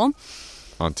to people.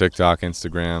 On TikTok,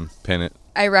 Instagram, pin it.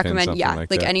 I recommend,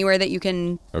 like anywhere that you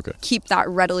can keep that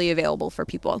readily available for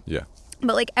people. Yeah.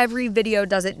 But like, every video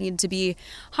doesn't need to be,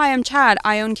 hi, I'm Chad,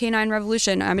 I own Canine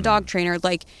Revolution, I'm a dog trainer.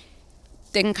 Like,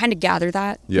 they can kind of gather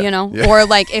that, you know? Or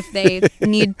like, if they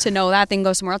need to know that, they can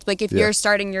go somewhere else. But like, if you're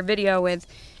starting your video with,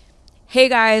 hey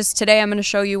guys, today I'm going to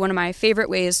show you one of my favorite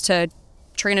ways to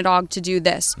train a dog to do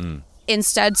this.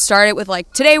 Instead, start it with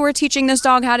like, today we're teaching this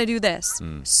dog how to do this.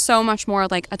 So much more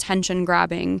like attention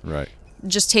grabbing.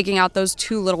 Just taking out those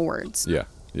 2 little words.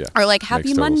 Or like,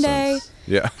 happy Monday.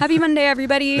 Happy Monday,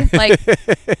 everybody. Like,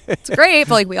 it's great,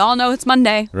 but like, we all know it's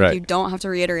Monday. Like, you don't have to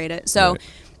reiterate it. So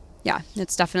yeah,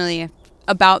 it's definitely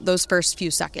about those first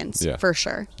few seconds, for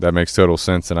sure. That makes total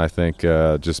sense. And I think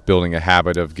just building a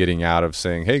habit of getting out of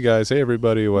saying, hey guys, hey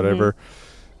everybody, whatever,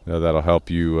 that'll help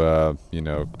you,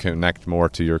 connect more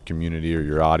to your community or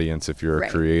your audience if you're a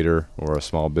creator or a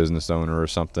small business owner or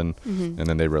something. And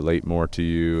then they relate more to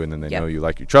you, and then they know you,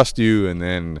 like you, trust you, and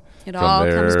then it all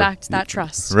comes back to that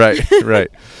trust. Right.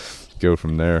 Go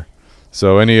from there.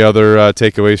 So any other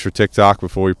takeaways for TikTok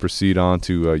before we proceed on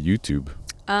to YouTube?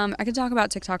 I could talk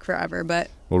about TikTok forever, but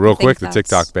real quick, the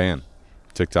TikTok ban.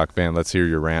 Let's hear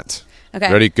your rant. Okay.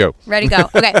 Ready, go.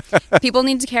 Okay. People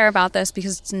need to care about this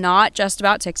because it's not just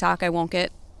about TikTok. I won't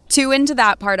get too into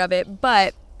that part of it,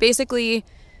 but basically,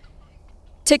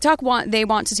 TikTok want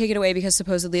to take it away because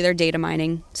supposedly they're data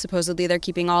mining. Supposedly they're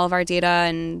keeping all of our data,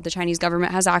 and the Chinese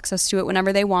government has access to it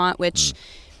whenever they want, which,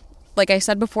 like I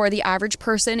said before, the average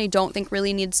person, I don't think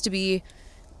really needs to be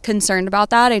concerned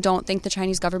about that. I don't think the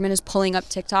Chinese government is pulling up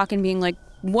TikTok and being like,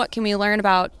 what can we learn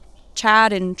about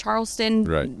Chad and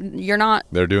Charleston? You're not.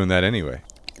 They're doing that anyway.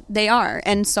 They are,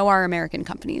 and so are American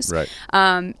companies.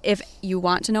 If you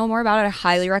want to know more about it, I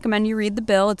highly recommend you read the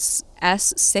bill. It's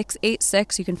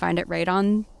S686. You can find it right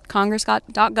on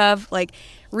congress.gov. Like,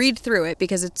 read through it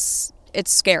because it's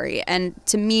scary. And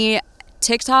to me,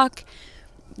 TikTok,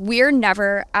 we're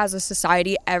never, as a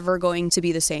society, ever going to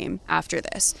be the same after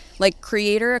this. Like,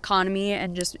 creator economy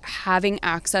and just having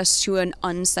access to an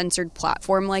uncensored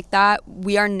platform like that,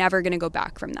 we are never going to go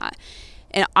back from that.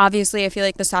 And obviously, I feel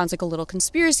like this sounds like a little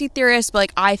conspiracy theorist, but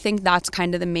like, I think that's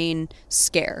kind of the main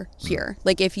scare here.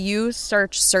 Like, if you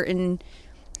search certain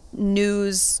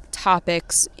news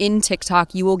topics in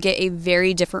TikTok, you will get a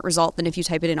very different result than if you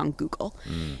type it in on Google.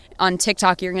 On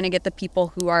TikTok, you're going to get the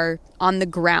people who are on the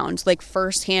ground, like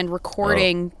firsthand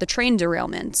recording the train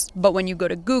derailments. But when you go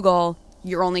to Google,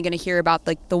 you're only going to hear about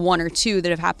like the 1 or 2 that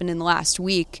have happened in the last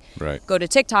week. Go to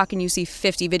TikTok and you see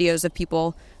 50 videos of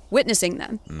people witnessing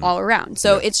them all around.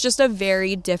 So it's just a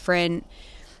very different,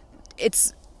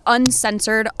 it's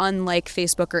uncensored, unlike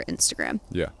Facebook or Instagram.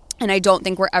 And I don't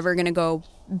think we're ever going to go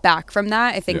back from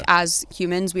that. I think as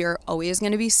humans, we are always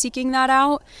going to be seeking that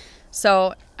out.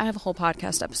 So I have a whole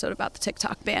podcast episode about the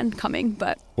TikTok ban coming,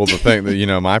 but well, the thing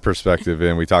that, my perspective,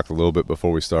 and we talked a little bit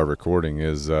before we started recording,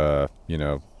 is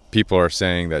people are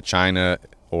saying that China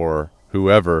or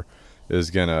whoever is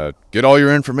gonna get all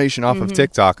your information off of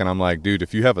TikTok, and I'm like, dude,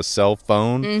 if you have a cell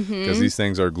phone, because these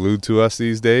things are glued to us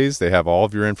these days, they have all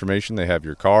of your information. They have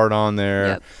your card on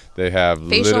there. They have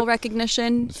facial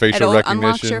recognition.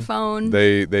 Unlocks your phone.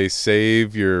 They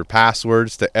save your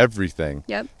passwords to everything.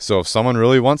 So if someone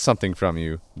really wants something from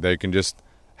you, they can just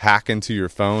hack into your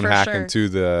phone, into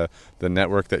the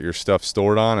network that your stuff's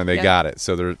stored on, and they got it.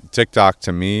 So TikTok,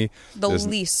 to me,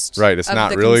 least it's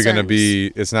not really going to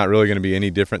be. It's not really going to be any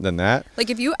different than that.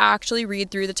 Like, if you actually read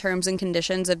through the terms and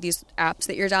conditions of these apps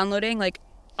that you're downloading, like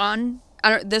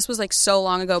this was like so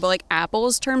long ago, but like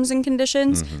Apple's terms and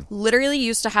conditions literally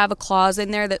used to have a clause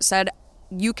in there that said,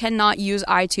 you cannot use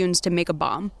iTunes to make a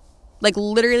bomb. Like,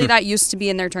 literally, that used to be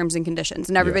in their terms and conditions.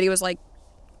 And everybody was like,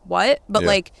 what? But,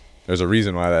 like... There's a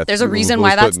reason why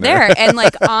that's there. And,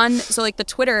 like, so, like, the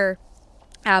Twitter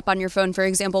app on your phone, for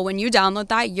example, when you download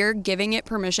that, you're giving it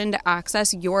permission to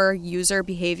access your user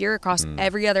behavior across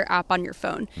every other app on your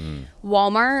phone.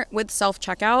 Walmart, with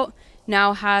self-checkout,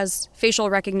 now has facial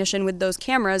recognition with those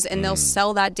cameras, and they'll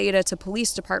sell that data to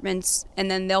police departments, and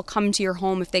then they'll come to your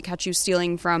home if they catch you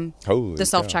stealing from the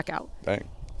self-checkout. Dang.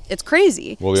 It's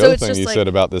crazy. Well, the other thing you said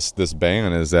about this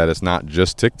ban is that it's not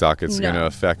just TikTok. It's going to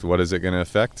affect, what is it going to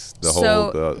affect?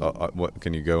 What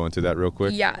can you go into that real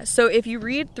quick? Yeah. So if you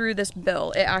read through this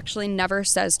bill, it actually never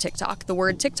says TikTok. The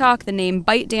word TikTok, the name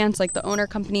ByteDance, like the owner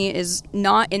company, is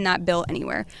not in that bill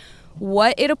anywhere.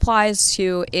 What it applies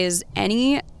to is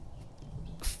any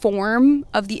form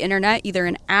of the internet, either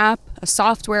an app, a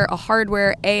software, a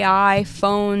hardware, AI,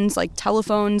 phones, like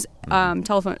telephones,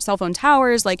 cell phone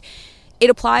towers, like... It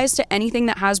applies to anything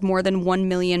that has more than 1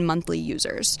 million monthly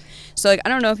users. So, like, I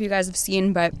don't know if you guys have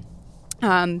seen, but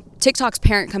TikTok's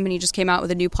parent company just came out with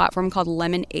a new platform called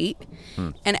Lemon 8.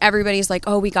 And everybody's like,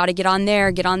 oh, we got to get on there.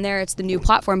 It's the new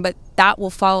platform. But that will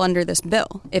fall under this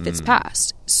bill if it's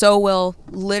passed. So will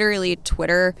literally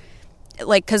Twitter.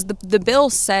 Like, because the bill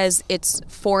says it's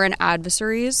foreign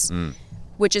adversaries,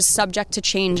 which is subject to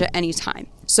change at any time.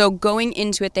 So going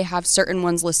into it, they have certain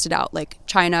ones listed out, like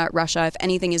China, Russia. If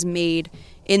anything is made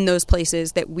in those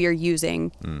places that we're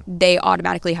using, they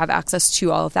automatically have access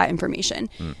to all of that information.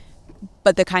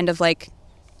 But the kind of like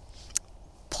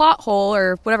plot hole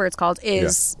or whatever it's called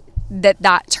is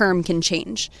that term can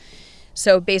change.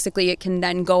 So basically it can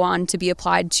then go on to be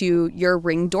applied to your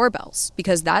Ring doorbells,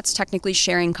 because that's technically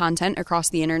sharing content across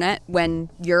the internet when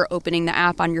you're opening the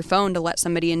app on your phone to let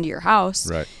somebody into your house.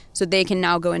 Right. So they can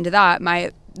now go into that.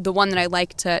 The one that I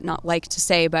not like to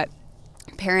say, but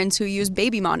parents who use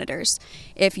baby monitors,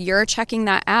 if you're checking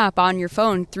that app on your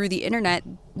phone through the internet,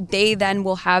 they then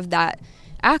will have that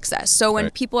access. So when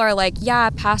people are like,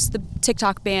 pass the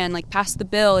TikTok ban, like pass the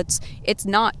bill, it's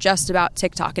not just about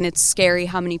TikTok, and it's scary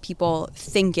how many people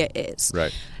think it is.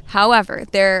 Right. However,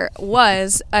 there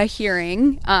was a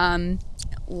hearing it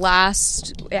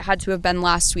had to have been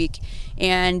last week,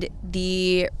 and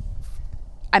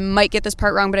I might get this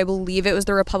part wrong, but I believe it was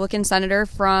the Republican senator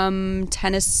from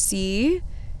Tennessee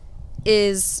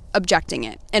is objecting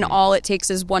it. And all it takes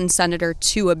is one senator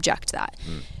to object that.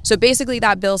 So basically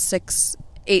that bill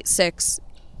 686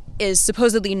 is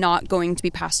supposedly not going to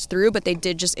be passed through, but they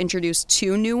did just introduce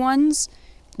 2 new ones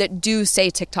that do say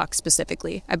TikTok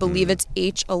specifically. I believe it's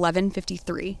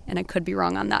H1153, and I could be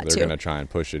wrong on that too. They're going to try and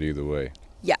push it either way.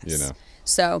 Yes.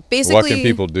 So basically... What can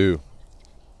people do?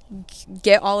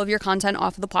 Get all of your content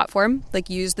off of the platform. Like,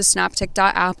 use the SnapTik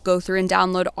app, go through and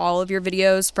download all of your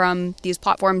videos from these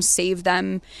platforms, save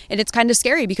them. And it's kind of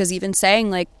scary because even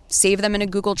saying, like, save them in a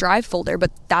Google Drive folder,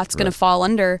 but that's going to fall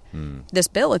under this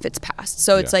bill if it's passed.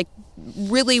 So it's like,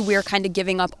 really, we're kind of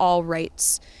giving up all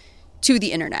rights to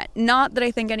the internet. Not that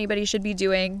I think anybody should be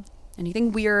doing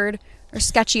anything weird or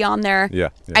sketchy on there.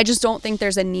 I just don't think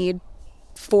there's a need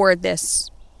for this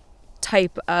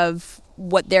type of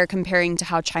what they're comparing to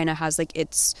how China has like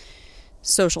its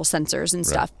social censors and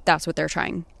stuff. That's what they're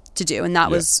trying to do. And that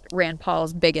was Rand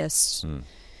Paul's biggest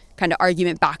kind of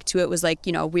argument back to it, was like,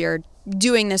 you know, we're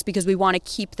doing this because we want to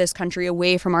keep this country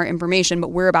away from our information, but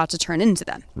we're about to turn into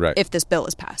them if this bill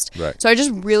is passed. So I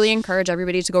just really encourage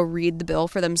everybody to go read the bill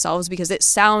for themselves, because it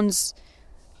sounds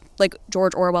like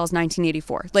George Orwell's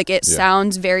 1984. Like, it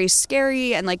sounds very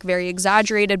scary and like very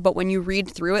exaggerated, but when you read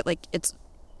through it, like, it's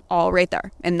all right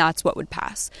there, and that's what would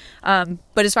pass.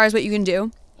 But as far as what you can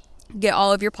do, get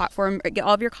all of your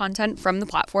content from the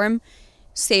platform,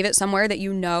 save it somewhere that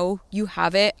you know you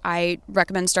have it. I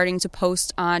recommend starting to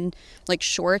post on like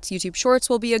Shorts. YouTube Shorts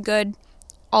will be a good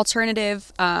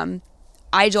alternative.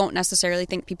 I don't necessarily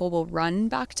think people will run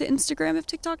back to Instagram if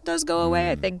TikTok does go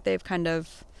away. I think they've kind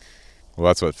of... Well,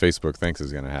 that's what Facebook thinks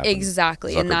is going to happen.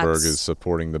 Exactly. Zuckerberg is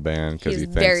supporting the ban because he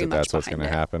thinks that that's what's going to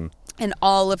happen. And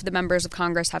all of the members of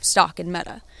Congress have stock in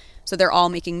Meta. So they're all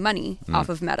making money off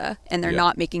of Meta, and they're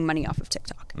not making money off of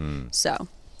TikTok. So...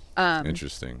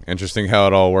 Interesting how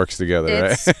it all works together, it's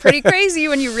right? It's pretty crazy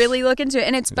when you really look into it.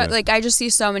 And it's, but like, I just see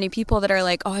so many people that are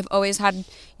like, oh, I've always had,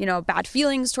 you know, bad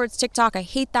feelings towards TikTok. I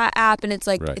hate that app. And it's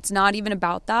like, it's not even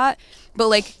about that. But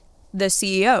like, the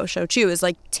CEO, Shou Chu, is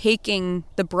like taking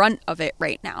the brunt of it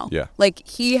right now. Like,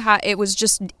 it was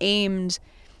just aimed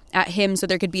at him so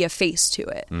there could be a face to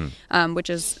it, which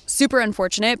is super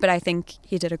unfortunate. But I think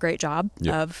he did a great job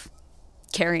of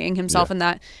carrying himself in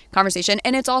that conversation.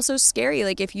 And it's also scary.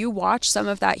 Like, if you watch some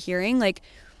of that hearing, like,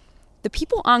 the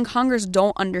people on Congress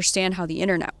don't understand how the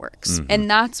internet works. And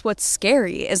that's what's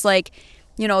scary is like,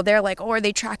 you know, they're like, oh, are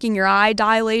they tracking your eye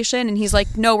dilation? And he's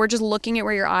like, no, we're just looking at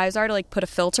where your eyes are to like put a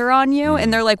filter on you.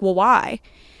 And they're like, well, why?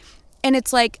 And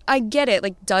it's like, I get it.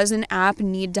 Like, does an app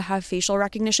need to have facial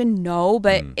recognition? No,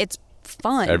 but it's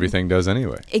fun. Everything does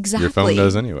anyway. Exactly. Your phone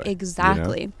does anyway.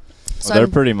 Exactly. You know? So they're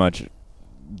pretty much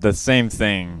the same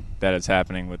thing that is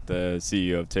happening with the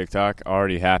CEO of TikTok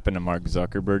already happened to Mark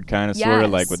Zuckerberg, kind of sort of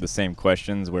like with the same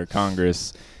questions where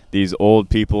Congress, these old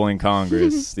people in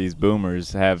Congress, these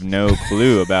boomers have no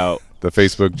clue about the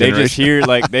Facebook generation. They just hear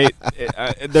like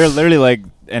they're literally like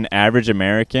an average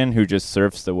American who just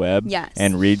surfs the web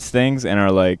and reads things and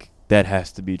are like, that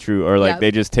has to be true, or like they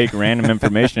just take random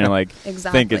information and like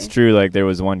think it's true. Like there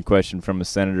was one question from a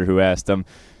senator who asked them,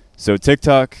 so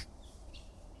TikTok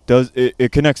does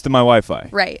it connects to my Wi-Fi,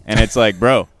 right? And it's like,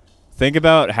 bro, think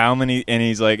about how many, and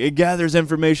he's like, it gathers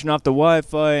information off the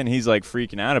Wi-Fi, and he's like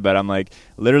freaking out about it. I'm like,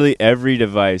 literally every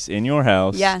device in your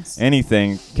house,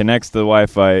 anything connects to the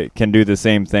Wi-Fi can do the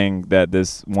same thing that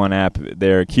this one app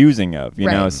they're accusing of, you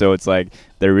know? So it's like,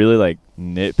 they're really like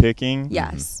nitpicking,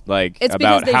 like it's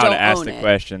about how to ask the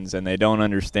questions, and they don't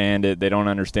understand it. They don't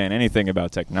understand anything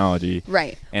about technology,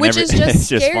 right? And which is just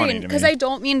scary because I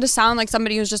don't mean to sound like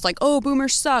somebody who's just like, oh,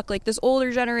 boomers suck, like this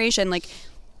older generation, like,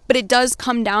 but it does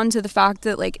come down to the fact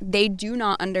that like they do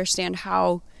not understand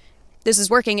how this is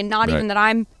working, and not even that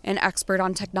I'm an expert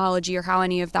on technology or how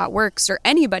any of that works, or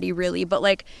anybody really, but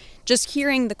like just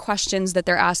hearing the questions that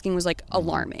they're asking was like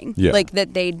alarming, like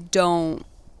that they don't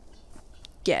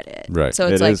get it. Right. So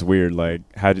it's it is weird. Like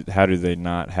how do they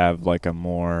not have like a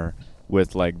more,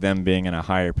 with like them being in a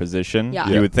higher position?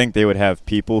 You would think they would have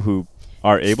people who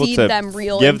are able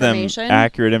to give them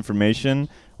accurate information,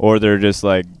 or they're just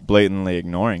like blatantly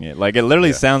ignoring it. Like it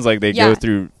literally sounds like they go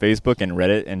through Facebook and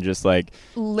Reddit and just like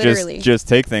just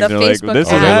take things. The and they're Facebook like, this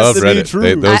has to be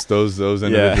true. Those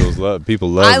individuals love. People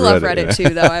love. I love Reddit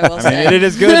too, though. I will say it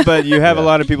is good, but you have a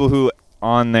lot of people who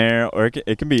on there, or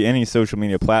it can be any social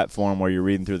media platform where you're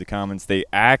reading through the comments, they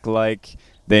act like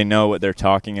they know what they're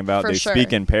talking about. They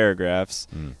speak in paragraphs.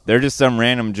 They're just some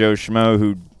random Joe Schmo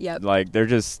who, like, they're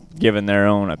just giving their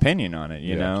own opinion on it,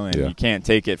 you know, and you can't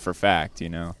take it for fact, you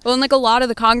know. Well, and like a lot of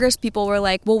the Congress people were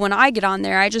like, well, when I get on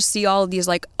there, I just see all of these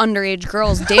like underage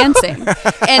girls dancing.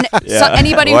 And so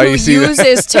anybody who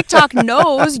uses TikTok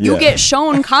knows you get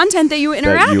shown content that you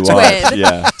interact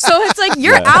with. So it's like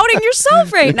you're outing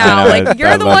yourself right now. Like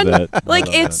you're the one. Like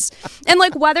it's and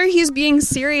like whether he's being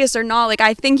serious or not, like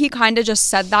I think he kind of just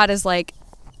said that as like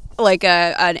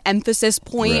an emphasis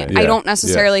point. I don't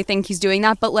necessarily think he's doing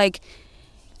that, but like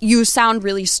you sound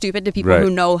really stupid to people who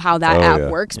know how that app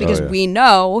works, because we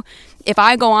know if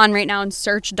I go on right now and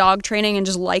search dog training and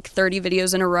just like 30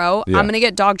 videos in a row, I'm going to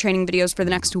get dog training videos for the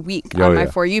next week on my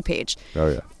For You page.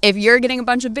 If you're getting a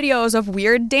bunch of videos of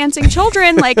weird dancing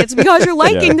children, like it's because you're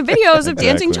liking the videos of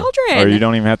dancing children. Or you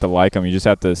don't even have to like them. You just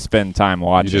have to spend time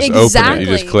watching. You just open it. You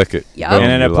just click it.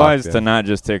 And it applies to not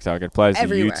just TikTok. It applies to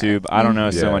YouTube. I don't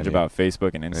know so much about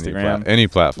Facebook and Instagram. Any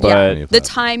platform. But the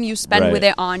time you spend with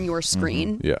it on your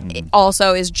screen it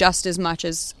also is just as much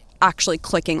as actually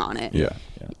clicking on it.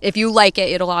 If you like it,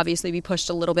 it'll obviously be pushed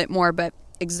a little bit more, but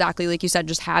exactly like you said,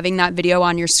 just having that video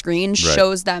on your screen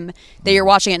shows them that you're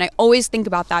watching it. And I always think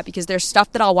about that, because there's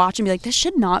stuff that I'll watch and be like, this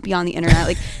should not be on the internet.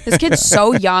 Like this kid's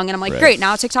so young, and I'm like, great,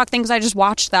 now TikTok thinks I just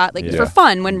watched that like for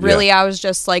fun, when really I was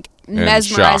just like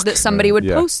mesmerized that somebody would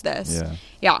post this.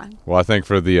 Well, I think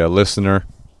for the listener,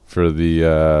 for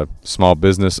the small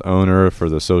business owner, for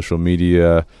the social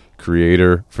media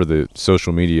creator, for the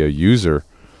social media user,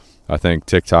 I think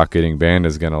TikTok getting banned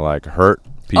is going to like hurt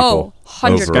people.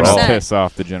 100%. It's going to piss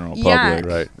off the general public.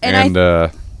 Right. And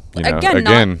you know,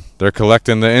 again, they're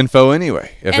collecting the info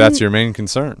anyway, if that's your main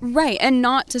concern. Right. And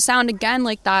not to sound again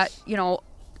like that, you know,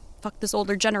 fuck this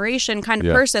older generation kind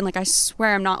of person. Like, I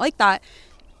swear I'm not like that.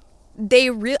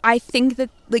 I think that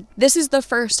like this is the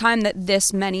first time that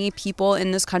this many people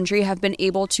in this country have been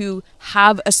able to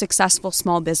have a successful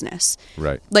small business.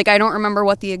 Right. Like, I don't remember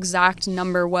what the exact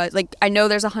number was. Like, I know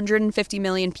there's 150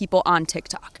 million people on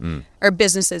TikTok or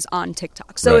businesses on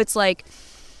TikTok. So it's like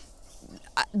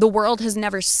the world has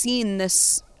never seen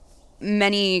this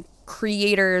many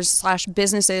creators /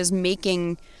 businesses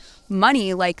making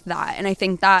money like that. And I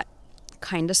think that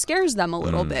kind of scares them a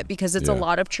little bit, because it's a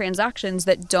lot of transactions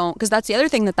that don't, because that's the other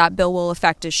thing that bill will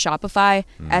affect is Shopify,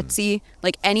 Etsy,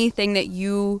 like anything that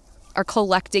you are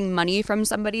collecting money from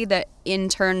somebody that in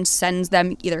turn sends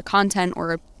them either content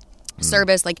or a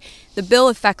service. Like the bill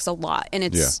affects a lot, and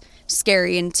it's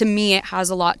scary. And to me, it has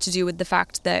a lot to do with the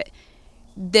fact that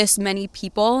this many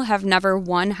people have never,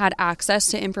 one, had access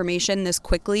to information this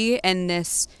quickly and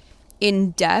this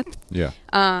in depth. Yeah.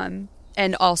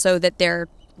 And also that they're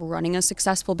running a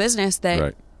successful business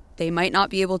that they might not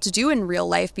be able to do in real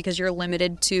life because you're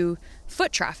limited to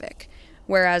foot traffic.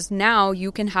 Whereas now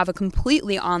you can have a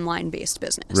completely online-based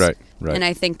business. Right. And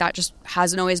I think that just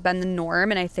hasn't always been the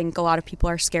norm, and I think a lot of people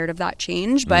are scared of that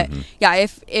change. But yeah,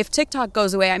 if TikTok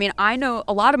goes away, I mean, I know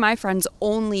a lot of my friends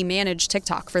only manage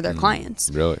TikTok for their clients.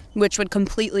 Really? Which would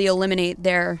completely eliminate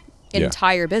their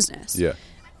entire business. Yeah.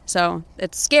 So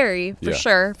it's scary for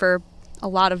sure for a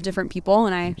lot of different people,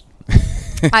 and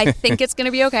I think it's going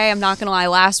to be okay. I'm not going to lie.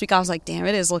 Last week I was like, damn,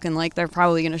 it is looking like they're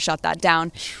probably going to shut that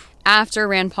down. After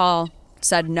Rand Paul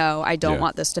said, no, I don't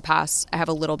want this to pass, I have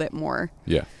a little bit more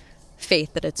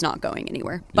faith that it's not going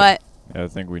anywhere. But I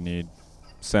think we need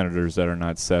senators that are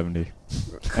not 70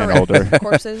 and older.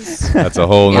 Courses. That's a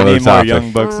whole We other need more topic.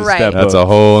 young bucks to step That's up. a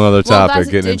whole other Well, topic.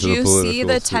 Getting into the political. Did you see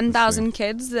the 10,000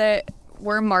 kids that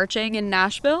were marching in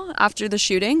Nashville after the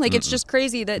shooting? Like, it's just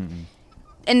crazy that...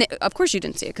 And of course you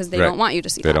didn't see it because they don't want you to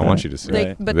see it. They don't want you to see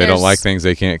it. But They don't like things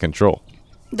they can't control.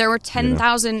 There were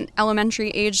 10,000 elementary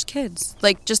aged kids.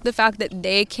 Like, just the fact that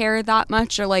they care that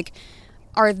much, or like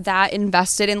are that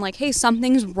invested in, like, hey,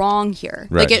 something's wrong here.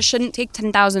 Right. Like, it shouldn't take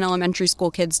 10,000 elementary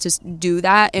school kids to do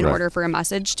that in order for a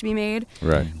message to be made.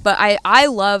 Right. But I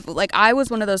love, like, I was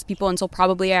one of those people until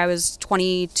probably I was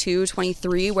 22,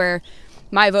 23, where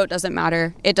my vote doesn't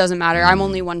matter. It doesn't matter. I'm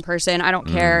only one person. I don't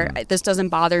care. This doesn't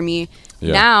bother me.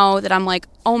 Yeah. Now that I'm like,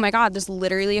 oh my God, this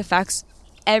literally affects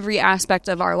every aspect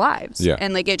of our lives. Yeah.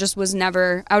 And like, it just was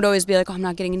never, I would always be like, oh, I'm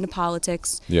not getting into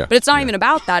politics. Yeah. But it's not even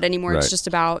about that anymore. Right. It's just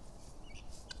about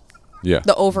Yeah.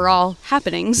 the overall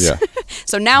happenings. Yeah.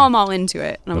 So now I'm all into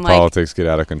it. And The I'm like, politics get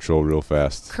out of control real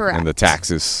fast. Correct. And the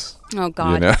taxes. oh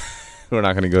God. You know? We're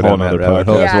not going to go Whole down that nother rabbit podcast.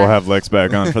 hole. Yeah. We'll have Lex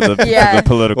back on for the, for Yeah. the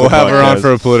political We'll have her on podcast.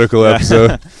 for a political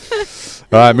episode.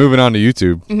 All right, moving on to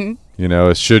YouTube. You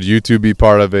know, should YouTube be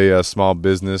part of a small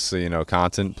business,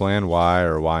 content plan? Why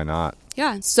or why not?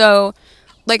 Yeah. So,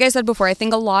 like I said before, I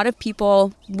think a lot of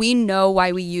people, we know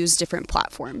why we use different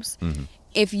platforms.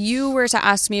 If you were to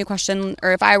ask me a question,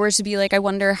 or if I were to be like, I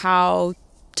wonder how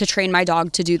to train my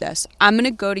dog to do this, I'm going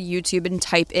to go to YouTube and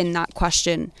type in that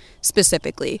question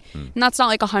specifically. And that's not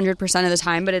like 100% of the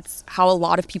time, but it's how a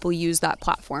lot of people use that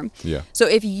platform. Yeah. So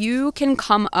if you can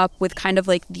come up with kind of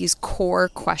like these core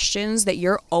questions that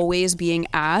you're always being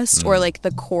asked, or like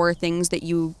the core things that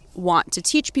you want to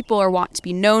teach people or want to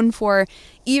be known for,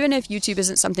 even if YouTube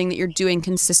isn't something that you're doing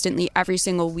consistently every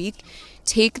single week,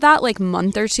 take that like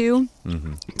month or two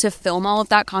to film all of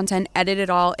that content, edit it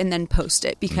all, and then post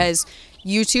it, because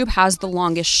YouTube has the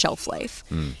longest shelf life.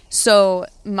 So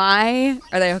are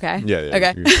they okay? Yeah.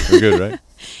 Okay. We're good, right?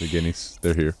 The guineas,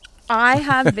 they're here. I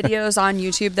have videos on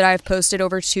YouTube that I've posted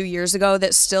over 2 years ago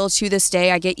that still to this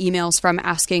day I get emails from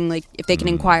asking like if they can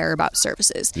inquire about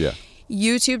services. Yeah.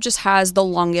 YouTube just has the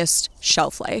longest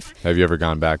shelf life. Have you ever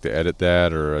gone back to edit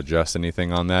that or adjust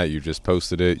anything on that? You just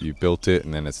posted it, you built it,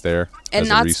 and then it's there And as a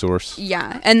that's- resource?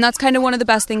 Yeah, and that's kind of one of the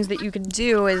best things that you can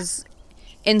do is,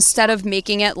 instead of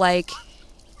making it like,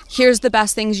 here's the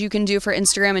best things you can do for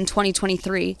Instagram in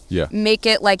 2023, make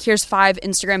it like, here's 5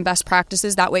 Instagram best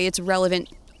practices. That way it's relevant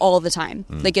all the time.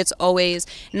 Like, it's always,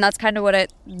 and that's kind of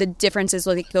what the difference is,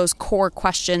 like those core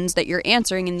questions that you're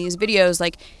answering in these videos,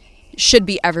 like, should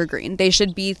be evergreen. They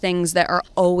should be things that are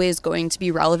always going to be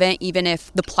relevant, even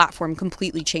if the platform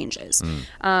completely changes.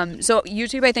 So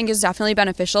YouTube, I think, is definitely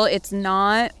beneficial. It's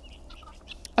not,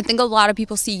 I think a lot of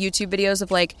people see YouTube videos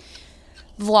of like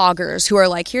vloggers who are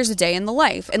like, here's a day in the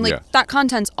life. And like that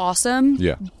content's awesome,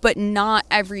 but not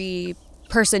every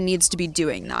person needs to be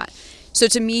doing that. So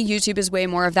to me, YouTube is way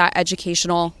more of that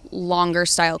educational, longer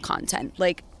style content.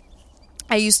 Like,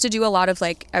 I used to do a lot of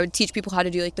like, I would teach people how to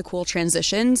do like the cool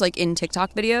transitions like in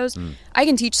TikTok videos. I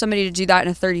can teach somebody to do that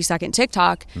in a 30-second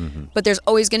TikTok, but there's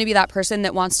always going to be that person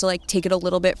that wants to like take it a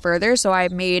little bit further. So I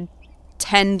made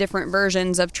 10 different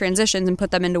versions of transitions and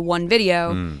put them into one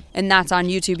video, and that's on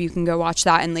YouTube. You can go watch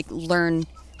that and like learn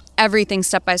everything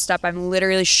step by step. I'm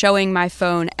literally showing my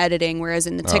phone editing, whereas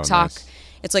in the TikTok,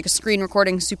 it's like a screen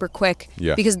recording super quick,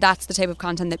 because that's the type of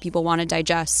content that people want to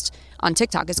digest on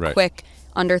TikTok. It's quick,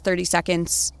 under 30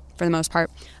 seconds for the most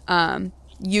part.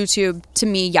 YouTube, to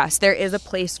me, yes, there is a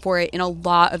place for it in a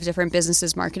lot of different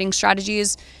businesses' marketing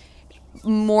strategies,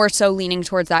 more so leaning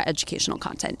towards that educational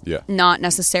content, not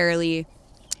necessarily.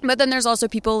 But then there's also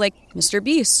people like Mr.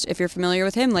 Beast, if you're familiar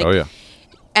with him, like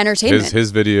entertainment.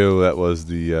 His video, that was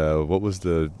the what was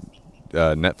the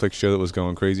Netflix show that was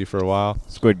going crazy for a while?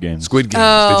 Squid Games. Did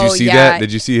you see yeah. that?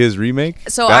 Did you see his remake?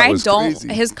 So that I was don't.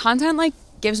 crazy. His content like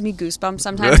gives me goosebumps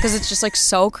sometimes because it's just like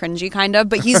so cringy kind of,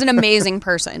 but he's an amazing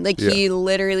person. Like he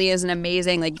literally is an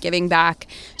amazing, like giving back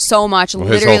so much. Well,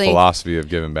 literally, his whole philosophy of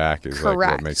giving back is like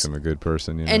correct. what makes him a good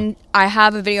person. You know? And I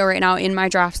have a video right now in my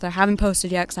drafts that I haven't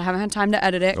posted yet because I haven't had time to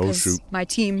edit it because my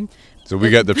team. So we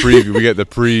got the preview. We got the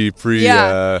pre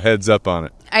heads up on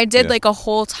it. I did like a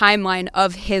whole timeline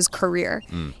of his career.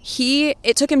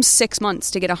 It took him 6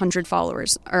 months to get 100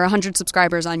 followers or 100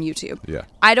 subscribers on YouTube. Yeah.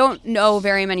 I don't know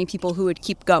very many people who would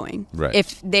keep going right.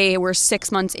 if they were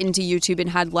 6 months into YouTube and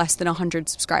had less than 100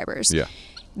 subscribers. Yeah.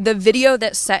 The video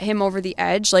that set him over the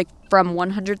edge, like from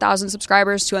 100,000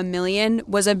 subscribers to 1 million,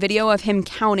 was a video of him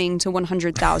counting to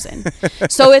 100,000.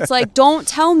 So it's like, don't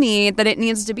tell me that it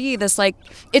needs to be this, like,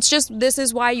 it's just, this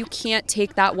is why you can't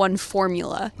take that one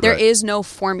formula. There is no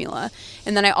formula.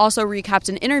 And then I also recapped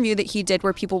an interview that he did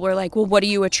where people were like, well, what do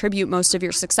you attribute most of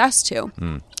your success to?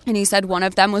 And he said one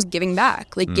of them was giving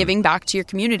back, like giving back to your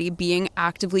community, being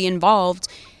actively involved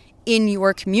in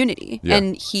your community. Yeah.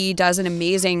 And he does an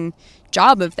amazing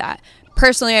job of that.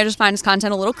 Personally, I just find his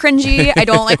content a little cringy. I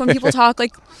don't like when people talk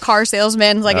like car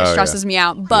salesmen, like it stresses me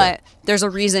out. But there's a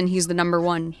reason he's the number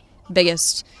one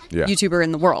biggest YouTuber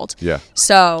in the world. Yeah.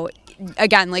 So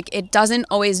again, like it doesn't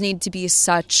always need to be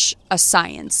such a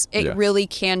science. It really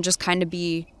can just kind of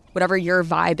be whatever your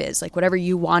vibe is, like whatever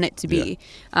you want it to be.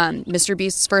 Mr.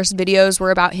 Beast's first videos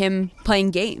were about him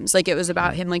playing games. Like it was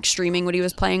about him like streaming what he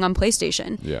was playing on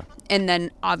PlayStation. Yeah. And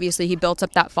then obviously he built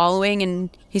up that following, and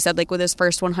he said like with his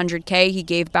first 100K, he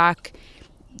gave back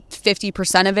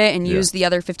 50% of it and used the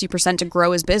other 50% to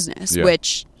grow his business,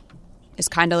 which is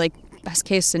kind of like best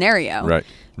case scenario. Right.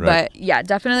 But yeah,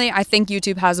 definitely I think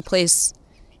YouTube has a place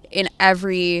in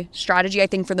every strategy. I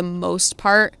think for the most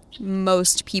part,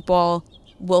 most people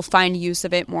will find use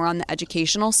of it more on the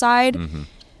educational side.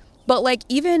 But like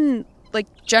even like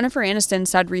Jennifer Aniston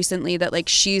said recently that like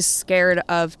she's scared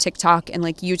of TikTok and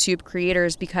like YouTube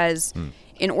creators because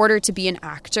in order to be an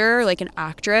actor, like an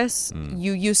actress,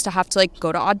 you used to have to like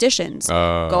go to auditions,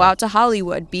 go out to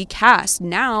Hollywood, be cast.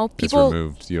 Now people, it's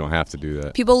removed. You don't have to do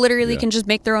that. People literally can just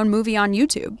make their own movie on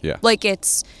YouTube. Yeah. Like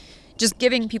it's just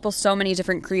giving people so many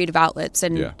different creative outlets,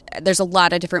 and there's a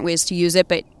lot of different ways to use it.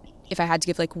 But if I had to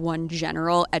give like one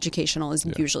general, educational is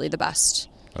usually the best.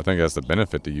 I think that's the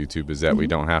benefit to YouTube is that we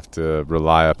don't have to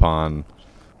rely upon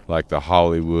like the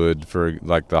Hollywood for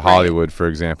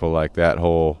example, like that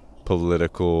whole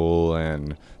political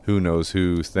and who knows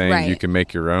who thing. You can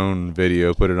make your own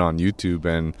video, put it on YouTube,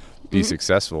 and be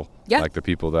successful. Like the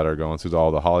people that are going through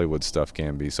all the Hollywood stuff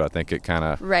can be. So I think it kind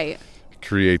of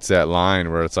creates that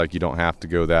line where it's like you don't have to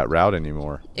go that route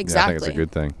anymore. Exactly. I think it's a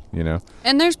good thing, you know?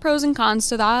 And there's pros and cons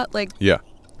to that. Like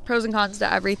pros and cons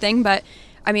to everything. But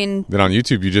I mean, then on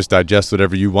YouTube, you just digest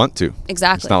whatever you want to.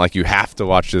 Exactly. It's not like you have to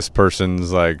watch this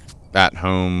person's like at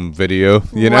home video,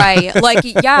 you know? Right. Like,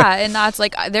 and that's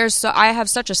like, I have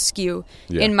such a skew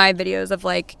in my videos of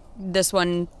like this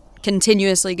one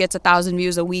continuously gets 1,000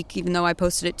 views a week, even though I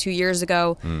posted it 2 years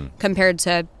ago, compared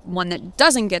to one that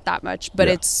doesn't get that much.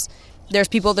 But there's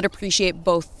people that appreciate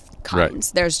both kinds.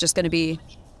 Right. There's just going to be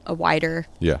a wider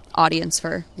audience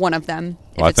for one of them.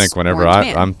 Well, I think whenever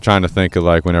I'm trying to think of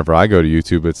like whenever I go to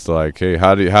YouTube, it's like, hey,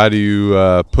 how do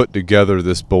you put together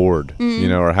this board, you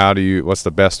know, or what's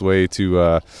the best way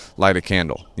to light a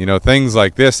candle, you know, things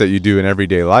like this that you do in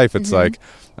everyday life. It's like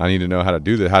I need to know how to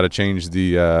do that, how to change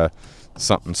the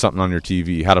something on your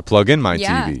TV, how to plug in my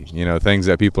TV, you know, things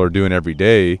that people are doing every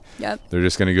day. They're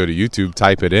just going to go to YouTube,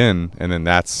 type it in, and then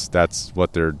that's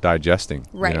what they're digesting.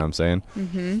 You know what I'm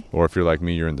saying? Or if you're like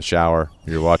me, you're in the shower,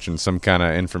 you're watching some kind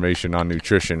of information on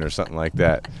nutrition or something like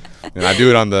that. And I do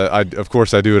it on of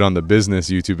course I do it on the business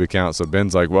YouTube account. So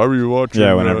Ben's like, why were you watching?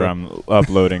 Yeah, whenever I'm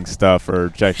uploading stuff or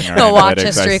checking our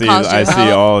analytics, I see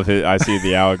all of it. I see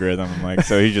the algorithm. I'm like,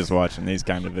 so he's just watching these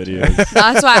kind of videos.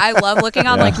 That's why I love looking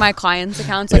on like my clients'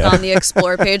 accounts, like on the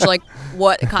Explore page, like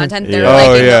what content they're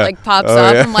liking that like pops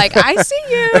up. I'm like, I see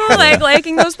you like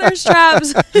liking those thirst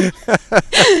traps.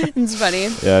 It's funny.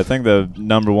 Yeah, I think the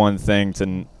number one thing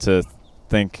to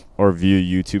think or view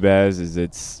YouTube as is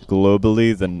it's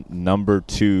globally the number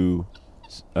 2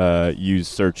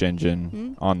 used search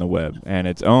engine on the web, and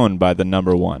it's owned by the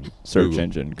number 1 search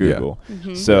engine, Google.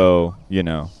 So you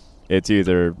know,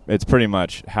 it's pretty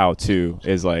much how to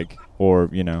is like, or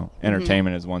you know,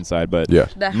 entertainment is one side, but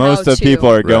most of people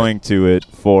are going to it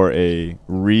for a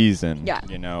reason,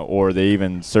 you know, or they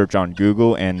even search on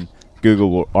Google, and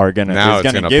Google is going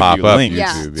to give you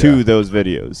links to those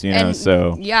videos, you know.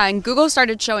 So and Google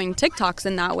started showing TikToks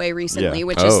in that way recently,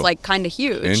 which is like kind of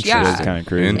huge. It's kind of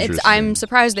crazy. I'm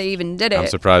surprised they even did it. I'm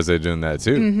surprised they're doing that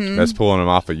too. That's pulling them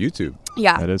off of YouTube.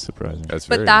 That is surprising.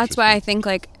 That's why I think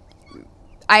like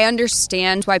I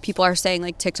understand why people are saying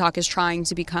like TikTok is trying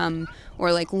to become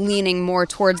or like leaning more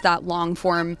towards that long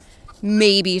form,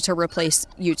 maybe to replace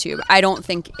YouTube. I don't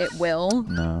think it will.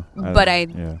 No. But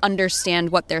I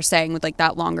understand what they're saying with like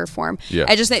that longer form. Yeah.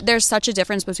 I just think there's such a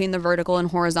difference between the vertical and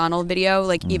horizontal video.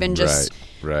 Like even just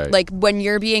like when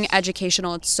you're being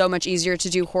educational, it's so much easier to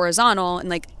do horizontal and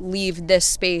like leave this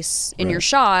space in your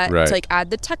shot to like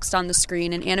add the text on the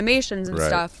screen and animations and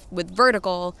stuff. With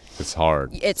vertical, it's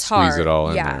hard. It's Squeeze hard. it all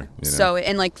in there. You know? So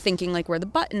and like thinking like where the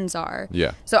buttons are.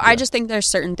 Yeah. So I just think there's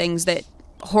certain things that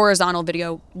horizontal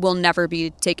video will never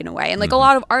be taken away. And like a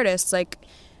lot of artists, like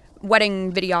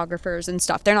wedding videographers and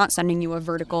stuff, they're not sending you a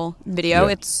vertical video.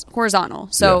 It's horizontal.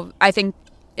 So I think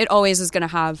it always is going to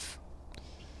have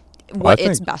what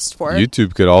it's best for.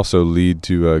 YouTube could also lead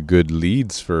to good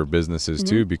leads for businesses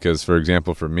too, because for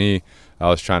example, for me, I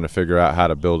was trying to figure out how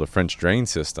to build a French drain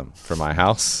system for my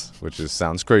house, which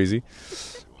sounds crazy.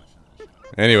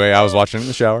 Anyway, I was watching it in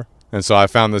the shower. And so I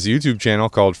found this YouTube channel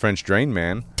called French Drain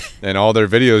Man, and all their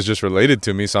videos just related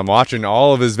to me. So I'm watching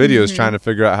all of his videos trying to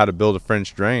figure out how to build a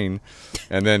French drain.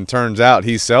 And then turns out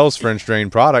he sells French drain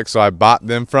products, so I bought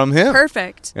them from him.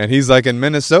 Perfect. And he's like in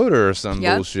Minnesota or some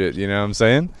bullshit, you know what I'm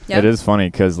saying? Yep. It is funny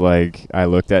because like I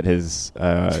looked at his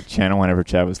channel whenever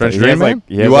Chad was French Drain Man? Like,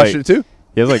 you watched it too?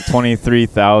 He has like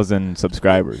 23,000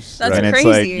 subscribers. That's and crazy.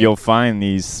 it's like you'll find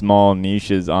these small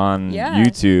niches on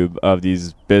YouTube of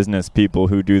these business people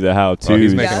who do the how-tos. Oh,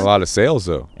 he's making a lot of sales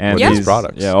though and with these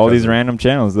products. Yeah, all these random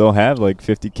channels, they'll have like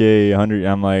 50K, 100.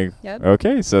 I'm like,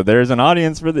 okay, so there's an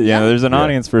audience for the there's an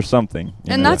audience for something.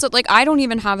 And that's what, like, I don't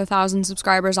even have 1,000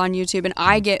 subscribers on YouTube, and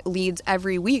I get leads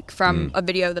every week from a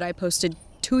video that I posted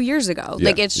 2 years ago.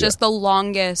 Like it's just the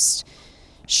longest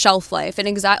shelf life.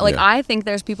 And like I think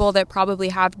there's people that probably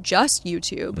have just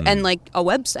YouTube and like a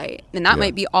website, and that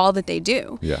might be all that they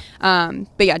do. But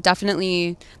yeah,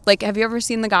 definitely, like, have you ever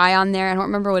seen the guy on there? I don't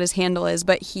remember what his handle is,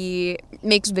 but he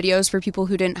makes videos for people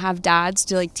who didn't have dads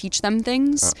to like teach them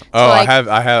things. So, like,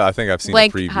 I think I've seen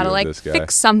like a preview how to like of this guy.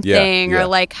 fix something or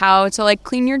like how to like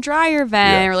clean your dryer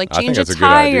vent or like change a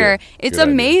tire. It's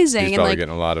amazing. He's and probably like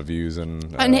getting a lot of views and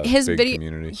his big video,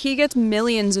 community. he gets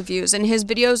millions of views, and his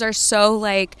videos are so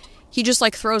like, he just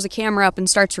like throws a camera up and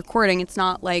starts recording. It's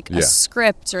not like a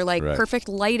script or like perfect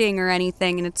lighting or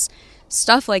anything, and it's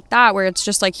stuff like that where it's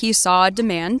just like he saw a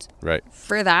demand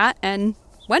for that and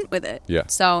went with it.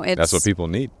 So that's what people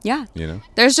need. You know,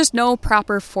 there's just no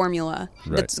proper formula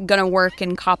that's gonna work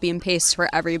and copy and paste for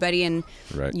everybody, and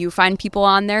you find people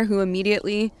on there who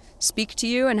immediately speak to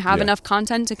you and have enough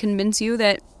content to convince you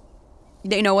that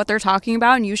they know what they're talking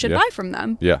about and you should buy from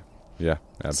them. Yeah,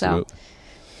 absolutely. So.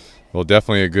 Well,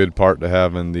 definitely a good part to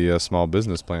have in the small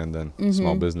business plan then,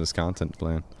 small business content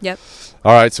plan. Yep.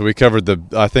 All right, so we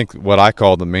covered I think what I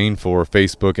call the main four: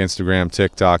 Facebook, Instagram,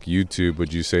 TikTok, YouTube.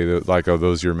 Would you say that, like, are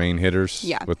those your main hitters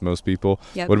with most people?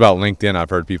 Yep. What about LinkedIn? I've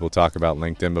heard people talk about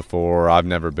LinkedIn before. I've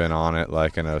never been on it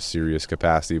like in a serious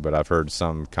capacity, but I've heard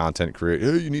some content creator,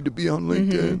 hey, you need to be on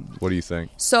LinkedIn. What do you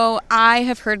think? So I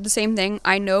have heard the same thing.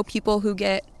 I know people who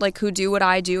get, like, who do what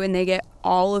I do, and they get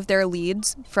all of their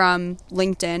leads from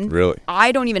LinkedIn. Really?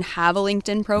 I don't even have a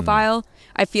LinkedIn profile.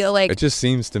 I feel like it just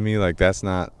seems to me like that's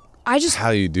not how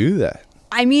you do that.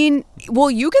 I mean, well,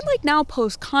 you can like now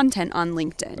post content on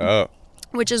LinkedIn,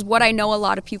 which is what I know a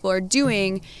lot of people are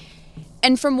doing.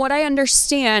 And from what I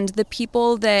understand, the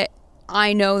people that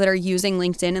I know that are using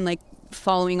LinkedIn and like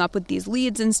following up with these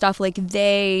leads and stuff, like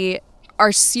they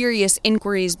are serious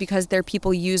inquiries because they're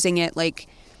people using it like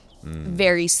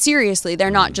very seriously.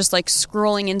 They're not just like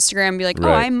scrolling Instagram and be like,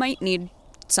 oh, I might need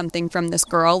something from this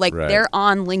girl. Like they're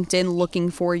on LinkedIn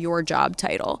looking for your job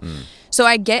title. So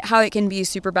I get how it can be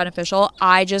super beneficial.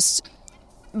 I just,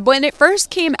 when it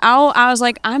first came out, I was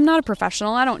like, I'm not a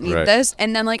professional. I don't need this.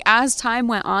 And then like as time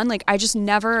went on, like I just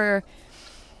never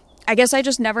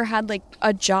had like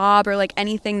a job or like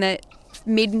anything that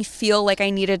made me feel like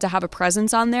I needed to have a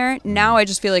presence on there. Now I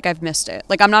just feel like I've missed it.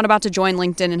 Like I'm not about to join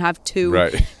LinkedIn and have 2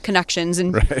 connections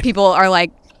and people are like,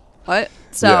 what?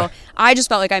 So I just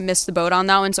felt like I missed the boat on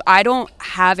that one. So I don't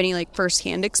have any like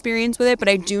firsthand experience with it, but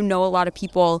I do know a lot of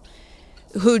people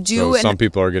who do. So some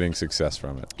people are getting success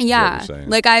from it. Yeah.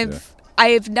 Like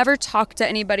I've never talked to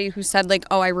anybody who said like,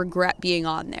 oh, I regret being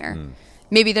on there.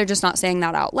 Maybe they're just not saying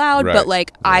that out loud, but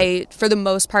like I, for the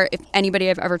most part, if anybody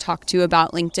I've ever talked to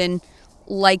about LinkedIn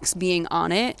likes being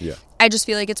on it. I just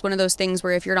feel like it's one of those things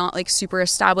where if you're not like super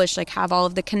established, like have all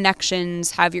of the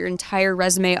connections, have your entire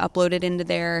resume uploaded into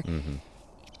there,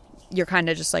 you're kind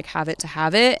of just like have it to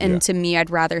have it. And to me, I'd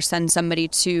rather send somebody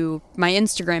to my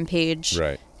Instagram page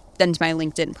than to my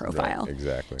LinkedIn profile. Right,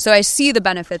 exactly. So I see the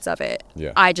benefits of it.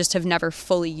 Yeah. I just have never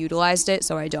fully utilized it,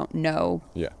 so I don't know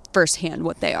firsthand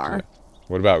what they are. Yeah.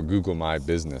 What about Google My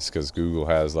Business? Because Google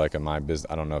has like a My Business.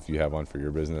 I don't know if you have one for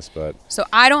your business, but... So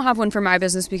I don't have one for my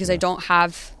business because I don't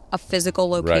have a physical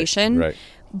location. Right.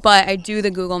 But I do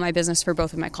the Google My Business for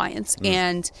both of my clients.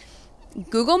 And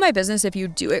Google My Business, if you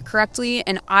do it correctly,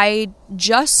 and I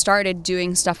just started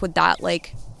doing stuff with that,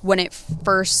 like when it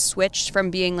first switched from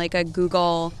being like a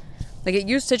Google... Like it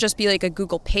used to just be like a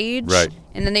Google page. Right.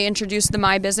 And then they introduced the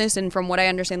My Business. And from what I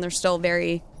understand, they're still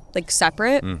very like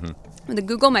separate. The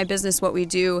Google My Business, what we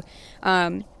do,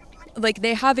 like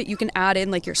they have it, you can add in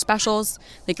like your specials,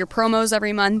 like your promos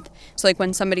every month. So like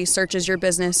when somebody searches your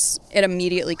business, it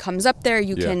immediately comes up there.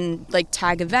 You can like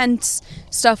tag events,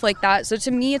 stuff like that. So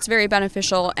to me, it's very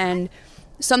beneficial. And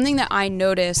something that I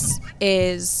notice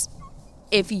is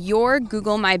if your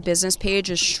Google My Business page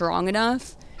is strong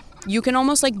enough, you can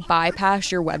almost like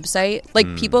bypass your website.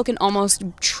 Like people can almost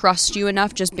trust you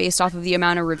enough just based off of the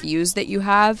amount of reviews that you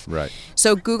have. Right.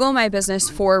 So Google My Business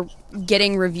for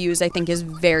getting reviews, I think, is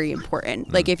very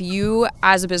important. Like if you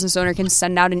as a business owner can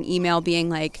send out an email being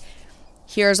like,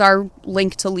 here's our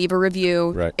link to leave a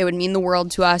review. It would mean the world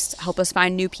to us, help us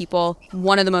find new people.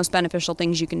 One of the most beneficial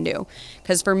things you can do.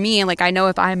 Because for me, like I know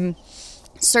if I'm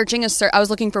searching I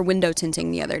was looking for window tinting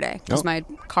the other day because my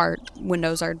car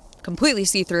windows are completely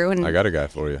see-through. And I got a guy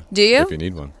for you. Do you? If you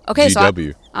need one. Okay,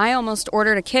 GW. so I almost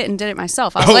ordered a kit and did it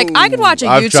myself. I was like, I could watch a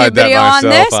I've YouTube tried that video on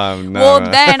myself.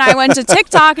 this. Then I went to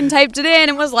TikTok and typed it in.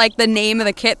 It was like the name of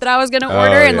the kit that I was going to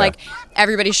order. And like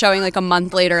everybody's showing like a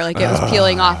month later, like it was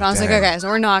peeling off. And I was like, okay, so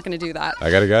we're not going to do that.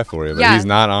 I got a guy for you, but he's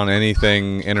not on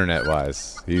anything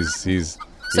internet-wise. He's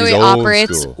so he old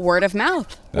operates school. word of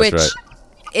mouth, That's which right.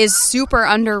 is super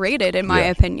underrated in my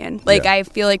opinion. Like I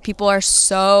feel like people are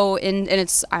so in, and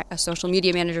it's a social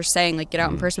media manager saying like get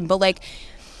out in person, but like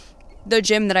the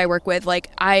gym that I work with, like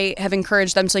I have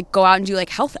encouraged them to like go out and do like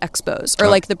health expos or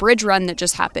like the bridge run that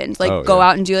just happened, like go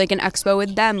out and do like an expo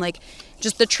with them. Like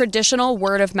just the traditional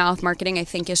word of mouth marketing I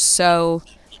think is so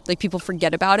like people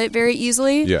forget about it very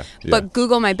easily. But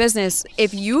Google My Business,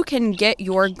 if you can get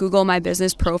your Google My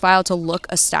Business profile to look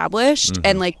established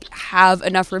and like have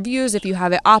enough reviews, if you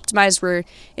have it optimized where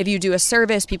if you do a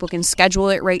service, people can schedule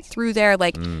it right through there.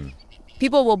 Like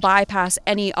people will bypass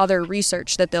any other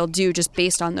research that they'll do just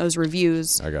based on those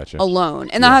reviews alone.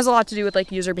 And that has a lot to do with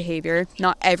like user behavior.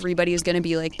 Not everybody is going to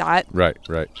be like that. Right.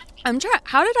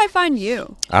 How did I find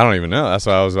you? I don't even know. That's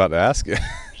what I was about to ask you.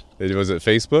 Was it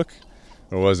Facebook?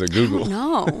 Or was it Google?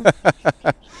 No.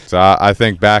 So I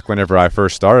think back whenever I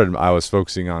first started, I was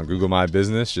focusing on Google My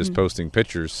Business, just posting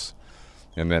pictures.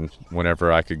 And then whenever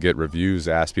I could get reviews,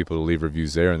 ask people to leave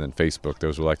reviews there. And then Facebook,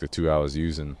 those were like the two I was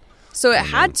using. So it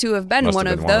had to have been one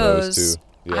of those.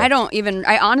 Yeah.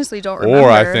 I honestly don't remember.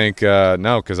 Or I think,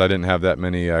 no, because I didn't have that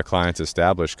many clients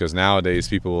established. Because nowadays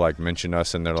people like mention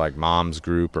us in their like mom's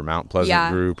group or Mount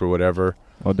Pleasant group or whatever.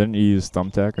 Oh, didn't you use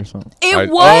Thumbtack or something?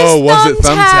 Was it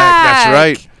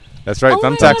Thumbtack? That's right.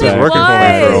 Thumbtack was working for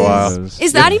me for a while.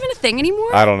 Is that even a thing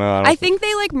anymore? I don't know. I think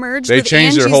they like merged. They with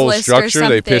changed Angie's their whole List structure.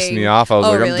 They pissed me off. I was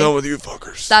like, really? I'm done with you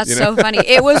fuckers. That's so funny.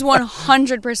 It was 100%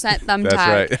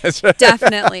 Thumbtack. That's right.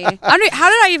 Definitely. How did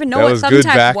I even know what Thumbtack was?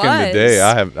 That was good back in the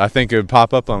day. I think it would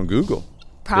pop up on Google.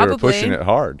 Probably. They were pushing it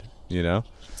hard, you know?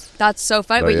 That's so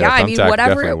funny. But yeah, I mean,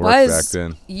 whatever it was,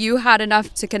 you had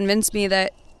enough to convince me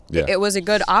that it was a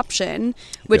good option,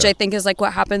 which I think is like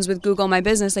what happens with Google My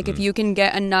Business. Like if you can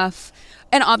get enough,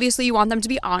 and obviously you want them to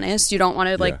be honest. You don't want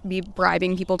to like be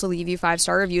bribing people to leave you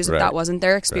 5-star reviews if that wasn't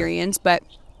their experience. But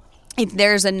if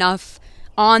there's enough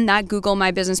on that Google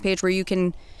My Business page where you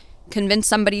can convince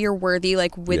somebody you're worthy,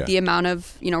 like with the amount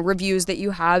of, reviews that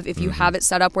you have, if you have it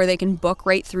set up where they can book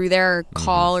right through there or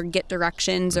call or get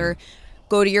directions or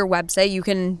go to your website, you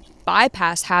can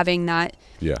bypass having that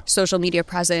social media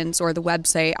presence or the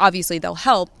website. Obviously they'll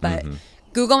help, but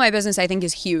Google My Business I think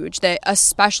is huge, that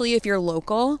especially if you're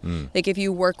local, like if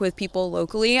you work with people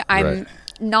locally. I'm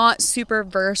not super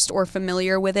versed or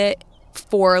familiar with it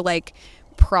for like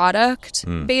product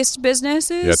based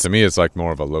businesses. Yeah, to me it's like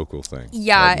more of a local thing.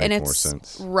 Yeah, and it's more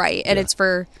sense. Right. And it's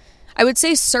for, I would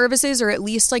say, services or at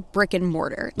least like brick and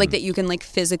mortar, like that you can like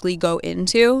physically go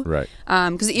into. Right.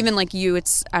 Because even like you,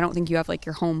 I don't think you have like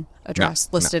your home address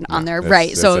listed on there.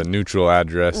 It's a neutral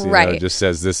address. It just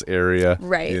says this area.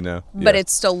 Right. But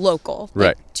it's still local.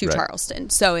 Like, to Charleston.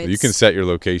 So you can set your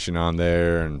location on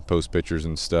there and post pictures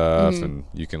and stuff, and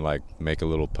you can like make a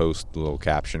little post, a little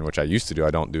caption, which I used to do.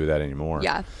 I don't do that anymore.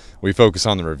 Yeah. We focus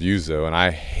on the reviews though, and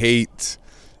I hate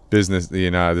business,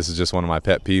 this is just one of my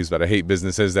pet peeves, but I hate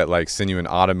businesses that like send you an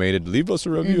automated leave us a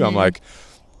review. I'm like,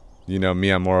 You know, me,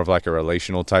 I'm more of like a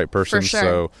relational type person. For sure.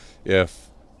 So if,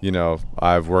 you know,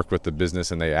 I've worked with the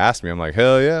business and they ask me, I'm like,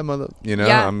 hell yeah, mother, you know,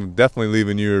 I'm definitely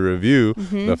leaving you a review.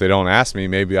 But if they don't ask me,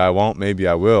 maybe I won't, maybe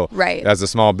I will. Right. As a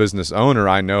small business owner,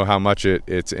 I know how much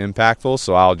it's impactful,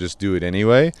 so I'll just do it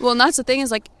anyway. Well, and that's the thing is,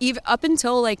 like, even up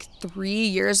until like 3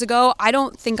 years ago, I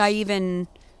don't think I even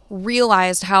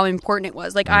realized how important it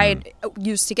was. Like, I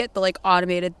used to get the like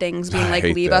automated things being like,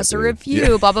 leave us a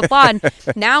review, blah blah blah, and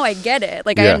now I get it.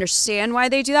 Like, I understand why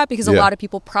they do that, because a lot of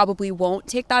people probably won't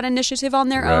take that initiative on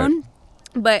their own.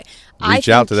 But reach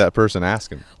out to that person, ask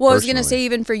them. Well, I was gonna say,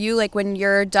 even for you, like when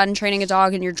you're done training a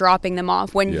dog and you're dropping them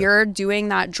off, when you're doing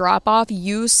that drop off,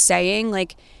 you saying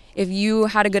like, if you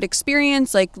had a good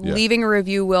experience, like leaving a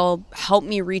review will help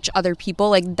me reach other people.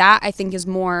 Like, that I think is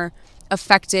more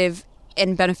effective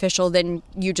and beneficial than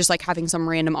you just like having some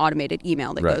random automated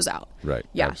email that goes out. Right.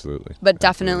 Yeah. Absolutely. But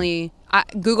definitely,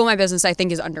 Google My Business, I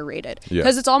think, is underrated,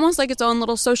 because it's almost like its own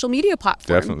little social media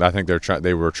platform. Definitely. I think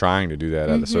they were trying to do that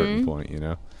at a certain point, you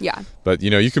know? Yeah. But, you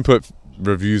know, you can put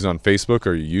reviews on Facebook,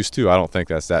 or you used to. I don't think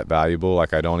that's that valuable.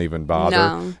 Like, I don't even bother.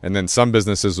 No. And then some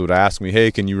businesses would ask me, hey,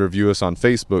 can you review us on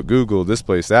Facebook, Google, this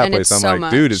place, that place? I'm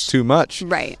like, dude, it's too much.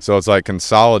 Right. So it's like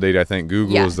consolidate. I think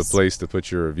Google is the place to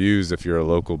put your reviews if you're a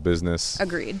local business.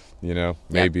 Agreed. You know,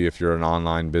 maybe if you're an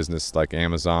online business like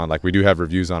Amazon, like we do have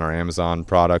reviews on our Amazon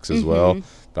products as well,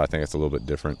 but I think it's a little bit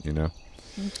different, you know.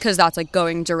 Because that's like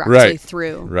going directly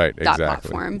through that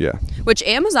platform. Yeah. Which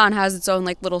Amazon has its own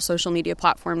like little social media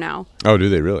platform now. Oh, do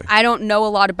they really? I don't know a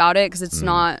lot about it because it's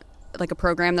not like a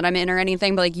program that I'm in or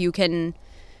anything, but like you can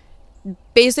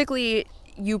basically,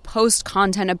 you post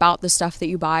content about the stuff that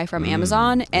you buy from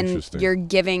Amazon, and you're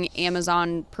giving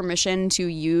Amazon permission to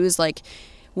use like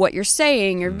what you're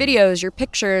saying, your videos, your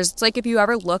pictures. It's like if you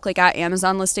ever look like at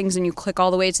Amazon listings and you click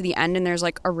all the way to the end and there's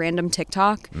like a random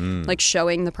TikTok like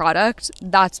showing the product,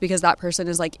 that's because that person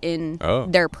is like in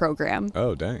their program.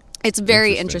 Oh, dang. It's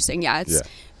very interesting. Yeah, it's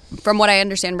from what I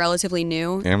understand, relatively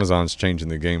new. Amazon's changing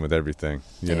the game with everything.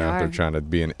 You know, they're trying to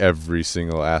be in every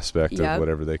single aspect of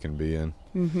whatever they can be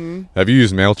in. Have you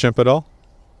used MailChimp at all?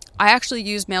 I actually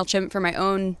use MailChimp for my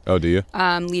own do you?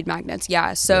 Lead magnets.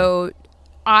 Yeah. So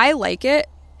I like it.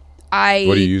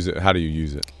 What do you use it? How do you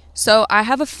use it? So I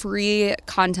have a free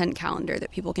content calendar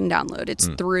that people can download. It's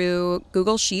through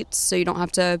Google Sheets, so you don't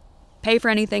have to pay for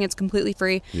anything. It's completely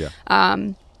free. Yeah.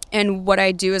 And what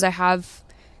I do is I have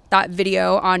that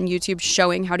video on YouTube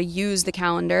showing how to use the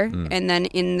calendar, and then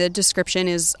in the description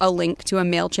is a link to a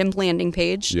MailChimp landing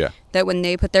page. Yeah. That when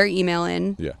they put their email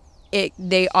in,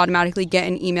 they automatically get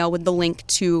an email with the link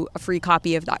to a free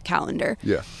copy of that calendar.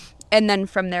 Yeah. And then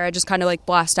from there, I just kind of like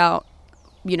blast out,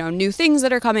 you know, new things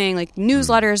that are coming, like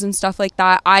newsletters and stuff like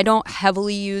that. I don't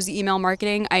heavily use email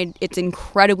marketing. It's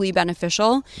incredibly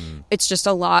beneficial. It's just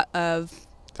a lot of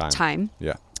time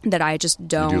that I just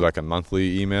don't. You do like a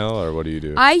monthly email, or what do you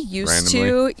do? I used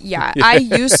to, I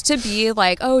used to be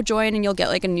like, oh, join and you'll get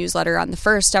like a newsletter on the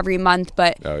 1st every month.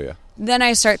 But then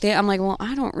I start thinking, I'm like, well,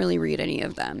 I don't really read any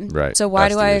of them. Right. So why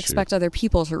do I expect other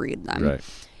people to read them? Right.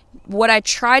 What I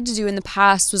tried to do in the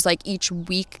past was like each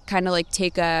week kind of like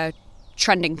take a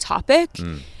trending topic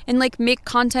and like make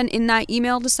content in that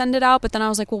email to send it out. But then I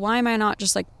was like, well, why am I not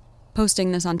just like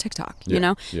posting this on TikTok, you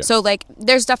know? So like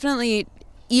there's definitely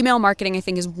email marketing, I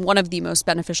think, is one of the most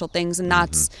beneficial things. And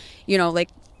that's, you know, like,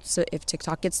 so if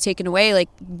TikTok gets taken away, like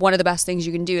one of the best things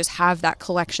you can do is have that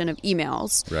collection of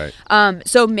emails. Right.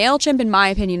 So MailChimp, in my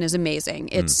opinion, is amazing.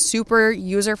 It's super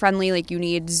user friendly. Like you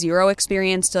need zero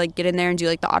experience to like get in there and do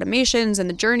like the automations and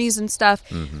the journeys and stuff.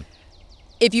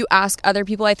 If you ask other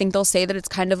people, I think they'll say that it's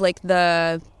kind of like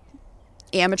the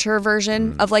amateur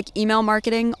version of like email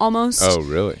marketing almost. Oh,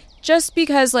 really? Just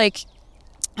because like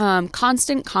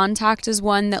Constant Contact is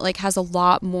one that like has a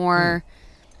lot more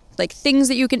like things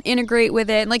that you can integrate with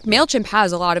it. And like MailChimp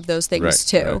has a lot of those things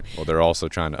too. Right. Well, they're also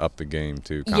trying to up the game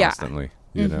too constantly,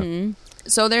 you know.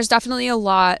 So there's definitely a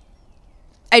lot.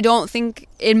 I don't think,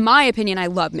 in my opinion, I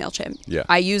love MailChimp. Yeah.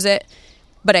 I use it,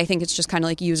 but I think it's just kind of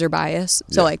like user bias.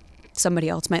 So like somebody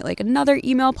else might like another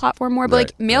email platform more, but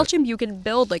like MailChimp, you can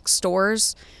build like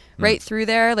stores right through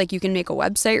there. Like you can make a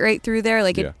website right through there.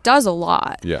 Like it does a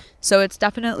lot. Yeah. So it's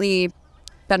definitely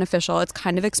beneficial. It's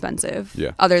kind of expensive.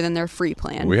 Yeah. Other than their free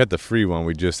plan. We had the free one.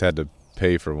 We just had to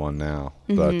pay for one now.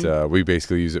 But we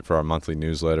basically use it for our monthly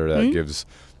newsletter that gives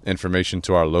information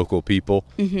to our local people.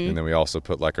 And then we also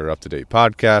put like our up-to-date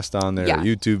podcast on there, a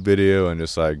YouTube video, and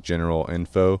just like general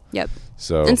info. Yep.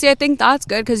 So, and see, I think that's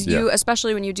good because you,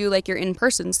 especially when you do like your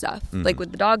in-person stuff, like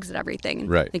with the dogs and everything.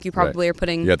 Right. Like you probably are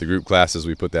putting. Yeah, the group classes,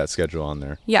 we put that schedule on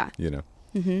there. Yeah. You know.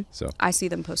 So I see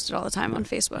them posted all the time on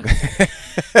Facebook.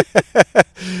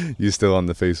 You still on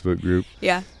the Facebook group?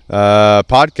 Yeah.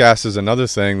 Podcast is another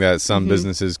thing that some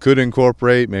businesses could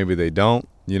incorporate. Maybe they don't.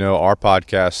 You know, our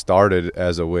podcast started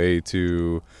as a way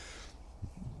to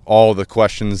all the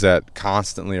questions that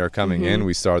constantly are coming in.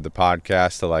 We started the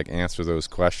podcast to like answer those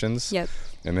questions. Yep.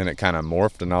 And then it kind of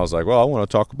morphed, and I was like, well, I want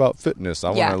to talk about fitness. I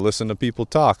want to listen to people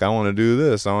talk. I want to do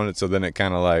this. So then it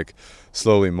kind of like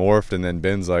slowly morphed, and then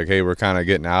Ben's like, hey, we're kind of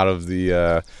getting out of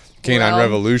the Canine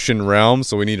Revolution realm,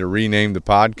 so we need to rename the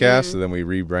podcast. So then we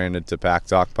rebranded to Pack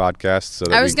Talk Podcast. So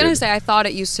that I was going to say, I thought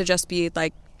it used to just be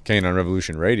like Canine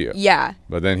Revolution Radio. Yeah.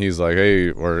 But then he's like,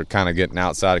 hey, we're kind of getting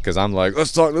outside, because I'm like,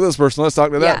 let's talk to this person, let's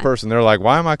talk to that person. They're like,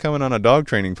 why am I coming on a dog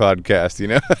training podcast, you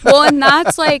know? Well, and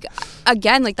that's like,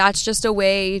 again, like that's just a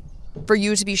way for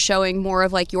you to be showing more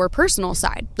of like your personal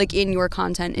side, like in your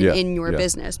content and in your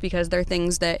business, because they're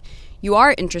things that you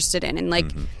are interested in. And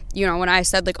like, you know, when I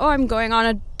said like, oh, I'm going on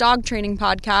a dog training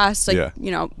podcast, like, you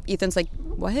know, Ethan's like,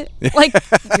 what? Like,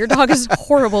 your dog is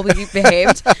horribly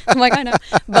behaved. I'm like, I know.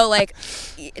 But like,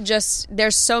 just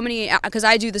there's so many, because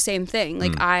I do the same thing.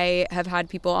 Like I have had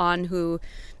people on who,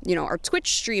 you know, are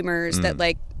Twitch streamers that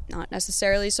like, not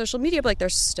necessarily social media, but like they're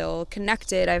still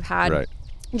connected. I've had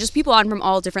just people on from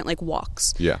all different like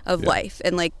walks of life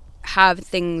and like have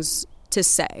things to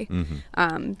say.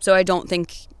 So I don't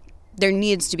think there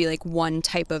needs to be like one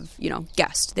type of, you know,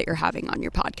 guest that you're having on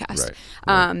your podcast.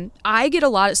 I get a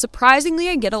lot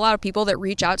of people that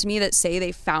reach out to me that say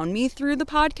they found me through the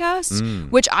podcast,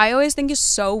 which I always think is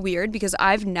so weird, because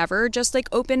I've never just like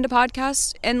opened a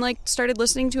podcast and like started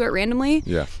listening to it randomly.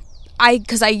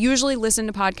 Because I usually listen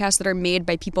to podcasts that are made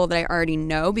by people that I already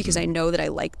know, because I know that I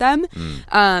like them.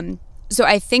 So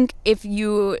I think if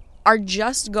you are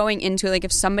just going into, like,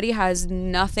 if somebody has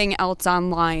nothing else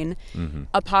online,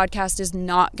 a podcast is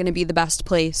not going to be the best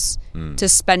place to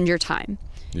spend your time.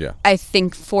 I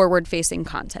think forward-facing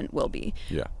content will be.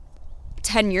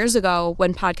 10 years ago,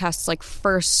 when podcasts like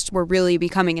first were really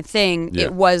becoming a thing,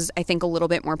 it was, I think, a little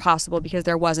bit more possible because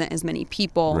there wasn't as many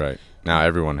people. Now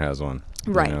everyone has one.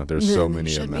 You know, there's so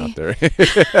many of them out there.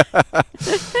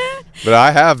 But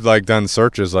I have like done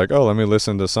searches like, oh, let me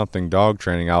listen to something dog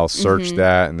training. I'll search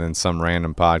that, and then some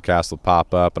random podcast will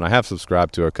pop up. And I have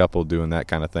subscribed to a couple doing that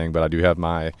kind of thing. But I do have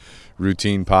my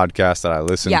routine podcast that I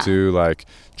listen to, like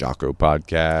Jocko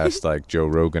podcast, like Joe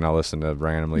Rogan. I'll listen to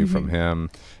randomly from him,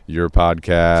 your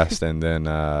podcast, and then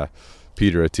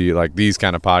Peter Attia, like these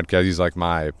kind of podcasts. He's like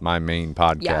my main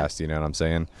podcast. You know what I'm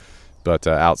saying? But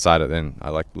outside of then, I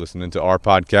like listening to our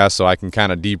podcast so I can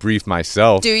kind of debrief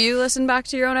myself. Do you listen back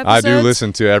to your own episodes? I do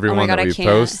listen to every one that we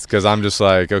post, because I'm just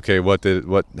like, okay,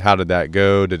 how did that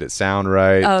go? Did it sound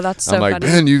right? Oh, that's so funny. I'm like,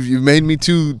 funny. man, you made me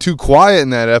too quiet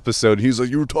in that episode. He's like,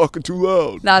 you were talking too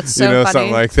loud. That's so funny.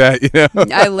 Something like that. You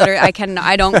know?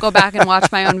 I don't go back and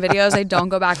watch my own videos. I don't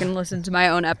go back and listen to my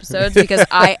own episodes because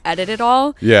I edit it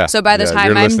all. So by the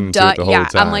time I'm done,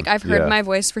 I'm like, I've heard my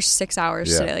voice for 6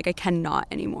 hours today. Like I cannot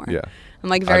anymore. I'm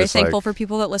like very thankful for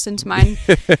people that listen to mine.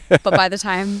 But by the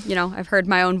time, you know, I've heard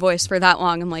my own voice for that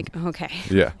long, I'm like, okay,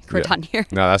 we're done here.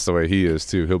 No, that's the way he is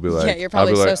too. He'll be like, you're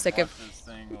probably so sick of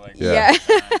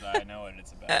I know what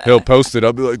it's about. He'll post it.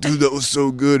 I'll be like, dude, that was so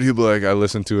good. He'll be like, I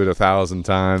listened to it 1,000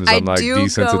 times. I'm like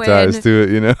desensitized to it,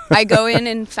 you know? I go in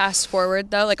and fast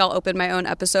forward though. Like I'll open my own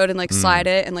episode and like slide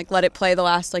it and like let it play the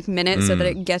last like minute so that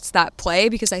it gets that play,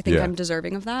 because I think I'm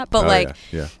deserving of that. But I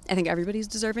think everybody's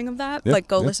deserving of that. Like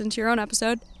go listen to your own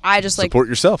episode. I just support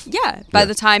yourself. By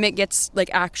the time it gets like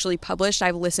actually published,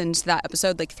 I've listened to that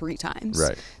episode like 3 times.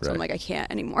 So I'm like, I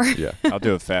can't anymore. I'll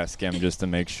do a fast skim just to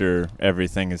make sure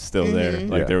everything is still there.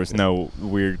 Like there was no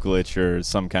weird glitch or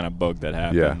some kind of bug that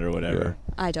happened or whatever.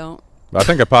 I don't. I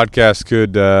think a podcast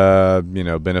could,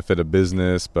 benefit a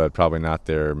business, but probably not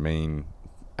their main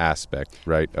aspect,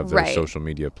 of their social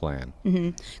media plan.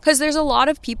 Because there's a lot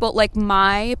of people, like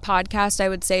my podcast, I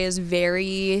would say, is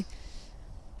very...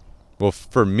 Well,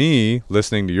 for me,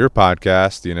 listening to your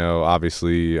podcast,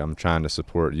 obviously I'm trying to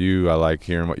support you. I like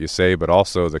hearing what you say, but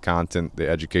also the content, the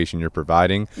education you're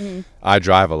providing. I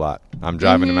drive a lot. I'm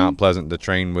driving to Mount Pleasant to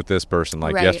train with this person.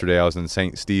 Like yesterday I was in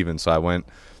St. Stephen, so I went,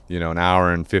 an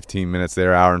hour and 15 minutes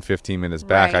there, hour and 15 minutes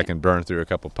back. I can burn through a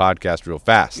couple podcasts real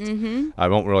fast. I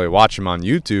won't really watch them on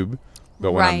YouTube,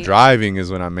 but when I'm driving is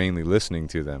when I'm mainly listening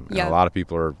to them. And a lot of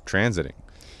people are transiting.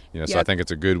 So I think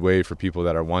it's a good way for people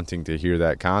that are wanting to hear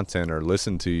that content or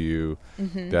listen to you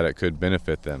that it could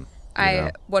benefit them.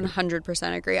 I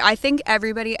 100% agree. I think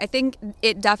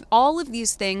all of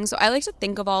these things, so I like to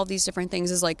think of all of these different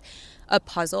things as like a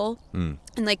puzzle. And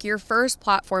like your first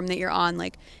platform that you're on,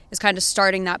 like, is kind of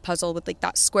starting that puzzle with like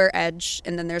that square edge,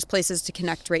 and then there's places to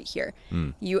connect right here.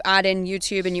 You add in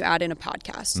YouTube and you add in a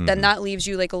podcast. Then that leaves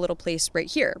you like a little place right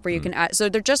here where you can add. So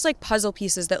they're just like puzzle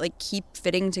pieces that like keep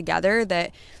fitting together,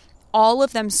 that all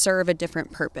of them serve a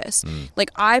different purpose.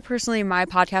 Like I personally, my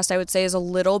podcast, I would say, is a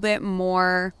little bit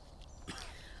more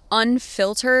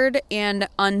unfiltered and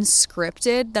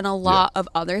unscripted than a lot of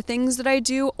other things that I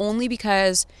do, only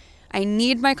because I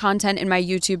need my content in my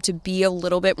YouTube to be a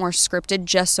little bit more scripted,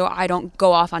 just so I don't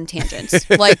go off on tangents.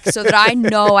 Like, so that I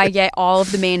know I get all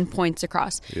of the main points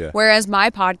across. Whereas my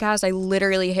podcast, I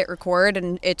literally hit record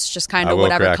and it's just kind of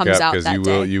whatever comes out that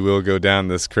day. You will go down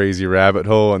this crazy rabbit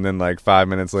hole, and then like 5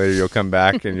 minutes later you'll come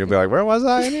back and you'll be like, where was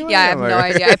I anyway? Yeah, I have no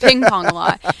idea. I ping pong a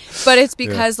lot. But it's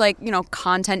because like, you know,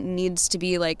 content needs to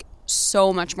be like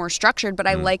so much more structured. But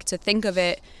I like to think of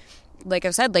it, like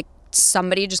I've said, like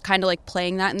somebody just kind of like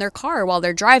playing that in their car while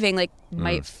they're driving, like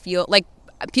might feel like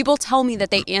people tell me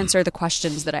that they answer the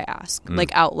questions that I ask like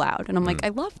out loud, and I'm like, I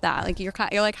love that. Like you're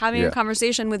like having a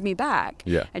conversation with me back.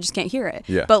 I just can't hear it.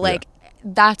 But like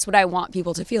that's what I want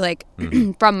people to feel like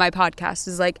from my podcast,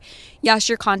 is like, yes,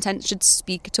 your content should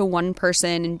speak to one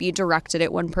person and be directed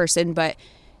at one person, but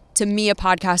to me a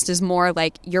podcast is more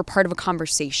like you're part of a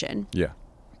conversation.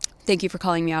 Thank you for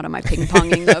calling me out on my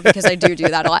ping-ponging, though, because I do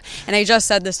that a lot. And I just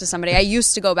said this to somebody. I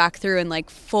used to go back through and, like,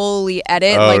 fully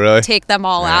edit, really? Take them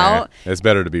all out. It's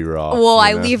better to be raw. Well,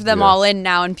 I leave them all in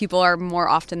now, and people are more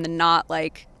often than not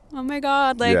like, oh, my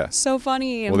God, like, so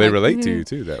funny. And well, they relate to you,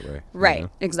 too, that way. Right,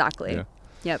 exactly.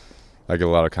 Yep. I get a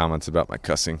lot of comments about my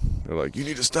cussing. They're like, you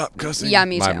need to stop cussing. Yeah,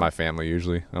 me too. My family,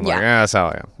 usually. I'm like, that's how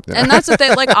I am. And that's what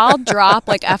they, like, I'll drop,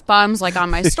 like, F-bombs, like, on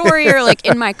my story or, like,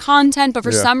 in my content. But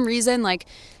for some reason, like,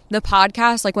 the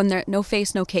podcast, like when they're no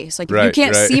face, no case. Like if you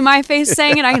can't see my face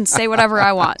saying it, I can say whatever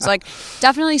I want. So like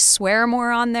definitely swear more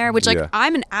on there, which like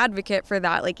I'm an advocate for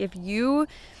that. Like if you,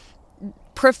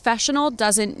 professional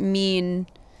doesn't mean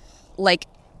like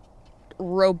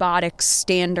robotic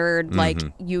standard, like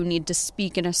you need to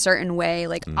speak in a certain way.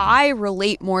 Like I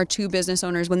relate more to business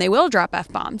owners when they will drop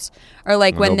F-bombs, or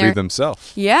like when they're be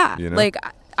themselves. Yeah. You know? Like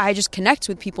I just connect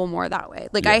with people more that way.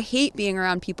 Like I hate being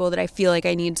around people that I feel like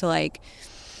I need to like,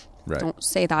 don't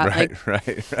say that,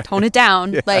 like tone it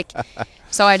down. Like,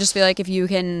 so I just feel like if you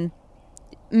can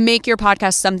make your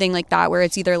podcast something like that, where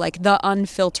it's either like the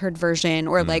unfiltered version,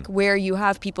 or like where you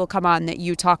have people come on that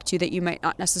you talk to that you might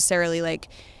not necessarily like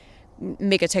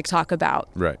make a TikTok about.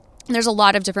 Right. And there's a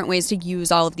lot of different ways to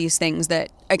use all of these things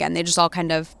that, again, they just all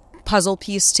kind of puzzle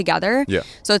piece together. Yeah.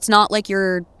 So it's not like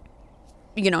you're,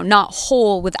 you know, not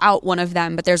whole without one of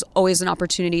them, but there's always an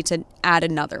opportunity to add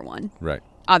another one. Right.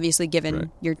 Obviously,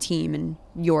 given your team and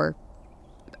your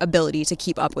ability to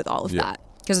keep up with all of that,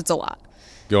 because it's a lot.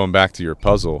 Going back to your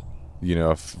puzzle, you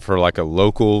know, for like a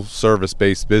local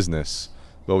service-based business,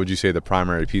 what would you say the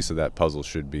primary piece of that puzzle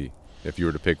should be if you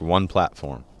were to pick one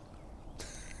platform?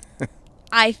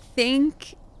 I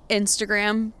think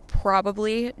Instagram,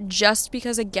 probably, just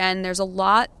because, again, there's a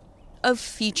lot of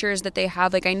features that they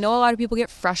have. Like, I know a lot of people get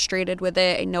frustrated with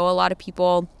it. I know a lot of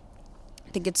people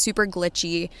think it's super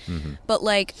glitchy, but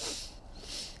like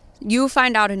you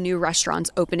find out a new restaurant's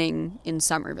opening in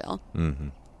Somerville,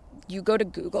 you go to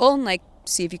Google and like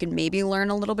see if you can maybe learn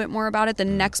a little bit more about it. The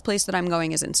next place that I'm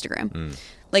going is Instagram.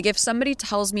 Like if somebody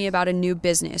tells me about a new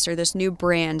business or this new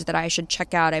brand that I should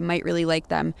check out, I might really like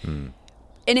them, and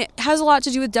it has a lot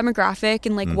to do with demographic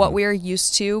and like what we're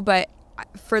used to, but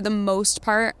for the most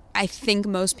part I think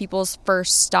most people's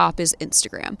first stop is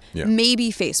Instagram,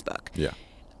 maybe Facebook.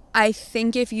 I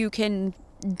think if you can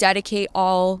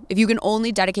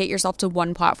only dedicate yourself to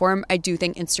one platform, I do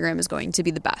think Instagram is going to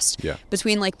be the best.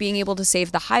 Between like being able to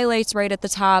save the highlights right at the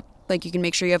top, like you can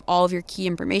make sure you have all of your key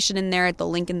information in there, the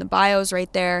link in the bios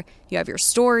right there. You have your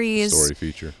stories. Story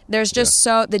feature. There's just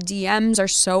the DMs are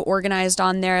so organized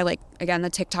on there. Like again, the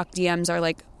TikTok DMs are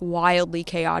like wildly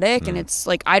chaotic, and it's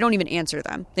like I don't even answer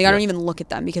them. Like I don't even look at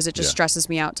them because it just stresses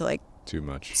me out to like too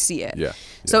much see it.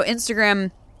 So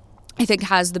Instagram, I think,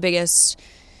 has the biggest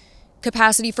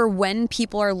capacity for when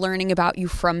people are learning about you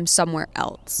from somewhere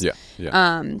else.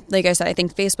 Like I said, I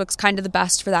think Facebook's kind of the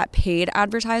best for that paid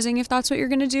advertising if that's what you're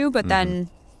going to do. But then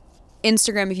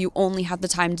Instagram, if you only have the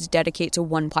time to dedicate to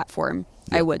one platform,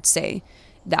 I would say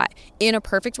that. In a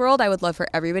perfect world, I would love for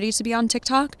everybody to be on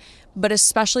TikTok, but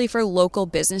especially for local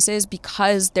businesses,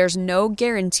 because there's no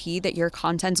guarantee that your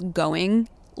content's going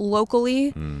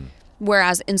locally.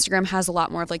 Whereas Instagram has a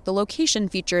lot more of like the location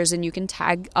features, and you can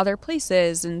tag other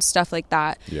places and stuff like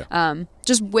that. Yeah.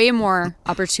 Just way more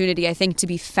opportunity, I think, to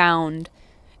be found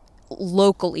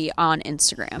locally on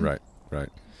Instagram.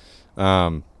 Right.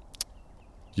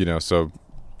 So,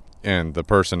 and the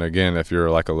person, again, if you're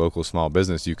like a local small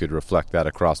business, you could reflect that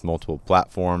across multiple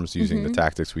platforms using the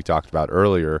tactics we talked about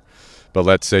earlier. But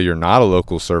let's say you're not a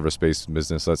local service-based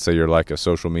business. Let's say you're like a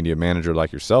social media manager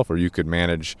like yourself, or you could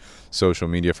manage social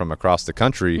media from across the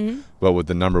country. What would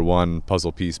the number one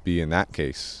puzzle piece be in that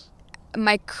case?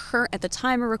 At the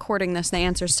time of recording this, the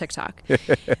answer is TikTok.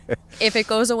 If it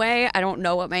goes away, I don't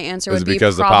know what my answer would be.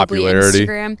 Because probably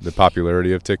the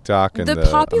popularity of TikTok and the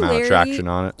amount of traction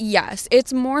on it? Yes.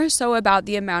 It's more so about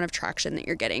the amount of traction that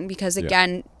you're getting. Because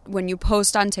again, when you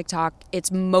post on TikTok, it's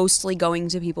mostly going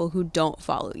to people who don't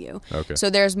follow you. Okay. So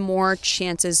there's more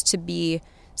chances to be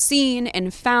seen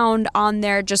and found on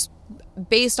there, just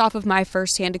based off of my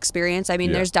firsthand experience. I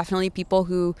mean, there's definitely people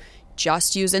who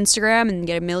just use Instagram and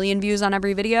get 1 million views on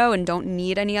every video and don't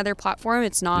need any other platform.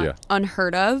 It's not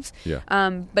unheard of.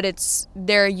 But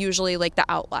they're usually like the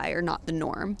outlier, not the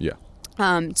norm.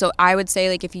 So I would say,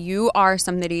 like, if you are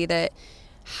somebody that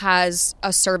has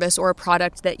a service or a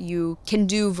product that you can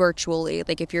do virtually,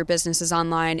 like if your business is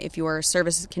online, if your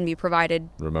service can be provided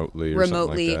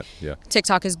remotely, like that.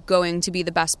 TikTok is going to be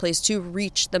the best place to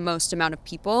reach the most amount of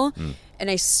people. And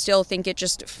I still think it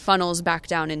just funnels back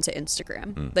down into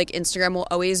Instagram. Like, Instagram will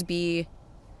always be,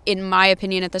 in my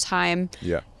opinion at the time,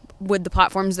 with the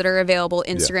platforms that are available,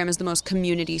 Instagram is the most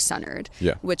community centered,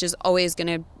 which is always going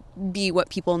to be what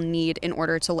people need in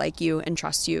order to like you and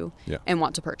trust you and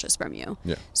want to purchase from you.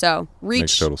 So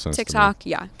reach, TikTok,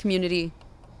 community,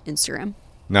 Instagram.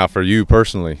 Now, for you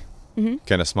personally,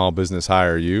 can a small business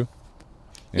hire you?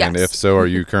 And if so, are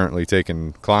you currently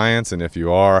taking clients? And if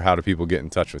you are, how do people get in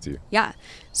touch with you? Yeah.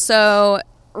 So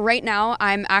right now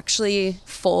I'm actually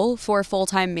full for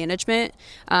full-time management.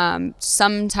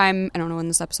 Sometime, I don't know when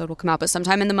this episode will come out, but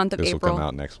sometime in the month of April. This will come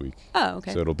out next week. Oh,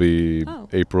 okay. So it'll be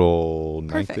April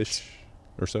 9th-ish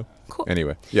or so. Cool.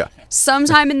 Anyway,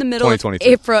 sometime in the middle of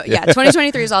April.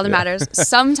 2023 is all that matters.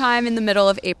 Sometime in the middle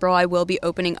of April, I will be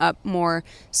opening up more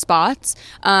spots.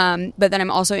 But then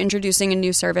I'm also introducing a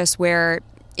new service where,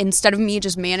 instead of me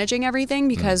just managing everything,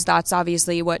 because that's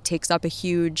obviously what takes up a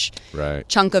huge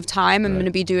chunk of time, I'm going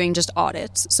to be doing just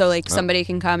audits. So like somebody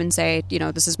can come and say,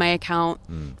 this is my account.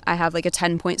 I have like a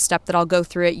 10-point step that I'll go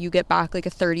through it. You get back like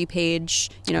a 30-page,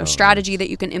 strategy that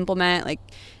you can implement. Like,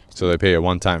 so they pay a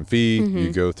one-time fee.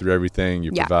 You go through everything.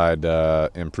 You provide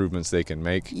improvements they can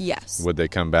make. Yes. Would they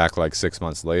come back like 6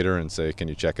 months later and say, can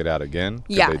you check it out again?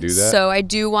 Could they do that? So I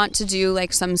do want to do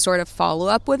like some sort of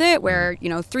follow-up with it where,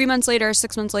 3 months later,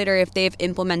 6 months later, if they've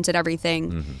implemented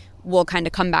everything, we'll kind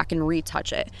of come back and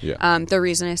retouch it. The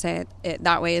reason I say it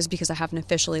that way is because I haven't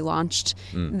officially launched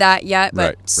that yet.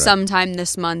 But sometime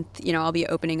this month, I'll be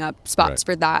opening up spots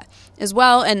for that as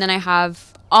well. And then I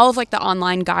have all of like the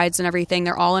online guides and everything.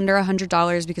 They're all under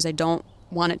 $100 because I don't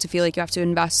want it to feel like you have to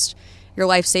invest your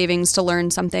life savings to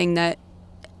learn something that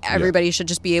everybody should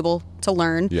just be able to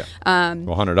learn. Well,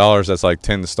 $100, that's like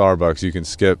 10 Starbucks. You can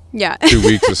skip 2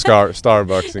 weeks of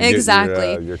Starbucks and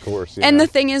get your course. And the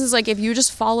thing is like, if you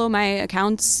just follow my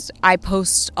accounts, I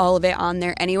post all of it on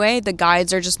there anyway. The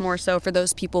guides are just more so for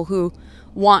those people who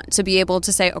want to be able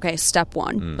to say, okay, step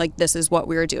 1, like this is what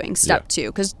we were doing. Step 2,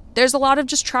 because there's a lot of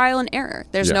just trial and error.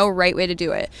 There's no right way to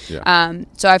do it.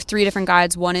 So I have 3 different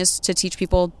guides. One is to teach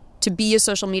people to be a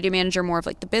social media manager, more of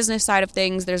like the business side of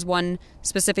things. There's one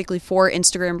specifically for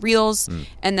Instagram Reels.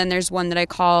 And then there's one that I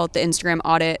call the Instagram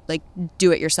audit, like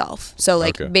do it yourself. So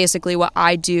like basically what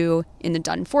I do in the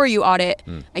done for you audit,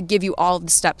 I give you all of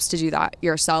the steps to do that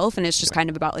yourself. And it's just kind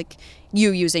of about like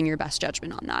you using your best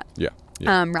judgment on that.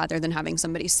 Rather than having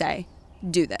somebody say,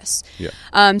 do this.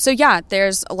 So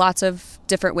there's lots of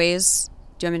different ways.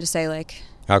 Do you want me to say like,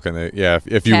 how can they,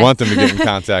 if you want them to get in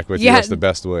contact with you, that's the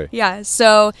best way.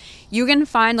 So you can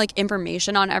find like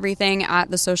information on everything at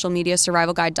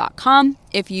thesocialmediasurvivalguide.com.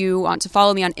 If you want to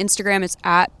follow me on Instagram, it's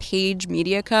at Paige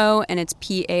Media Co. and it's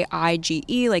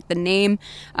Paige, like the name.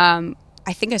 I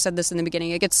think I said this in the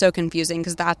beginning. It gets so confusing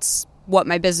because that's what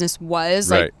my business was.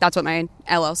 Like that's what my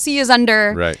LLC is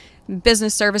under.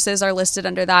 Business services are listed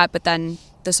under that, but then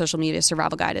the Social Media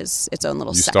Survival Guide is its own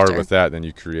little sector. You started with that, then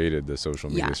you created the Social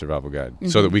Media Survival Guide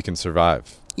so that we can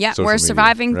survive. We're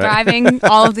surviving, thriving,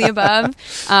 all of the above.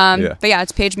 But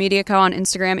it's Paige Media Co. on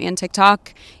Instagram and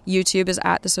TikTok. YouTube is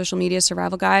at the Social Media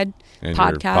Survival Guide. And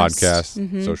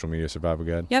podcast, Social Media Survival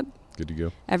Guide. Good to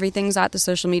go. Everything's at the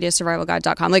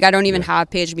socialmediasurvivalguide.com. Like I don't even have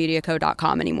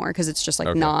pagemediaco.com anymore because it's just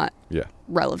like not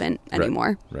relevant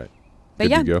anymore. But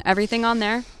everything on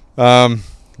there.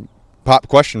 Pop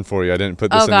question for you. I didn't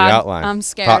put this in God. the outline. I'm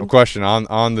scared. Pop question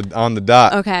on the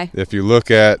dot. Okay. If you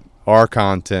look at our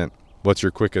content, what's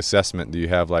your quick assessment? Do you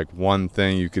have like one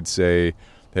thing you could say,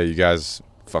 hey, you guys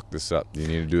fuck this up, you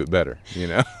need to do it better, you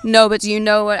know? No, but do you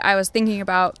know what I was thinking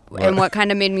about and what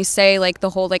kind of made me say like the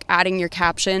whole like adding your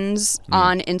captions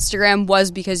on Instagram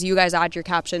was because you guys add your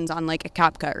captions on like a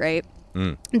CapCut, right?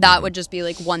 That would just be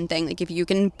like one thing, like if you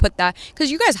can put that,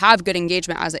 because you guys have good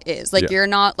engagement as it is, like you're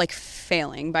not like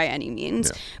failing by any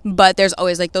means, but there's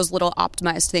always like those little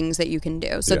optimized things that you can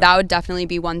do, so that would definitely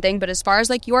be one thing. But as far as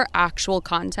like your actual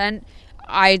content,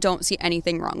 I don't see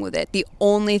anything wrong with it. The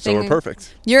only thing... So we're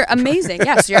perfect. You're amazing.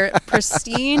 Yes, you're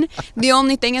pristine. The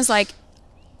only thing is, like,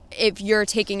 if you're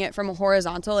taking it from a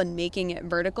horizontal and making it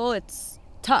vertical, it's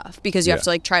tough because you have to,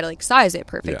 like, try to, like, size it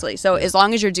perfectly. So as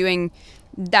long as you're doing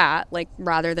that, like,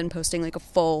 rather than posting, like, a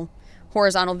full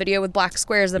horizontal video with black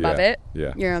squares above it,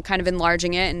 you're kind of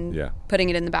enlarging it and putting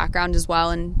it in the background as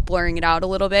well and blurring it out a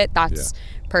little bit, that's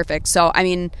perfect. So, I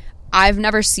mean... I've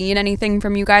never seen anything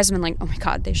from you guys and been like, oh my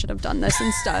God, they should have done this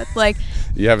instead. Like,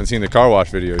 you haven't seen the car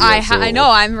wash video yet. I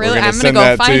know. I'm going to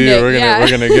go find it. We're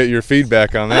going to get your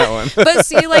feedback on that one. But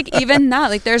see, like, even that,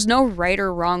 like, there's no right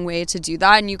or wrong way to do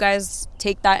that. And you guys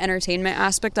take that entertainment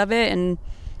aspect of it and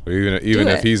even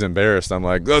if he's embarrassed, I'm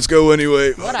like, let's go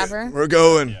anyway. Whatever. We're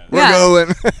going. We're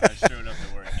going. I showed up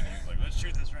at work and he was like, let's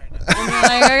shoot this right now. And you're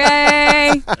like,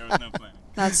 okay. There was no plan.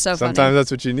 That's so funny. Sometimes that's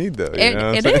what you need, though.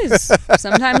 It is.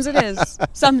 Sometimes it is.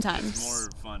 Sometimes. It's more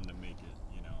fun to make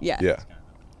it, you know. Yeah.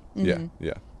 Yeah. Mm-hmm.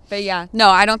 Yeah. But yeah, no,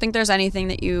 I don't think there's anything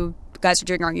that you guys are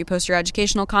doing wrong. You post your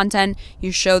educational content.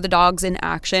 You show the dogs in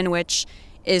action, which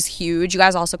is huge. You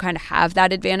guys also kind of have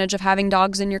that advantage of having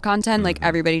dogs in your content. Like,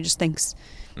 everybody just thinks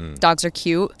dogs are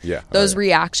cute. Yeah. Those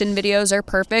reaction videos are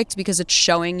perfect because it's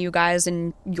showing you guys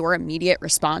in your immediate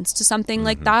response to something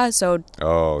like that. So.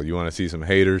 Oh, you want to see some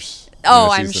haters?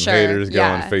 I'm sure. Haters go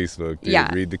on Facebook,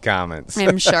 dude. Read the comments.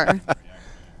 I'm sure.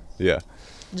 Yeah.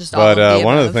 Just but all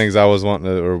one of the things I was wanting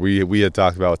to, or we had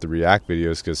talked about with the React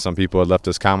videos, because some people had left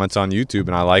us comments on YouTube,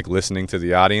 and I like listening to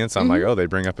the audience. I'm like, oh, they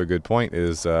bring up a good point.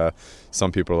 Is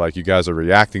some people are like, you guys are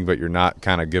reacting, but you're not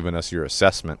kind of giving us your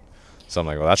assessment. So I'm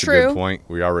like, well, that's a good point.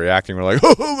 We are reacting. We're like,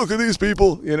 oh, look at these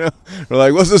people, you know. We're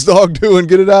like, what's this dog doing?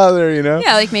 Get it out of there, you know.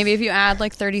 Yeah, like maybe if you add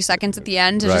like 30 seconds at the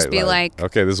end to just be like,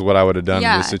 okay, this is what I would have done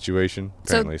in this situation.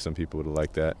 Apparently, some people would have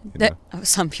liked that.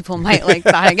 Some people might like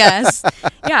that, I guess.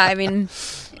 Yeah, I mean.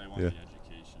 They want the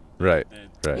education. Right.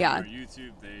 Yeah. For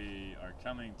YouTube, they are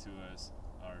coming to us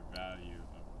our value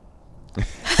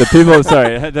of the people.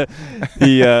 Sorry,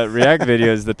 the React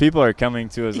videos. The people are coming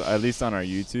to us at least on our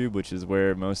YouTube, which is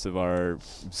where most of our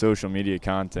social media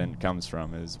content comes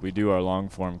from. Is we do our long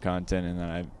form content and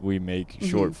then we make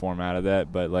short form out of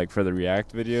that. But like for the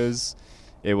React videos,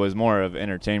 it was more of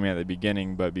entertainment at the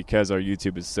beginning, but because our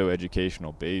YouTube is so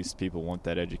educational based, people want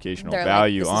that educational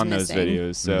value on those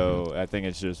videos. So I think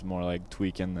it's just more like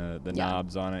tweaking the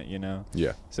knobs on it, you know?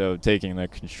 Yeah. So taking the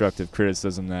constructive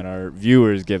criticism that our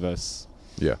viewers give us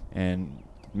and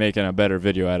making a better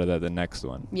video out of that the next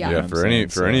one. Yeah. Yeah, for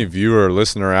any viewer or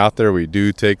listener out there, we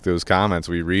do take those comments.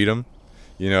 We read them.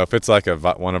 You know, if it's like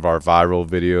one of our viral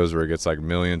videos where it gets like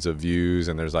millions of views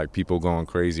and there's like people going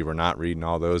crazy, we're not reading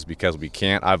all those because we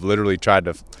can't. I've literally tried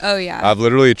to. Oh yeah. I've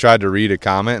literally tried to read a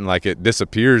comment and like it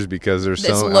disappears because there's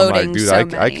so. I'm like, dude,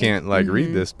 I can't like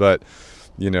read this. But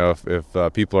you know,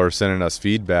 if people are sending us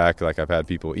feedback, like I've had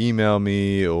people email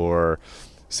me or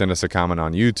send us a comment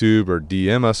on YouTube or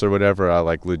DM us or whatever, I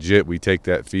like legit. We take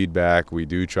that feedback. We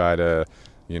do try to.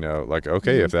 You know, like,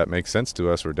 okay, if that makes sense to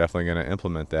us, we're definitely going to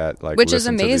implement that. Like, which is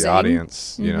amazing. To the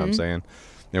audience, you know what I'm saying?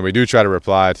 And we do try to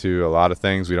reply to a lot of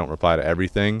things. We don't reply to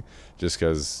everything just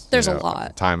because there's a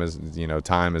lot. Time is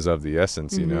of the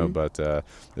essence, you know, but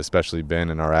especially Ben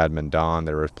and our admin, Don,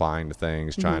 they're replying to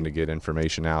things, trying to get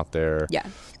information out there. Yeah.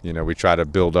 You know, we try to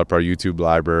build up our YouTube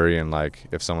library and like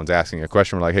if someone's asking a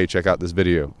question, we're like, hey, check out this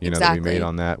video, you know, that we made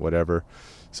on that, whatever.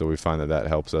 So we find that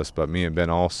helps us. But me and Ben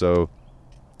also,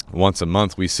 once a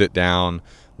month we sit down,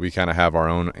 we kind of have our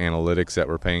own analytics that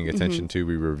we're paying attention to.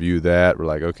 We review that. We're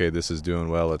like, okay, this is doing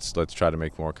well. Let's try to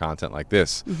make more content like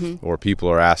this. Or people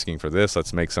are asking for this.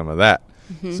 Let's make some of that.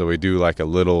 So we do like a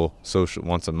little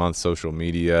once a month social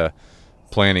media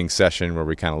planning session where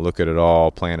we kind of look at it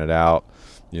all, plan it out,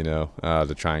 you know,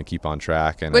 to try and keep on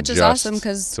track and which adjust is awesome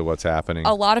because to what's happening.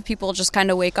 A lot of people just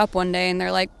kind of wake up one day and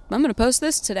they're like, I'm going to post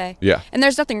this today. Yeah. And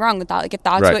there's nothing wrong with that. Like if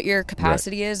that's what your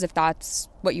capacity is, if that's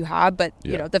what you have, but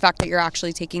you know, the fact that you're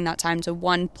actually taking that time to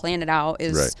one, plan it out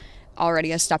is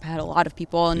already a step ahead of a lot of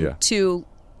people. And two,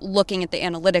 looking at the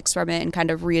analytics from it and kind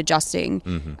of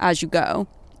readjusting as you go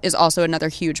is also another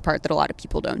huge part that a lot of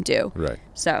people don't do. Right.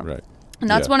 So, right. And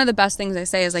that's one of the best things I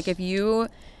say is, like, if you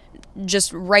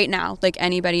just right now, like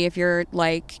anybody, if you're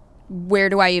like, where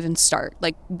do I even start?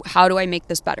 Like, how do I make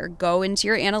this better? Go into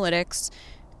your analytics,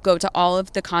 go to all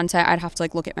of the content. I'd have to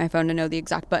like look at my phone to know the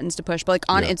exact buttons to push. But like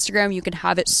on Instagram, you can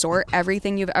have it sort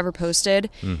everything you've ever posted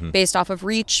based off of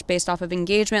reach, based off of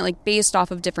engagement, like based off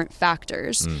of different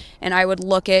factors. And I would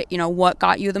look at, what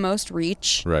got you the most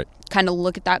reach. Right. Kind of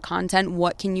look at that content.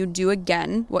 What can you do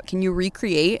again? What can you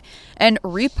recreate? And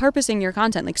repurposing your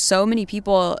content. Like so many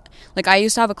people, like I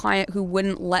used to have a client who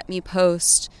wouldn't let me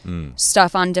post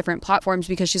stuff on different platforms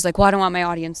because she's like, well, I don't want my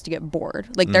audience to get bored.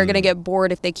 Like they're going to get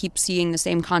bored if they keep seeing the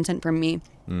same content from me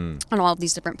on all of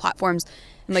these different platforms.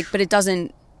 I'm like, but it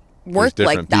doesn't work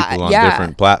like that. On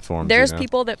different platforms. There's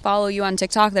people that follow you on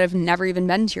TikTok that have never even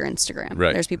been to your Instagram.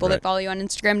 Right. There's people that follow you on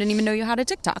Instagram didn't even know you had a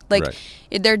TikTok. Like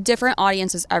there are different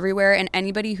audiences everywhere, and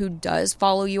anybody who does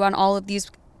follow you on all of these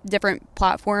different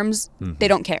platforms, they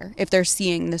don't care if they're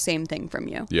seeing the same thing from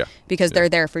you. Yeah. Because they're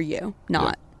there for you,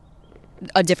 not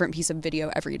a different piece of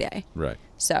video every day. Right.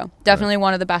 So definitely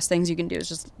one of the best things you can do is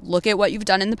just look at what you've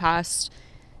done in the past,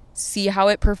 see how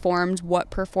it performed,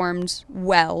 what performed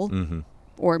well,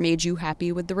 or made you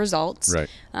happy with the results. Right.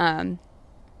 And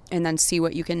then see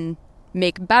what you can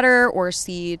make better, or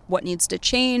see what needs to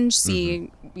change,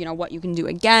 see, what you can do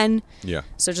again. Yeah.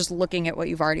 So just looking at what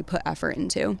you've already put effort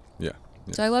into. Yeah.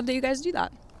 So I love that you guys do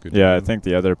that. Good. Yeah, I think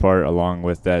the other part along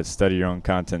with that, study your own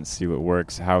content, see what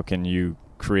works. How can you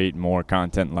create more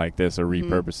content like this or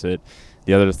repurpose it?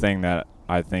 The other thing that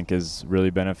I think is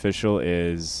really beneficial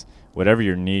is whatever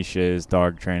your niche is,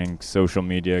 dog training, social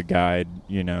media guide,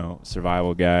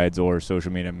 survival guides, or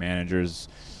social media managers,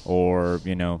 or,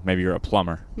 maybe you're a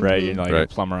plumber, right? You're like a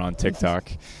plumber on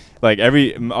TikTok. Like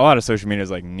a lot of social media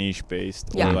is like niche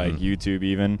based, or like YouTube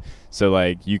even. So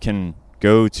like you can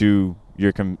go to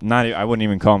your, I wouldn't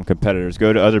even call them competitors,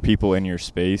 go to other people in your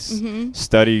space,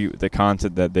 study the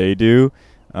content that they do.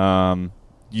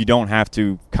 You don't have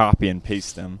to copy and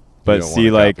paste them. But see,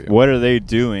 like, what are they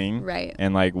doing? Right.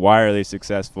 And, like, why are they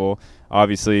successful?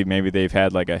 Obviously, maybe they've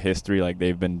had, like, a history. Like,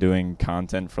 they've been doing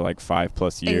content for, like,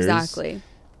 5+ years. Exactly.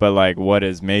 But, like, what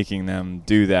is making them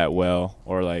do that well?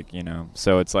 Or, like,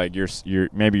 so it's like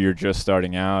maybe you're just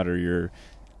starting out, or your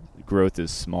growth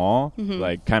is small.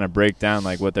 Like, kind of break down,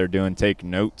 like, what they're doing. Take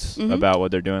notes about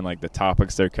what they're doing, like, the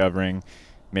topics they're covering.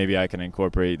 Maybe I can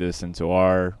incorporate this into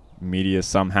our media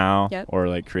somehow, or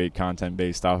like create content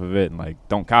based off of it, and like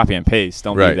don't copy and paste.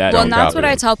 Don't do that. Well, and that's what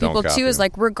I tell people too, is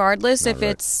like regardless if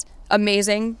it's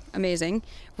amazing,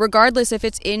 regardless if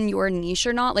it's in your niche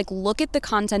or not, like look at the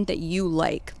content that you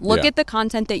like. Look at the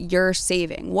content that you're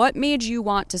saving. What made you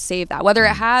want to save that? Whether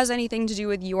it has anything to do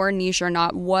with your niche or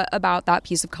not, what about that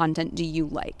piece of content do you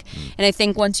like? And I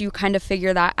think once you kind of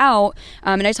figure that out,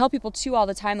 and I tell people too all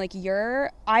the time, like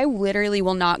I literally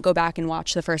will not go back and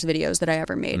watch the first videos that I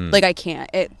ever made. Like I can't.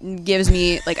 It gives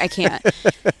me, like I can't.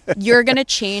 You're going to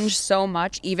change so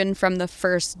much even from the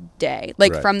first day.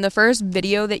 Like from the first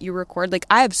video that you record, like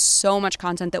I have so much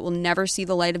content that will never see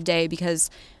the light of day because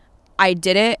I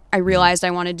did it. I realized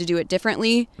I wanted to do it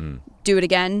differently. Do it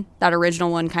again. That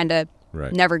original one kind of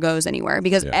never goes anywhere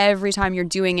because every time you're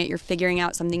doing it, you're figuring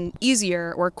out something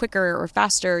easier or quicker or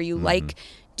faster. You like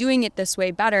doing it this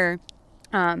way better.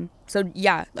 So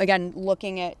yeah, again,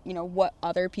 looking at, what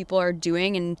other people are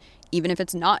doing, and even if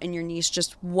it's not in your niche,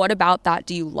 just what about that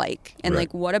do you like? And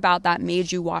like, what about that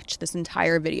made you watch this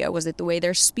entire video? Was it the way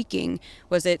they're speaking?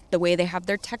 Was it the way they have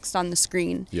their text on the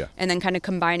screen? Yeah. And then kind of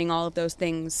combining all of those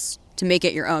things to make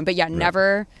it your own. But yeah,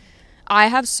 I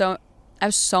have so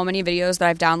many videos that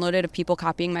I've downloaded of people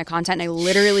copying my content, and I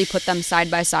literally put them side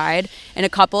by side, and a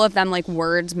couple of them like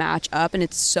words match up, and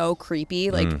it's so creepy.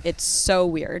 Like it's so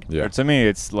weird. Yeah. To me,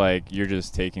 it's like you're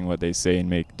just taking what they say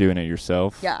and doing it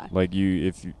yourself. Yeah. Like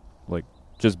if you like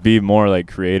just be more like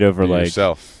creative, or like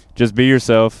yourself. Just be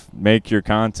yourself, make your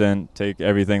content, take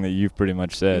everything that you've pretty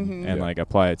much said and like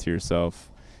apply it to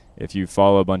yourself. If you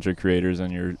follow a bunch of creators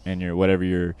and your whatever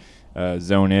your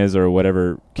zone is, or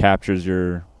whatever captures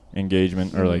your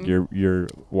engagement, or like your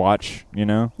watch,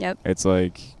 it's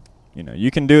like,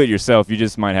 you can do it yourself. You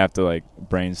just might have to like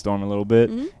brainstorm a little bit,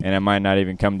 and it might not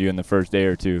even come to you in the first day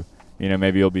or two.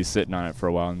 Maybe you'll be sitting on it for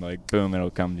a while, and like boom,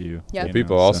 it'll come to you. Yeah.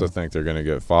 People also think they're going to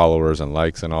get followers and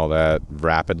likes and all that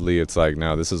rapidly. It's like,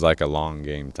 no, this is like a long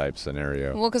game type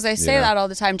scenario. Well, because I say that all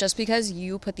the time. Just because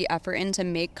you put the effort in to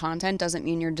make content doesn't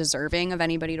mean you're deserving of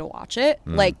anybody to watch it.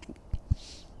 Like,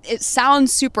 it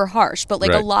sounds super harsh, but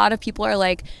like a lot of people are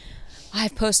like,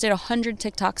 I've posted 100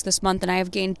 TikToks this month and I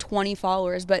have gained 20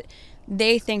 followers, but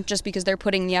they think just because they're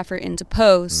putting the effort into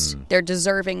post, they're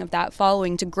deserving of that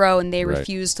following to grow, and they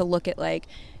refuse to look at like,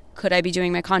 could I be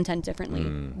doing my content differently?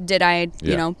 Did I,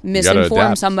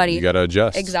 misinform somebody? You got to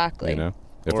adjust. Exactly.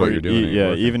 If what you're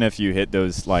doing. Even if you hit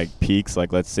those like peaks,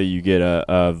 like let's say you get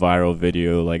a viral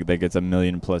video like that gets 1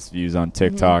 million plus views on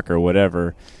TikTok or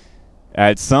whatever,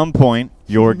 at some point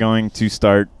you're going to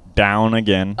start down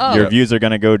again. Your views are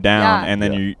going to go down, and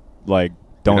then you like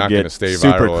don't get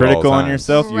super critical on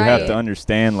yourself. You have to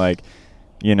understand like,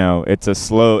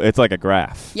 it's like a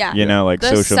graph. Yeah. Like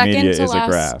the social media is a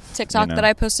graph. TikTok that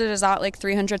I posted is at like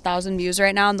 300,000 views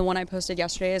right now, and the one I posted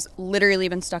yesterday has literally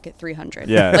been stuck at 300.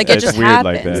 Yeah. Like it just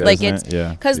happens. Like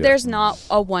that, because there's not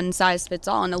a one size fits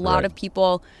all, and a lot of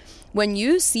people, when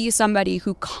you see somebody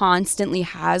who constantly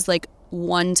has like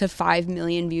 1 to 5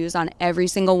 million views on every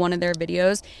single one of their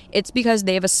videos, it's because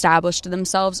they've established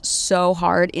themselves so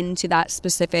hard into that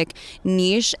specific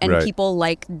niche, and people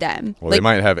like them. Well, they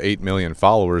might have 8 million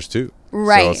followers too.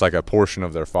 Right. So it's like a portion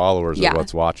of their followers are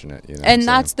what's watching it. And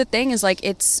that's the thing is like,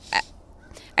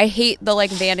 I hate the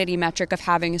like vanity metric of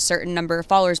having a certain number of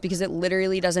followers, because it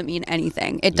literally doesn't mean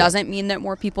anything. It doesn't mean that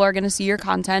more people are going to see your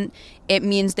content. It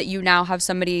means that you now have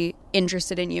somebody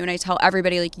interested in you. And I tell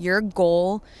everybody, like, your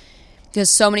goal, because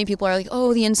so many people are like,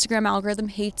 oh, the Instagram algorithm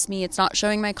hates me, it's not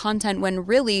showing my content, when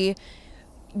really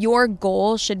your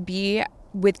goal should be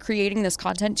with creating this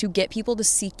content to get people to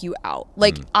seek you out.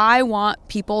 Like, I want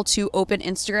people to open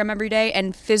Instagram every day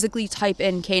and physically type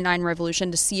in K9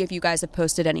 Revolution to see if you guys have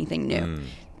posted anything new.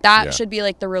 That should be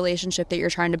like the relationship that you're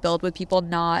trying to build with people,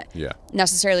 not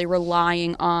necessarily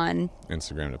relying on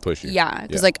Instagram to push you. Yeah,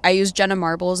 because like I use Jenna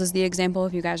Marbles as the example.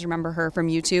 If you guys remember her from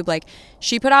YouTube, like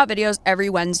she put out videos every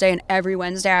Wednesday, and every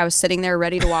Wednesday I was sitting there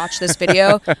ready to watch this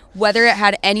video, whether it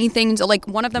had anything to like.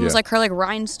 One of them was like her like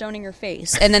rhinestoning her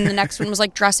face, and then the next one was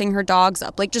like dressing her dogs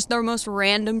up, like just the most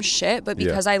random shit. But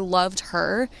because I loved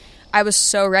her, I was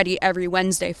so ready every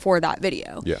Wednesday for that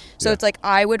video. So it's like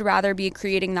I would rather be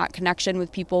creating that connection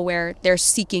with people where they're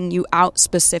seeking you out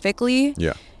specifically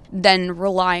than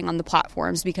relying on the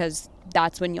platforms, because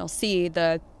that's when you'll see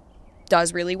the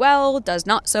does really well, does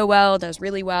not so well, does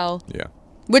really well.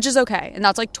 Which is okay. And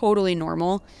that's like totally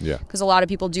normal. Because a lot of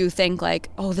people do think like,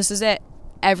 oh, this is it.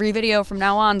 Every video from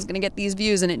now on is going to get these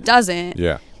views, and it doesn't.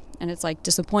 And it's like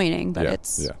disappointing, but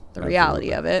it's the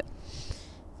reality of it.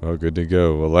 Oh, good to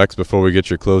go. Well, Lex, before we get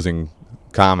your closing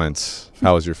comments,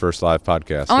 how was your first live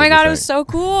podcast? Oh my God, it was so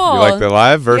cool. You like the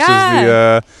live versus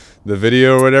the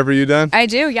video or whatever you done? I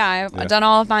do, I've done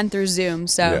all of mine through Zoom,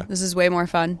 so this is way more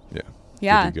fun. Good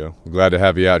to go. I'm glad to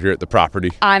have you out here at the property.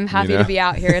 I'm happy to be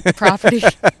out here at the property.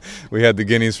 We had the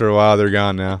guineas for a while. They're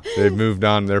gone now. They've moved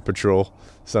on their patrol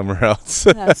somewhere else.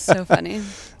 That's so funny.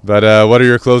 But what are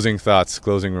your closing thoughts,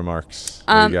 closing remarks?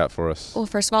 What do you got for us? Well,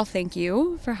 first of all, thank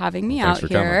you for having me out here.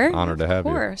 Thanks for coming. Honored to have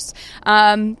you. Of course.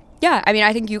 I mean,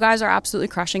 I think you guys are absolutely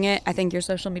crushing it. I think your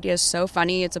social media is so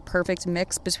funny. It's a perfect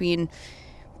mix between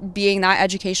being that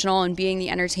educational and being the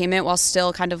entertainment while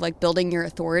still kind of like building your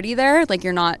authority there. Like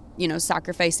you're not,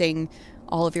 sacrificing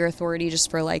all of your authority just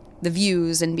for like the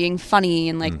views and being funny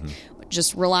and like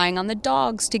just relying on the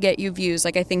dogs to get you views.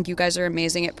 Like I think you guys are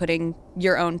amazing at putting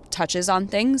your own touches on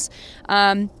things.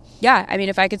 I mean,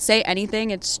 if I could say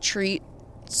anything, it's treat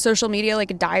social media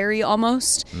like a diary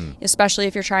almost, especially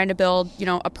if you're trying to build,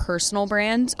 a personal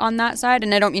brand on that side.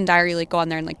 And I don't mean diary like go on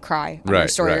there and like cry on your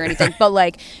story or anything, but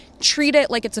like treat it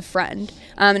like it's a friend.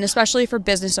 And especially for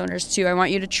business owners too, I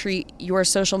want you to treat your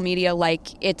social media like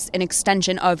it's an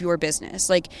extension of your business.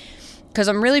 Like, because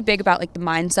I'm really big about like the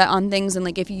mindset on things. And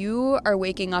like if you are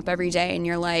waking up every day and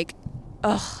you're like,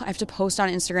 ugh, I have to post on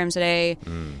Instagram today.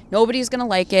 Nobody's going to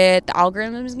like it. The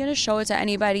algorithm is going to show it to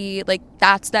anybody. Like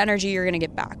that's the energy you're going to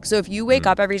get back. So if you wake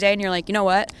up every day and you're like, you know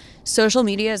what? Social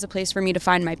media is a place for me to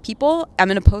find my people. I'm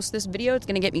going to post this video. It's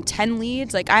going to get me 10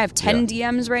 leads. Like I have 10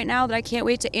 DMs right now that I can't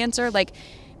wait to answer. Like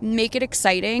make it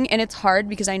exciting. And it's hard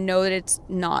because I know that it's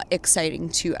not exciting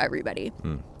to everybody.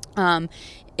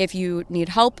 If you need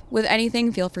help with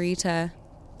anything, feel free to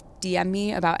DM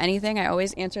me about anything. I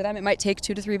always answer them. It might take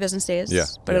 2 to 3 business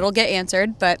days, but it'll get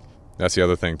answered. But that's the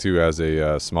other thing too, as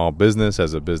a small business,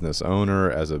 as a business owner,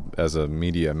 as a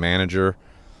media manager,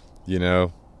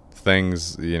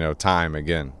 things,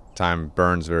 time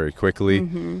burns very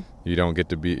quickly. You don't get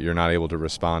to you're not able to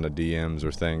respond to DMs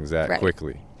or things that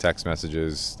quickly. Text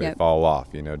messages, they fall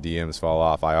off, DMs fall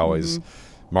off. I always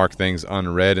mark things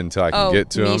unread until I can get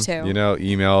to them. Too.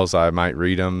 Emails, I might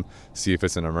read them, see if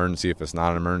it's an emergency. If it's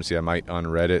not an emergency, I might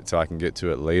unread it so I can get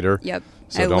to it later.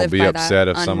 So don't be upset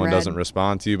if someone doesn't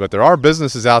respond to you. But there are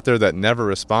businesses out there that never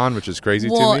respond, which is crazy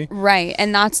to me. Right.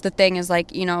 And that's the thing is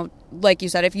like, like you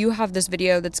said, if you have this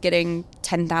video that's getting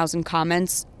 10,000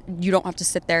 comments, you don't have to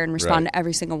sit there and respond to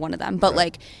every single one of them. But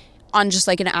like on just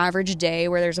like an average day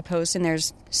where there's a post and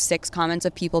there's 6 comments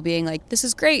of people being like, this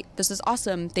is great, this is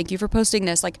awesome, thank you for posting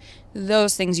this, like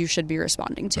those things you should be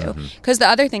responding to. Because the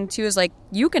other thing too is like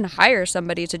you can hire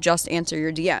somebody to just answer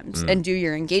your DMs and do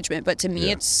your engagement, but to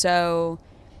me it's so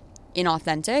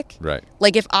inauthentic. Right.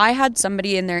 Like if I had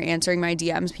somebody in there answering my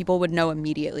DMs, people would know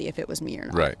immediately if it was me or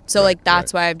not. So like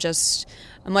that's why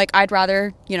I'm like, I'd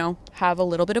rather, you know, have a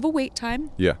little bit of a wait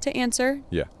time to answer.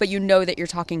 Yeah. But you know that you're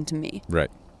talking to me. Right.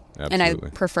 Absolutely. And I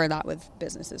prefer that with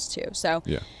businesses too. So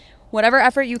whatever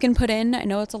effort you can put in, I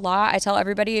know it's a lot. I tell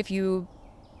everybody, if you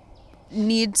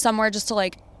need somewhere just to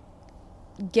like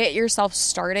get yourself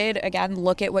started, again,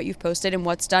 look at what you've posted and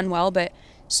what's done well, but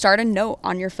start a note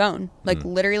on your phone. Like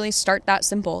literally start that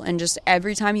simple. And just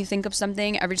every time you think of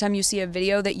something, every time you see a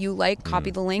video that you like,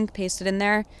 copy the link, paste it in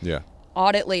there. Yeah.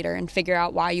 Audit later and figure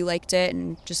out why you liked it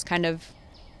and just kind of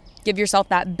give yourself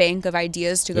that bank of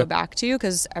ideas to go back to,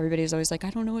 because everybody's always like,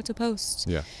 I don't know what to post.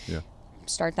 Yeah.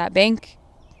 Start that bank.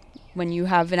 When you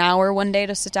have an hour one day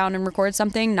to sit down and record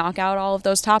something, knock out all of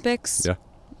those topics. Yeah.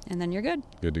 And then you're good.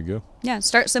 Good to go. Yeah,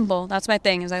 start simple. That's my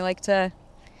thing, is I like to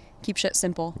keep shit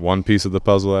simple. One piece of the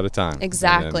puzzle at a time.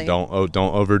 Exactly. Don't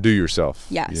overdo yourself.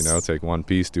 Yes. You know, take one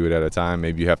piece, do it at a time.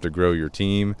 Maybe you have to grow your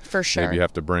team. For sure. Maybe you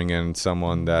have to bring in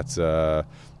someone that's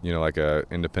you know, like a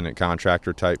independent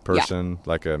contractor type person,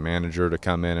 like a manager to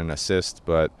come in and assist,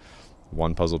 but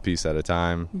one puzzle piece at a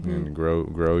time and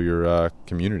grow your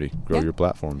community, grow your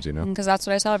platforms, you know. Because that's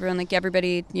what I tell everyone. Like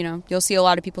everybody, you know, you'll see a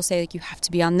lot of people say like you have to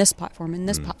be on this platform and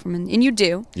this platform, and you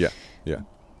do. Yeah. Yeah.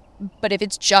 But if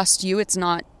it's just you, it's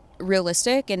not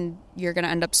realistic, and you're going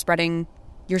to end up spreading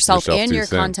yourself and your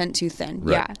content too thin.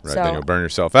 Right, right. So then you'll burn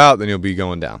yourself out, then you'll be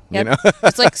going down. You know,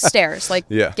 it's like stairs. Like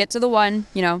get to the one,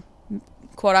 you know,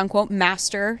 quote unquote,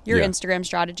 master your Instagram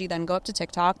strategy, then go up to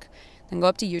TikTok, then go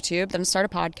up to YouTube, then start a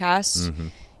podcast.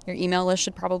 Your email list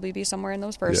should probably be somewhere in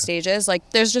those first stages. Like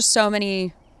there's just so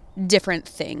many different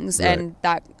things, and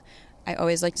that I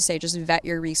always like to say, just vet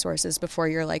your resources before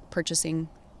you're like purchasing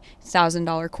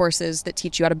 $1,000 courses that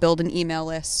teach you how to build an email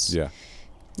list. Yeah.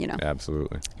 You know,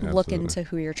 absolutely. Look into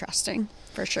who you're trusting,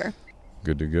 for sure.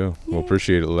 Good to go. Well,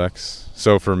 appreciate it, Lex.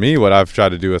 So for me, what I've tried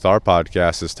to do with our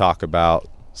podcast is talk about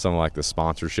some of like the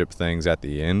sponsorship things at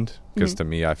the end, because to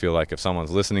me, I feel like if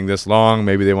someone's listening this long,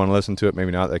 maybe they want to listen to it,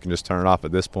 maybe not, they can just turn it off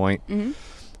at this point.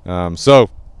 So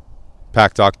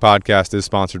Pack Talk Podcast is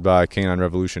sponsored by Canine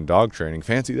Revolution Dog Training.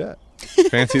 Fancy that.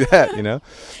 Fancy that, you know.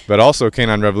 But also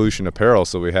Canine Revolution Apparel,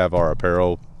 so we have our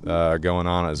apparel going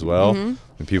on as well,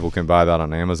 and people can buy that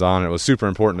on Amazon. It was super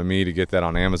important to me to get that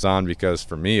on Amazon, because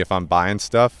for me, if I'm buying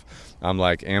stuff, I'm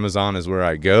like, Amazon is where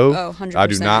I go. Oh, 100%. I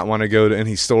do not want to go to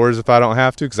any stores if I don't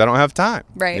have to, because I don't have time.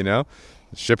 Right. You know,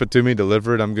 ship it to me,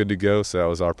 deliver it, I'm good to go. So that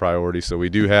was our priority. So we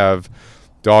do have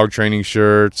dog training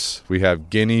shirts, we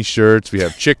have guinea shirts, we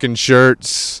have chicken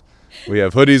shirts, we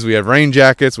have hoodies, we have rain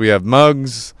jackets, we have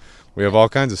mugs. We have all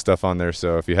kinds of stuff on there,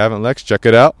 so if you haven't, Lex, check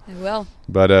it out. I will.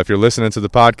 But if you're listening to the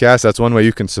podcast, that's one way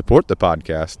you can support the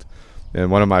podcast. And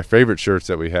one of my favorite shirts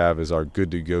that we have is our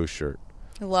Good to Go shirt.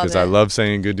 I love it. Because I love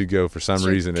saying good to go for some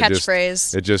reason.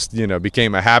 Catchphrase. It just, you know,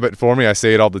 became a habit for me. I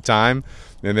say it all the time.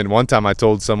 And then one time I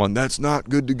told someone, that's not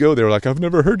good to go. They were like, I've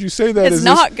never heard you say that. It's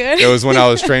not good. It was when I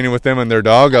was training with them and their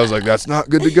dog. I was like, that's not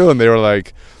good to go. And they were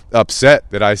like, upset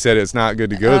that I said it's not good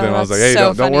to go. Then I was like, hey,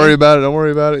 don't worry about it. Don't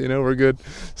worry about it. You know, we're good.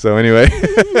 So anyway,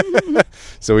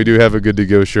 so we do have a Good to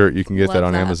Go shirt. You can get that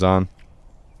on Amazon.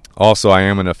 Also, I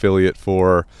am an affiliate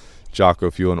for Jocko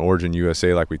Fuel and Origin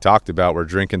USA, like we talked about. We're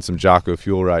drinking some Jocko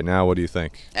Fuel right now. What do you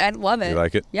think? I love it. You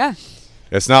like it? Yeah.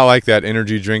 It's not like that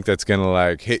energy drink that's going to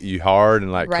like hit you hard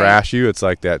and like crash you. It's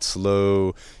like that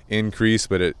slow increase,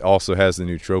 but it also has the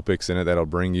nootropics in it that'll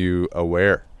bring you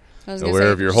aware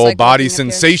of your whole body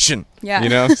sensation. Yeah. You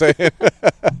know what I'm saying?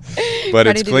 But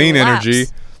it's clean energy.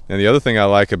 And the other thing I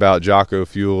like about Jocko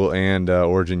Fuel and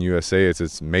Origin USA is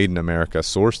it's made in America,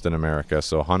 sourced in America,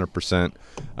 so 100%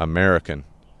 American.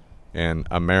 And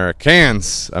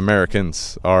Americans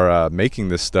are making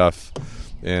this stuff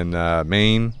in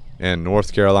Maine and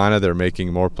North Carolina. They're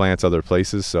making more plants other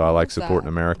places, so I like supporting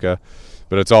America.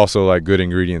 But it's also like good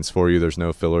ingredients for you. There's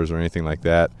no fillers or anything like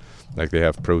that. Like they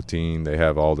have protein, they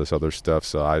have all this other stuff.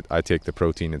 So I take the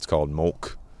protein. It's called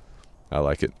Molk. I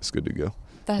like it. It's good to go.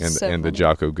 And the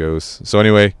Jocko goes. So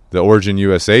anyway, the Origin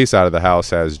USA side of the house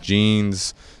has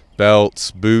jeans,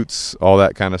 belts, boots, all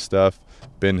that kind of stuff.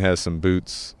 Ben has some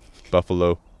boots,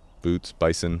 buffalo boots,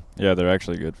 bison. Yeah, they're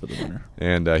actually good for the winter.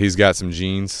 And he's got some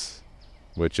jeans,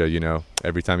 which you know,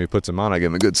 every time he puts them on, I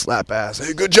give him a good slap ass.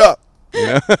 Hey, good job. You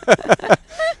know?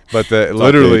 But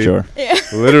literally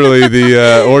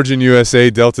the Origin USA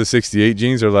Delta 68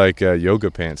 jeans are like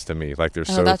yoga pants to me. Like they're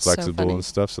so flexible and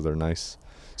stuff, so they're nice.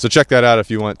 So check that out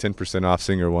if you want 10% off.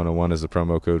 Singer 101 is the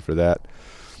promo code for that.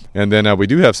 And then we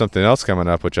do have something else coming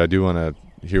up, which I do want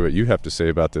to hear what you have to say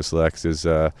about this, Lex, is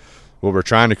what we're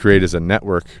trying to create is a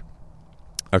network,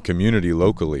 a community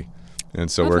locally. And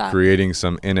so we're creating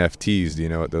some NFTs. Do you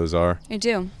know what those are? I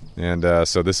do. And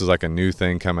so this is like a new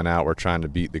thing coming out. We're trying to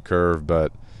beat the curve,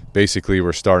 but basically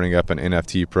we're starting up an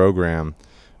NFT program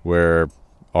where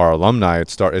our alumni,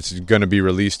 it's going to be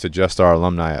released to just our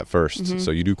alumni at first. Mm-hmm.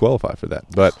 So you do qualify for that.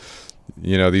 But,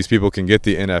 these people can get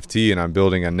the NFT, and I'm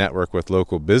building a network with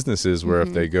local businesses where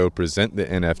if they go present the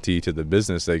NFT to the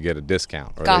business, they get a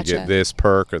discount or they get this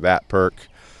perk or that perk.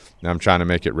 And I'm trying to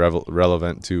make it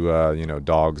relevant to,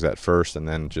 dogs at first and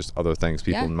then just other things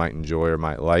people might enjoy or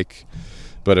might like.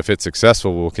 But if it's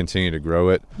successful, we'll continue to grow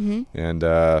it. Mm-hmm. And,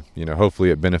 hopefully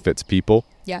it benefits people,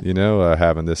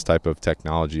 having this type of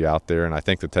technology out there. And I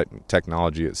think the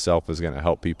technology itself is going to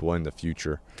help people in the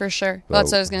future. For sure. Well,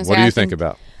 that's what I was going to say. What do you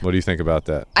think about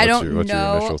that? I don't know what's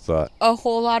your initial thought? A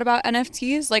whole lot about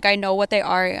NFTs. Like, I know what they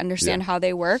are. I understand how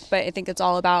they work. But I think it's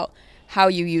all about how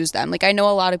you use them. Like, I know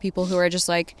a lot of people who are just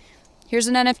like, here's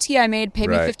an NFT I made, pay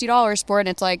me $50 for it. And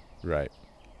it's like,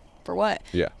 for what?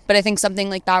 Yeah. But I think something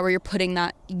like that where you're putting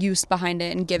that use behind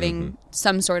it and giving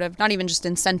some sort of, not even just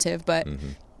incentive, but,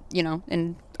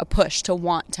 and a push to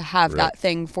want to have that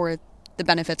thing for the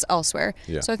benefits elsewhere.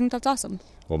 Yeah. So I think that's awesome.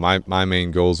 Well, my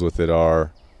main goals with it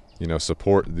are,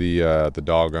 support the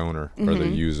dog owner or the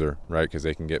user, right? Because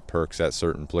they can get perks at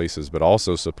certain places, but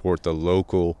also support the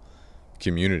local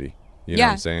community. You know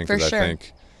what I'm saying? Because I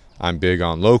think I'm big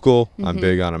on local. I'm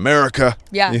big on America.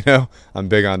 Yeah. I'm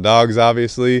big on dogs,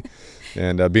 obviously.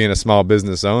 And being a small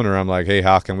business owner, I'm like, hey,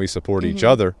 how can we support each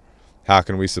other? How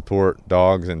can we support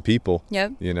dogs and people?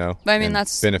 Yep. But I mean,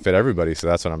 that's benefit everybody. So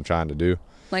that's what I'm trying to do.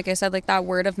 Like I said, like that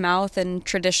word of mouth and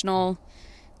traditional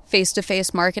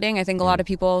face-to-face marketing, I think a lot of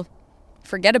people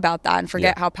forget about that and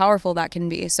forget how powerful that can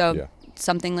be. So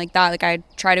something like that, like I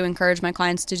try to encourage my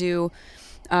clients to do,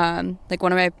 like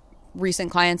one of my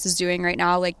recent clients is doing right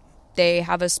now, like they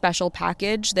have a special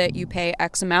package that you pay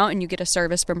X amount and you get a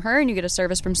service from her and you get a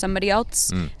service from somebody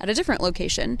else at a different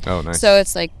location. Oh, nice. So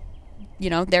it's like,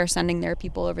 they're sending their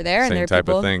people over there. Same and their type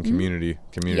people, of thing, community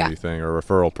thing or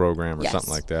referral program or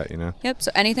something like that, Yep.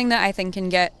 So anything that I think can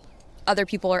get other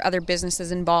people or other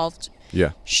businesses involved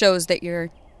shows that you're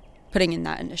putting in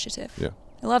that initiative. Yeah.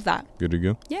 I love that. Good to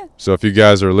go. Yeah. So if you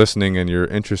guys are listening and you're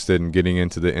interested in getting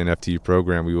into the NFT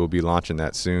program, we will be launching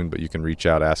that soon, but you can reach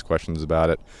out, ask questions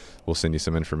about it. We'll send you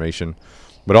some information.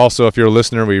 But also, if you're a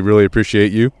listener, we really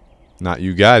appreciate you. Not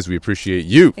you guys, we appreciate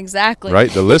you. Exactly. Right?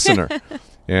 The listener.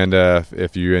 And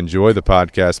if you enjoy the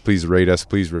podcast, please rate us,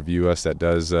 please review us. That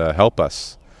does help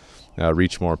us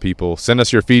reach more people. Send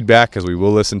us your feedback because we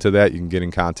will listen to that. You can get in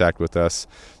contact with us.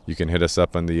 You can hit us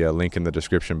up on the link in the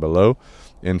description below,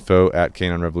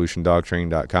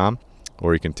 info@caninerevolutiondogtraining.com,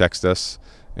 or you can text us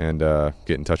and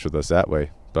get in touch with us that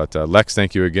way. But Lex,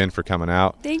 thank you again for coming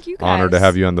out. Thank you, guys. Honored to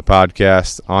have you on the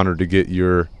podcast. Honored to get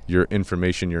your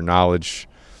information, your knowledge,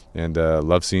 and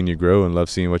love seeing you grow and love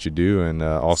seeing what you do and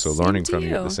also learning from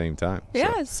you at the same time.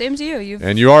 Yeah, so. Same to you.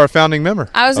 And you are a founding member.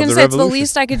 I was going to say it's the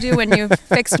least I could do when you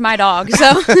fixed my dog.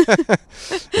 So.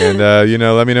 And,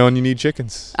 let me know when you need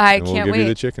chickens. I can't wait. We'll give you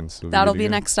the chickens. That'll be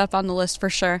next up on the list for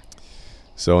sure.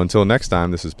 So until next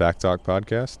time, this is Pack Talk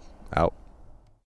Podcast. Out.